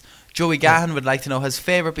analysis. Joey Gahan would like to know, has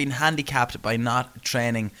Faber been handicapped by not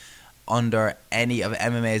training under any of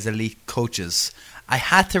MMA's elite coaches? I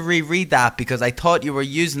had to reread that because I thought you were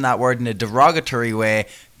using that word in a derogatory way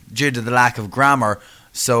due to the lack of grammar.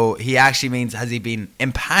 So he actually means, has he been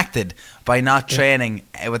impacted by not training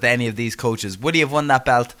with any of these coaches? Would he have won that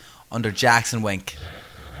belt under Jackson Wink?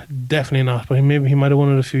 Definitely not, but maybe he might have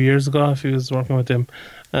won it a few years ago if he was working with him.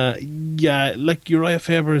 Like Uriah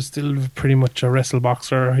Faber is still pretty much a wrestle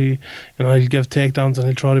boxer. He'll give takedowns and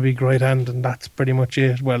he'll try to be right hand, and that's pretty much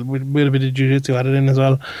it. Well, with a bit of jiu-jitsu added in as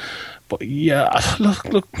well. But yeah,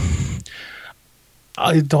 look.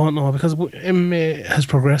 I don't know, because MMA has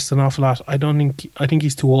progressed an awful lot. I think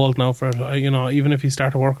he's too old now for it. Even if he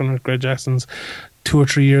started working with Greg Jackson's 2 or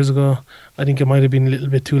 3 years ago, I think it might have been a little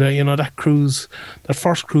bit too late. That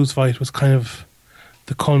first Cruz fight was kind of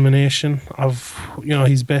the culmination of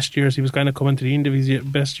his best years. He was kind of coming to the end of his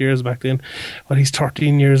best years back then, but he's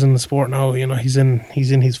 13 years in the sport now. He's in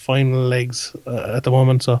his final legs at the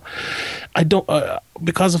moment. So I don't,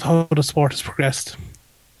 because of how the sport has progressed,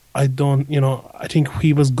 I think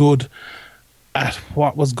he was good at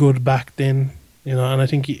what was good back then, and I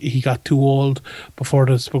think he got too old before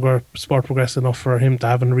the sport progressed enough for him to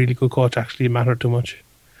have a really good coach actually matter too much.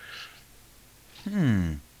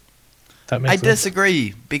 That makes sense.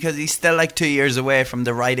 Disagree, because he's still like 2 years away from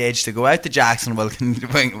the right age to go out to Jackson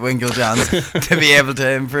Winklejohns to be able to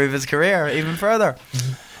improve his career even further.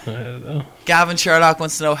 I don't know. Gavin Sherlock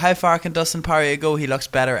wants to know, how far can Dustin Poirier go? He looks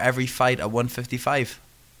better every fight at 155.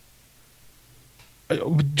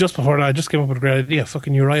 Just before that, I just came up with a great idea.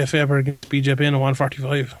 Fucking Uriah Faber against BJ Penn at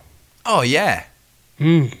 145. Oh, yeah.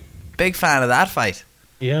 Big fan of that fight.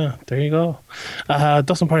 Yeah, there you go.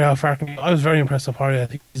 Dustin Poirier, how far can I was very impressed with Poirier. I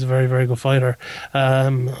think he's a very, very good fighter. I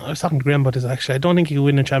was talking to Graham about this actually. I don't think he could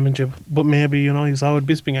win a championship, but maybe, you saw with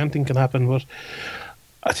Bisping, anything can happen. But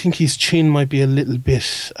I think his chin might be a little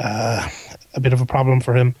bit, a bit of a problem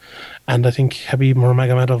for him. And I think Khabib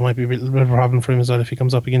Nurmagomedov might be a little bit of a problem for him as well if he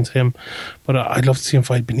comes up against him. But I'd love to see him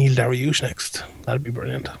fight Beneil Dariush next. That'd be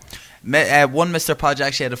brilliant. One Mr. Podge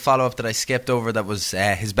actually had a follow-up that I skipped over that was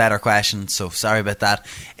his better question, so sorry about that.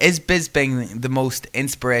 Is Bisping the most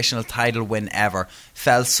inspirational title win ever?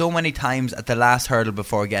 Fell so many times at the last hurdle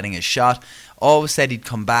before getting his shot. Always said he'd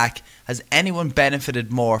come back. Has anyone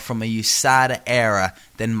benefited more from a USADA era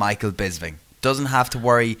than Michael Bisping? Doesn't have to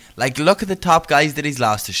worry. Like, look at the top guys that he's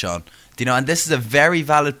lost to, Sean. And this is a very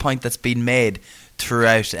valid point that's been made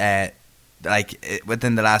throughout,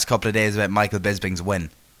 within the last couple of days about Michael Bisping's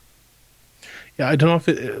win. Yeah, I don't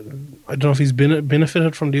know if he's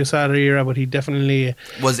benefited from the USADA era, but he definitely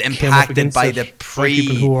was impacted by the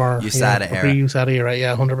pre-USADA era. Pre-USADA era,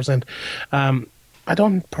 yeah, 100%. I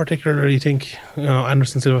don't particularly think,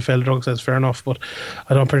 Anderson Silva failed drugs. That's fair enough, but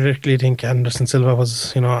I don't particularly think Anderson Silva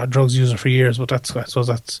was, a drugs user for years. But I suppose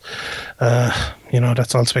that's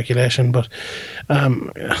that's all speculation. But I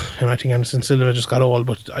think Anderson Silva just got old.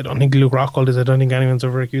 But I don't think Luke Rockhold is. I don't think anyone's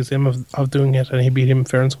ever accused him of doing it, and he beat him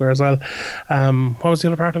fair and square as well. What was the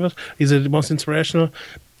other part of it? Is it the most inspirational?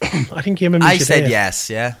 I think him and I said yes.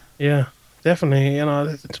 Yeah. Yeah. Definitely,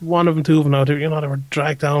 it's one of them, two of them now. They were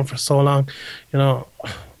dragged down for so long. I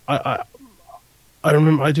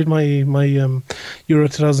remember I did my Euro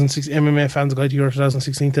 2006 MMA fans guide to Euro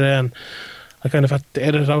 2016 today, and I kind of had to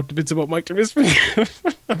edit out the bits about Michael Bisping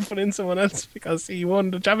and put in someone else because he won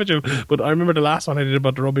the championship. But I remember the last one I did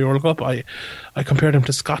about the Rugby World Cup. I compared him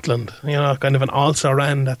to Scotland. Kind of an all-star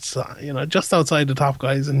round that's just outside the top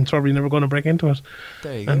guys, and probably never going to break into it.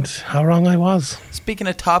 There you go. And how wrong I was. Speaking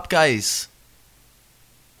of top guys,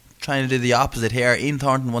 trying to do the opposite here. Ian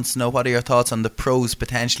Thornton wants to know, what are your thoughts on the pros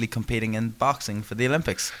potentially competing in boxing for the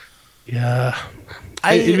Olympics? Yeah,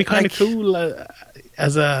 it'd be kind of cool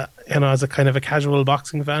as a kind of a casual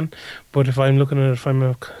boxing fan. But if I'm looking at it from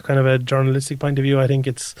a kind of a journalistic point of view, I think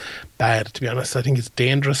it's bad. To be honest, I think it's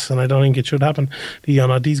dangerous, and I don't think it should happen.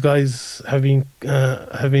 These guys have been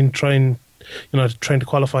trying to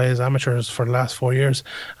qualify as amateurs for the last 4 years,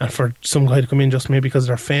 and for some guy to come in just maybe because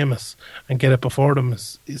they're famous and get it before them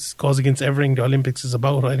goes against everything the Olympics is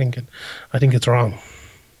about. I think it's wrong.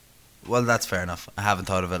 Well, that's fair enough. I haven't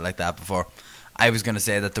thought of it like that before. I was going to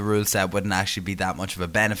say that the rule set wouldn't actually be that much of a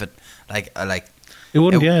benefit. It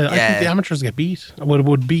wouldn't. I think the amateurs get beat.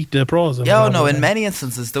 Would beat the pros. In many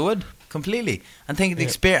instances they would completely. And think the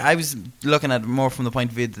experience. I was looking at it more from the point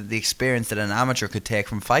of view that the experience that an amateur could take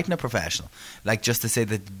from fighting a professional. Like, just to say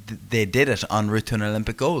that they did it en route to an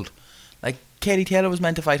Olympic gold. Like, Katie Taylor was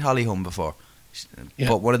meant to fight Holly Holm before,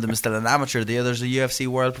 but one of them is still an amateur. The other's a UFC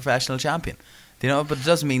world professional champion. But it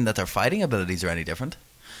doesn't mean that their fighting abilities are any different.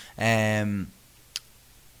 Anyway,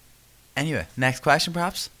 next question,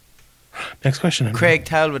 perhaps. Next question. Craig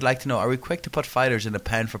Towell would like to know: are we quick to put fighters in a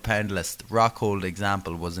pound for pound list? Rockhold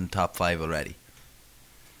example was in top 5 already.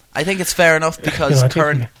 I think it's fair enough because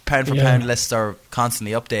current pound for pound lists are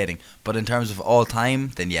constantly updating. But in terms of all time,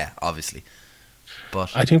 then obviously.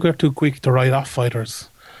 But I think we're too quick to write off fighters.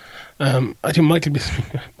 I think Michael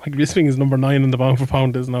Bisping is number 9 in the pound for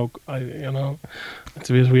pound is now. It's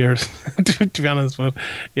a bit weird to be honest, but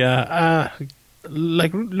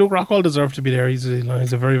like Luke Rockhold deserved to be there. He's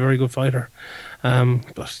a very, very good fighter.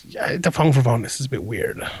 But the pound for pound, this is a bit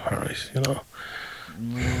weird. All right,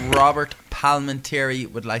 Robert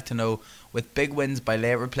Palmentieri would like to know: with big wins by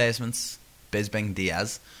late replacements, Bisping,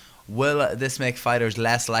 Diaz, will this make fighters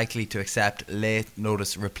less likely to accept late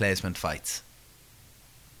notice replacement fights?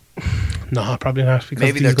 No, probably not, because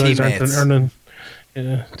maybe these their guys teammates aren't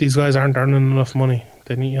earning. These guys aren't earning enough money.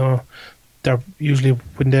 They're usually,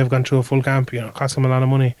 when they've gone through a full camp, cost them a lot of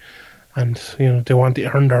money, and they want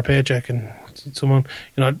to earn their paycheck. And someone,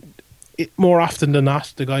 more often than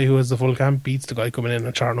not, the guy who has the full camp beats the guy coming in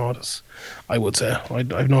at short notice. I would say.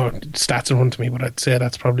 I've no stats in front of me, but I'd say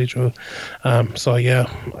that's probably true. I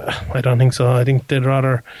don't think so. I think they'd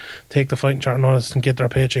rather take the fight in short notice and get their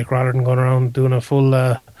paycheck rather than going around doing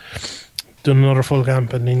doing another full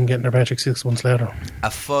camp and then getting their paycheck 6 months later. A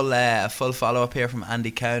full follow up here from Andy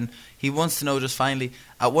Cowan. He wants to know, just finally,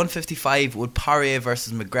 at 155, would Poirier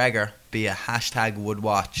versus McGregor be a hashtag would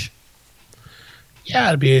watch? Yeah,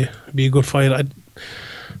 it'd be a good fight.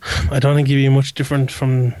 I don't think it'd be much different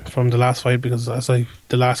from the last fight, because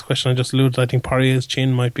the last question I just alluded to, I think Poirier's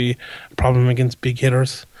chin might be a problem against big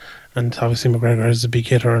hitters, and obviously McGregor is a big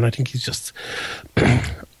hitter, and I think he's just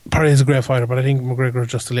Poirier's a great fighter, but I think McGregor is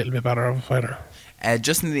just a little bit better of a fighter.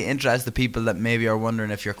 Just in the interest of people that maybe are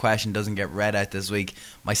wondering if your question doesn't get read out this week,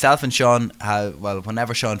 myself and Sean,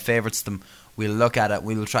 whenever Sean favourites them, we'll look at it.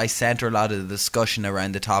 We'll try centre a lot of the discussion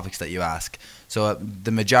around the topics that you ask. So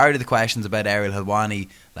the majority of the questions about Ariel Helwani,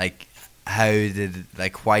 like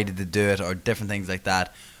why did they do it, or different things like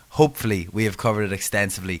that, hopefully we have covered it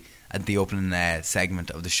extensively at the opening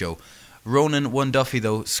segment of the show. Ronan One Duffy,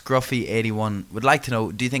 though, Scruffy81, would like to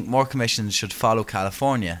know: do you think more commissions should follow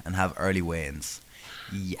California and have early weigh-ins?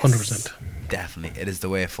 Yes, 100%. Definitely, it is the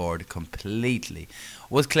way forward completely.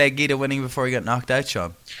 Was Clay Guida winning before he got knocked out,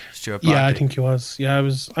 Sean? Stuart Barkley? Yeah, I think he was. Yeah,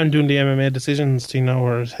 I'm doing the MMA decisions thing now,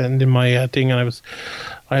 or ending my thing, and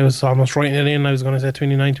I was almost writing it in. I was going to say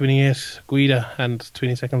 29-28 Guida, and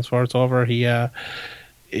 20 seconds before it's over, he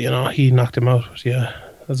knocked him out. But yeah,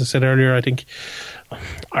 as I said earlier, I think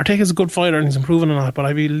Ortega's a good fighter and he's improving a lot, but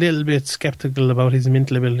I'd be a little bit sceptical about his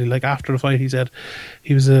mental ability. Like, after the fight, he said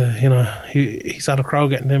he was he saw the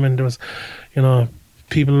crowd getting him, and there was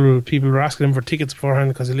people were asking him for tickets beforehand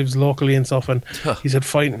because he lives locally and stuff, and he said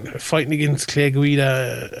fighting against Clay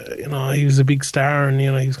Guida, he was a big star, and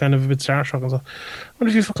he was kind of a bit starstruck and stuff. What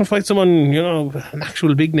if you fucking fight someone, an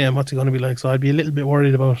actual big name? What's he going to be like? So I'd be a little bit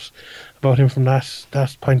worried about him from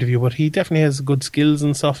that point of view. But he definitely has good skills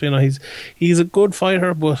and stuff. He's a good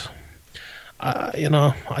fighter, but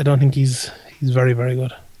I don't think he's very, very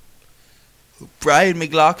good. Brian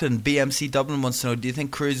McLaughlin, BMC Dublin, wants to know, do you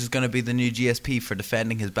think Cruz is going to be the new GSP for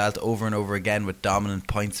defending his belt over and over again with dominant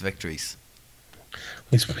points victories?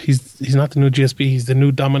 He's not the new GSP, he's the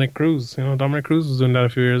new Dominic Cruz. Dominic Cruz was doing that a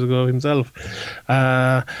few years ago himself.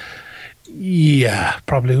 Yeah,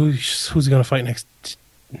 probably. Who's he going to fight next?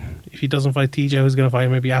 If he doesn't fight TJ, who's going to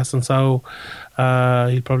fight? Maybe Aston Sau.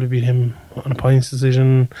 He'll probably beat him on a points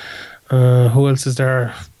decision. Who else is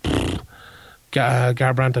there?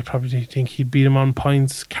 Garbrandt, I probably think he'd beat him on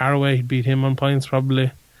points. Caraway, he'd beat him on points probably.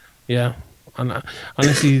 Yeah,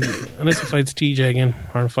 unless he fights TJ again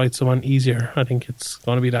or fights someone easier, I think it's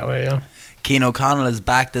going to be that way. Yeah. Keane O'Connell is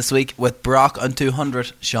back this week with Brock on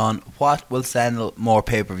 200. Sean, what will sell more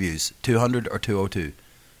pay-per-views, 200 or 202?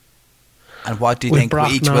 And what do you think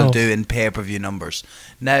Brock each will do in pay-per-view numbers?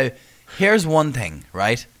 Now, here's one thing,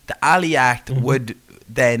 right? The Ali Act would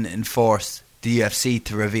then enforce the UFC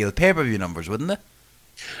to reveal pay-per-view numbers, wouldn't it?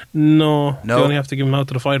 No, they only have to give them out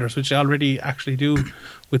to the fighters, which they already actually do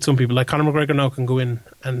with some people. Like Conor McGregor now can go in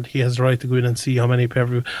and he has the right to go in and see how many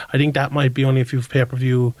pay-per-view. I think that might be only a few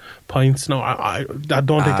pay-per-view points. No, I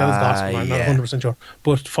don't think that is gospel. I'm not 100% sure.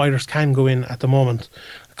 But fighters can go in at the moment.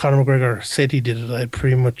 Conor McGregor said he did it. I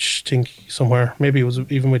pretty much think somewhere. Maybe it was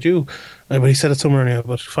even with you. But he said it somewhere anyway.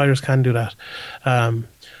 But fighters can do that.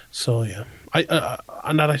 So, yeah.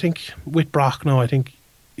 And that I think with Brock now, I think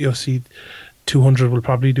UFC 200 will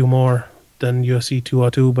probably do more than UFC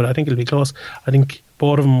 202, but I think it'll be close. I think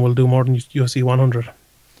both of them will do more than UFC 100.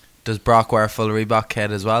 Does Brock wear a full Reebok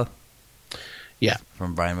kit as well? Yeah.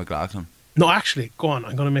 From Brian McLaughlin. No, actually, go on.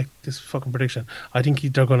 I'm going to make this fucking prediction. I think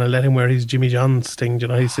they're going to let him wear his Jimmy John's thing.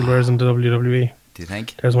 He still wears in the WWE. Do you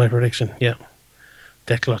think? There's my prediction. Yeah.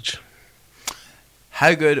 Death clutch.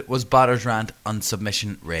 How good was Botter's rant on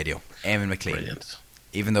Submission Radio? Eamon McLean. Brilliant.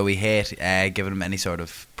 Even though we hate giving him any sort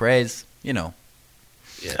of praise, Yeah.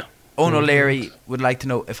 Owen O'Leary would like to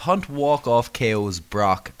know, if Hunt walk-off KOs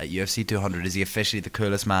Brock at UFC 200, is he officially the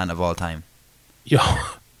coolest man of all time? Yo,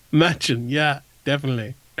 imagine. Yeah,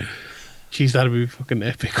 definitely. Jeez, that'd be fucking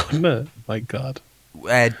epic, wouldn't it? My God.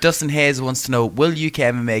 Dustin Hayes wants to know, will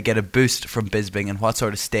UK MMA get a boost from Bisping, and what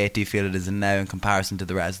sort of state do you feel it is in now in comparison to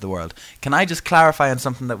the rest of the world? Can I just clarify on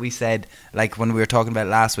something that we said, like when we were talking about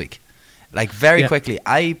it last week? Like very quickly,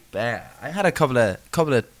 I had a couple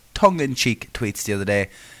of tongue-in-cheek tweets the other day.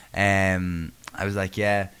 I was like,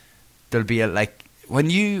 yeah, there'll be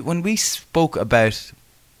when we spoke about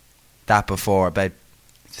that before, about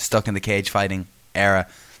stuck in the cage fighting era,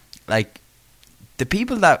 like the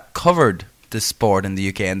people that covered the sport in the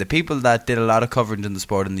UK and the people that did a lot of coverage in the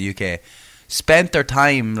sport in the UK spent their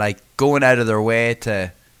time like going out of their way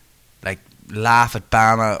to like laugh at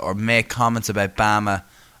Bama or make comments about Bama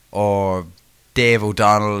or Dave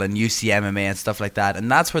O'Donnell and UCMMA and stuff like that,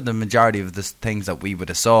 and that's where the majority of the things that we would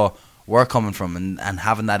have saw were coming from, and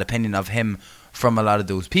having that opinion of him from a lot of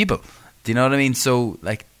those people. Do you know what I mean? So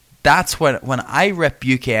like that's when I rep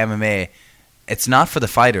UK MMA, it's not for the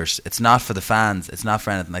fighters, it's not for the fans, it's not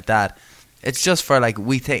for anything like that. It's just for like,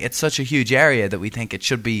 we think it's such a huge area that we think it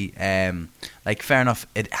should be like, fair enough,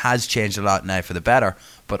 it has changed a lot now for the better,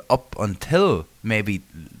 but up until maybe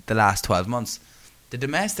the last 12 months, the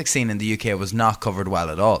domestic scene in the UK was not covered well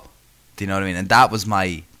at all. Do you know what I mean? And that was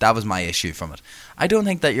my issue from it. I don't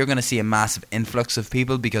think that you're going to see a massive influx of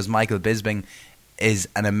people because Michael Bisping is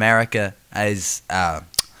an America as a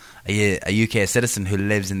UK citizen who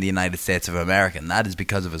lives in the United States of America, and that is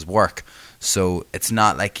because of his work. So it's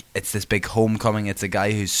not like it's this big homecoming. It's a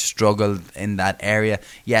guy who's struggled in that area.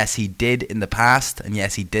 Yes, he did in the past, and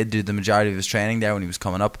yes, he did do the majority of his training there when he was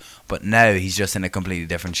coming up, but now he's just in a completely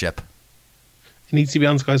different ship. It needs to be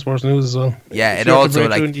on Sky Sports News as well. Yeah, it also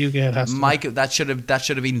like Michael. That should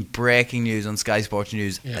have been breaking news on Sky Sports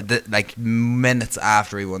News, like minutes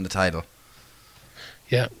after he won the title.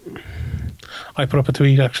 Yeah, I put up a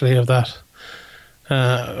tweet actually of that.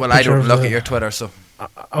 Well, I don't look at your Twitter, so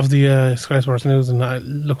of the Sky Sports News, and I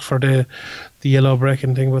looked for the yellow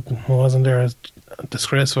breaking thing, but it wasn't there. It's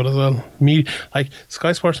disgraceful as well. Me, like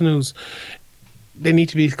Sky Sports News, they need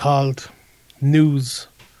to be called news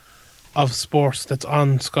of sports that's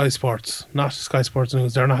on Sky Sports, not Sky Sports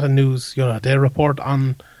News. They're not a news, they report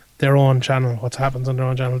on their own channel, what happens on their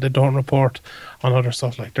own channel. They don't report on other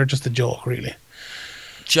stuff, like they're just a joke, really.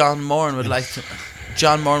 John Moran would like to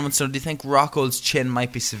John Moore wants to know, do you think Rocco's chin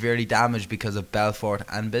might be severely damaged because of Belfort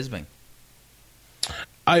and Bisping?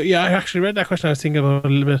 I actually read that question. I was thinking about it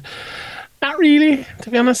a little bit. Not really, to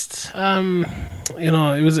be honest.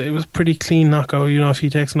 It was pretty clean knockout. If he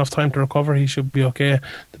takes enough time to recover, he should be okay.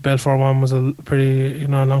 The Belfort one was a pretty, a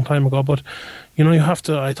long time ago. But you have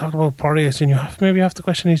to. I talked about Poirier, and you have to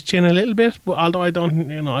question his chin a little bit. But although I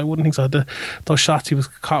don't, I wouldn't think so. Those shots he was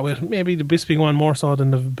caught with, maybe the Bisping one more so than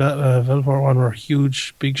the Belfort one, were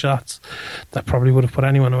huge, big shots that probably would have put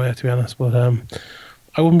anyone away, to be honest. But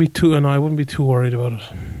I wouldn't be too worried about it.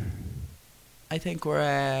 I think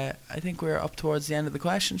we're up towards the end of the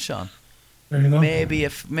question, Sean. There you go.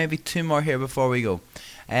 Maybe two more here before we go.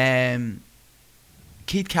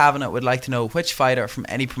 Keith Kavanagh would like to know, which fighter from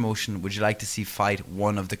any promotion would you like to see fight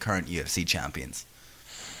one of the current UFC champions?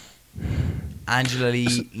 Angela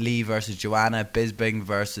Lee versus Joanna, Bisping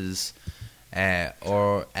versus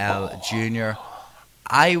Orel Jr.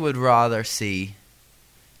 I would rather see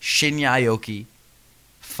Shinya Aoki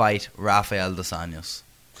fight Rafael Dos Anjos.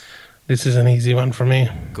 This is an easy one for me.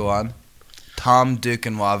 Go on. Tom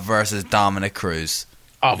Duquesnoy versus Dominic Cruz.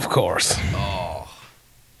 Of course. Oh,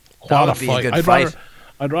 what a fight! A good fight.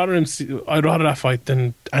 I'd rather that fight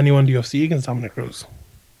than anyone in the UFC against Dominic Cruz.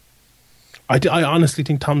 I honestly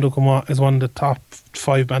think Tom Duquesnoy is one of the top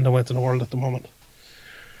 5 bantamweights in the world at the moment.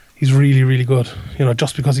 He's really, really good.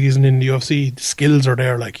 Just because he isn't in the UFC, the skills are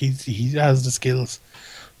there. Like he has the skills.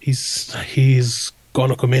 He's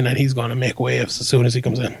gonna come in and he's gonna make waves as soon as he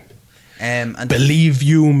comes in. And believe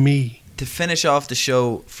you me. To finish off the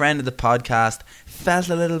show, friend of the podcast, felt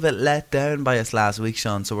a little bit let down by us last week,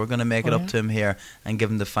 Sean, so we're going to make it up to him here and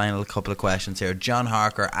give him the final couple of questions here. John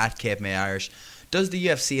Harker at Cape May Irish. Does the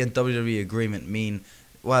UFC and WWE agreement mean,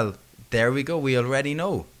 well, there we go, we already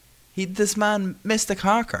know. This man, Mystic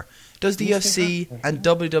Harker. Does the UFC and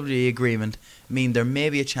WWE agreement mean there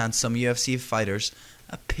may be a chance some UFC fighters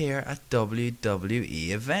appear at WWE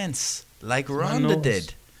events, like Ronda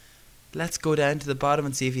did? Let's go down to the bottom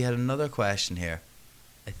and see if he had another question here.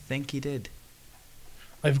 I think he did.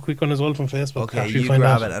 I have a quick one as well from Facebook. Okay, you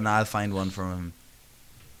grab it and I'll find one from him.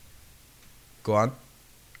 Go on.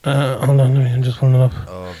 Hold on, I'm just pulling it up.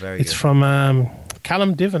 Oh, very good. It's good. from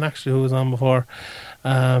Callum Divan, actually, who was on before.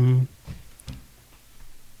 1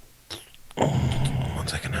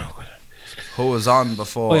 second now. Who was on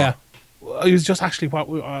before? Oh, yeah. It was just actually what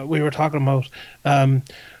we were talking about.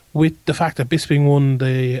 With the fact that Bisping won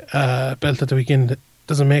the belt at the weekend,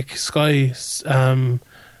 doesn't make Sky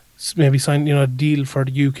maybe sign a deal for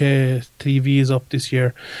the UK TV is up this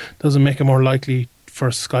year. Doesn't make it more likely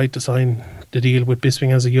for Sky to sign the deal with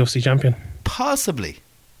Bisping as a UFC champion? Possibly.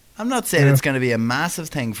 I'm not saying it's going to be a massive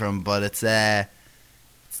thing for him, but it's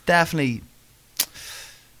definitely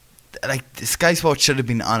like Sky Sports should have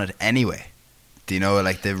been on it anyway. Do you know?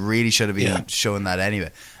 Like they really should have been showing that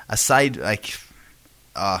anyway. Aside,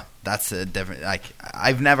 that's a different. Like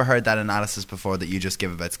I've never heard that analysis before that you just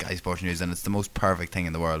give about Sky Sports News, and it's the most perfect thing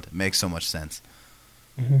in the world. It makes so much sense.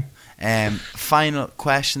 Final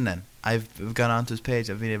question then. I've gone onto his page.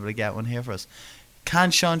 I've been able to get one here for us.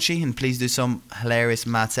 Can Sean Sheehan please do some hilarious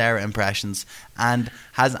Matt Serra impressions? And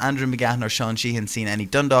has Andrew McGahan or Sean Sheehan seen any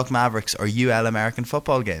Dundalk Mavericks or UL American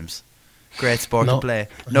football games? Great sport to play.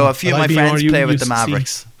 No, a few of my friends play with the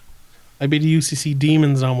Mavericks. I'd be the UCC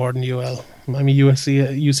Demons now more than UL. I'm a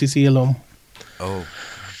UCC alum. Oh,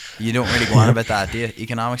 you don't really go on about that, do you?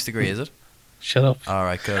 Economics degree, is it? Shut up.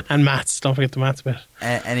 Alright, good. And maths, don't forget the maths bit.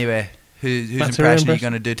 Anyway, whose impression are you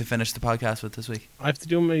going to do to finish the podcast with this week? I have to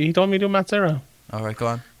do. He told me to do Matt Serra. Alright, go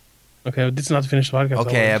on. Okay, this is not to finish the podcast.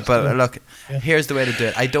 Okay, but look, here's the way to do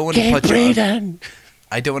it. I don't want to put you.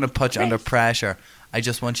 I don't want to put you under pressure. I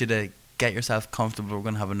just want you to get yourself comfortable. We're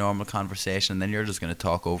going to have a normal conversation, and then you're just going to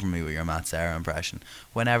talk over me with your Matt Serra impression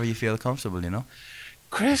whenever you feel comfortable. You know.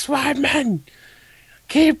 Chris Weidman,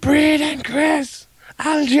 keep breathing, Chris.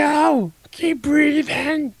 Aljo, keep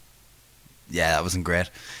breathing. Yeah, that wasn't great.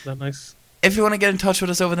 Is that nice? If you want to get in touch with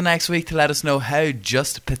us over the next week to let us know how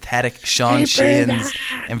just pathetic Sean Sheehan's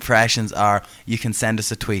impressions are, you can send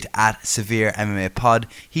us a tweet at Severe MMA Pod.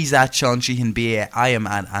 He's at Sean Sheehan BA. I am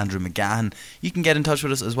at Andrew McGahan. You can get in touch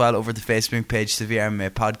with us as well over the Facebook page Severe MMA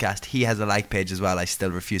Podcast. He has a like page as well. I still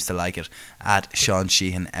refuse to like it, at Sean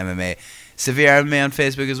Sheehan MMA. Severe MMA on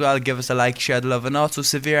Facebook as well. Give us a like, share the love, and also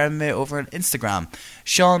Severe MMA over on Instagram.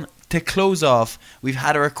 Sean, to close off, we've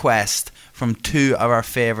had a request from two of our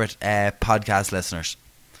favourite podcast listeners.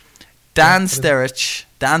 Dan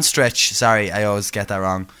Stritch, sorry, I always get that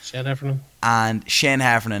wrong. Shane Heffernan. And Shane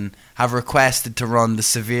Heffernan have requested to run the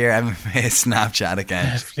Severe MMA Snapchat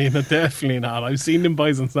account. Definitely not. I've seen them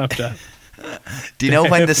boys on Snapchat. Do you know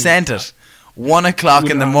when they sent it? 1 o'clock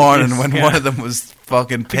in the morning when yeah. one of them was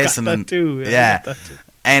fucking pissing. that And, too, I yeah. got that too.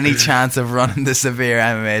 Any chance of running the Severe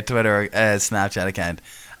MMA Twitter Snapchat account.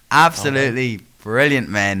 Absolutely brilliant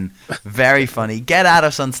men. Very funny. Get at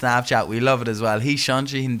us on Snapchat. We love it as well. He's Sean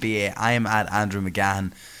Sheehan BA. I am at Andrew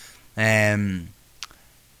McGahan.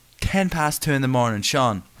 2:10 in the morning.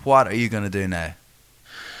 Sean, what are you going to do now?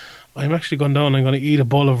 I'm actually going down. I'm going to eat a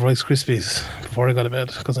bowl of Rice Krispies before I go to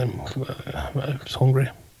bed because I'm just hungry.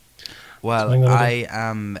 Well, So I'm gonna I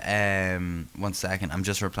am. 1 second. I'm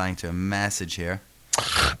just replying to a message here.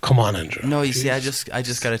 Come on, Andrew. No, you see, I Jeez.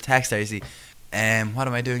 just got a text there. You see, what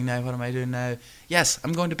am I doing now? Yes,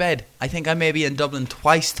 I'm going to bed. I think I may be in Dublin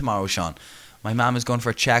twice tomorrow, Sean. My mum is going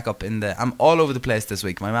for a checkup I'm all over the place this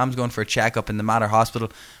week. My mum's going for a checkup in the Mater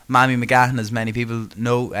Hospital. Mammy McGahan, as many people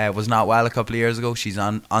know, was not well a couple of years ago. She's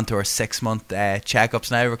onto her 6-month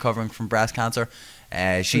checkups now, recovering from breast cancer.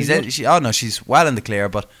 She's well in the clear,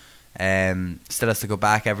 but still has to go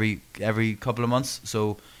back every couple of months.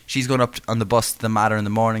 So she's going up on the bus to the Mater in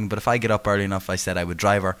the morning. But if I get up early enough, I said I would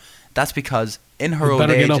drive her. That's because in her old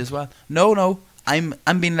age as well. No, I'm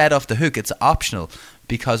being let off the hook. It's optional.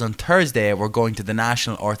 Because on Thursday we're going to the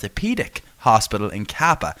National Orthopaedic Hospital in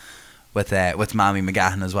Kappa with Mammy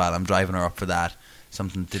McGahan as well. I'm driving her up for that.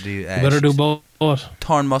 Something to do. You better do both.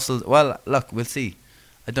 Torn muscles. Well, look, we'll see.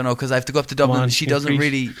 I don't know because I have to go up to Dublin. She doesn't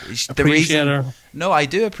really appreciate her. No, I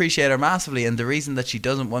do appreciate her massively, and the reason that she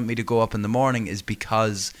doesn't want me to go up in the morning is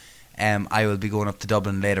because I will be going up to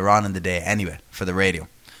Dublin later on in the day anyway for the radio.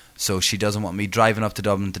 So she doesn't want me driving up to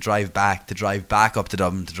Dublin to drive back up to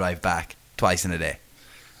Dublin to drive back twice in a day.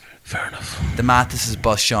 Fair enough. The Mathis'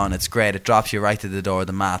 bus, Sean, it's great. It drops you right to the door of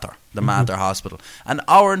the Mater Hospital. An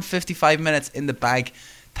hour and 55 minutes in the bag.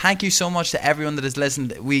 Thank you so much to everyone that has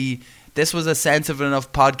listened. This was a sensible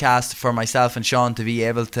enough podcast for myself and Sean to be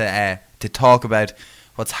able to talk about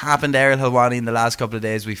what's happened to Ariel Helwani in the last couple of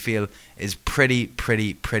days. We feel is pretty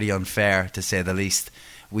unfair, to say the least.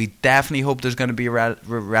 We definitely hope there's going to be a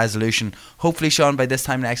resolution. Hopefully, Sean, by this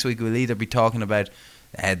time next week we'll either be talking about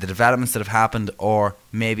the developments that have happened, or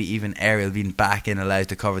maybe even Ariel being back in allowed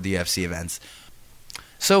to cover the UFC events.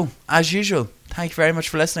 So, as usual, thank you very much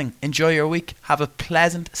for listening. Enjoy your week. Have a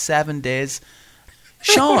pleasant 7 days.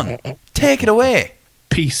 Sean, take it away.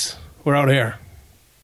 Peace. We're out here.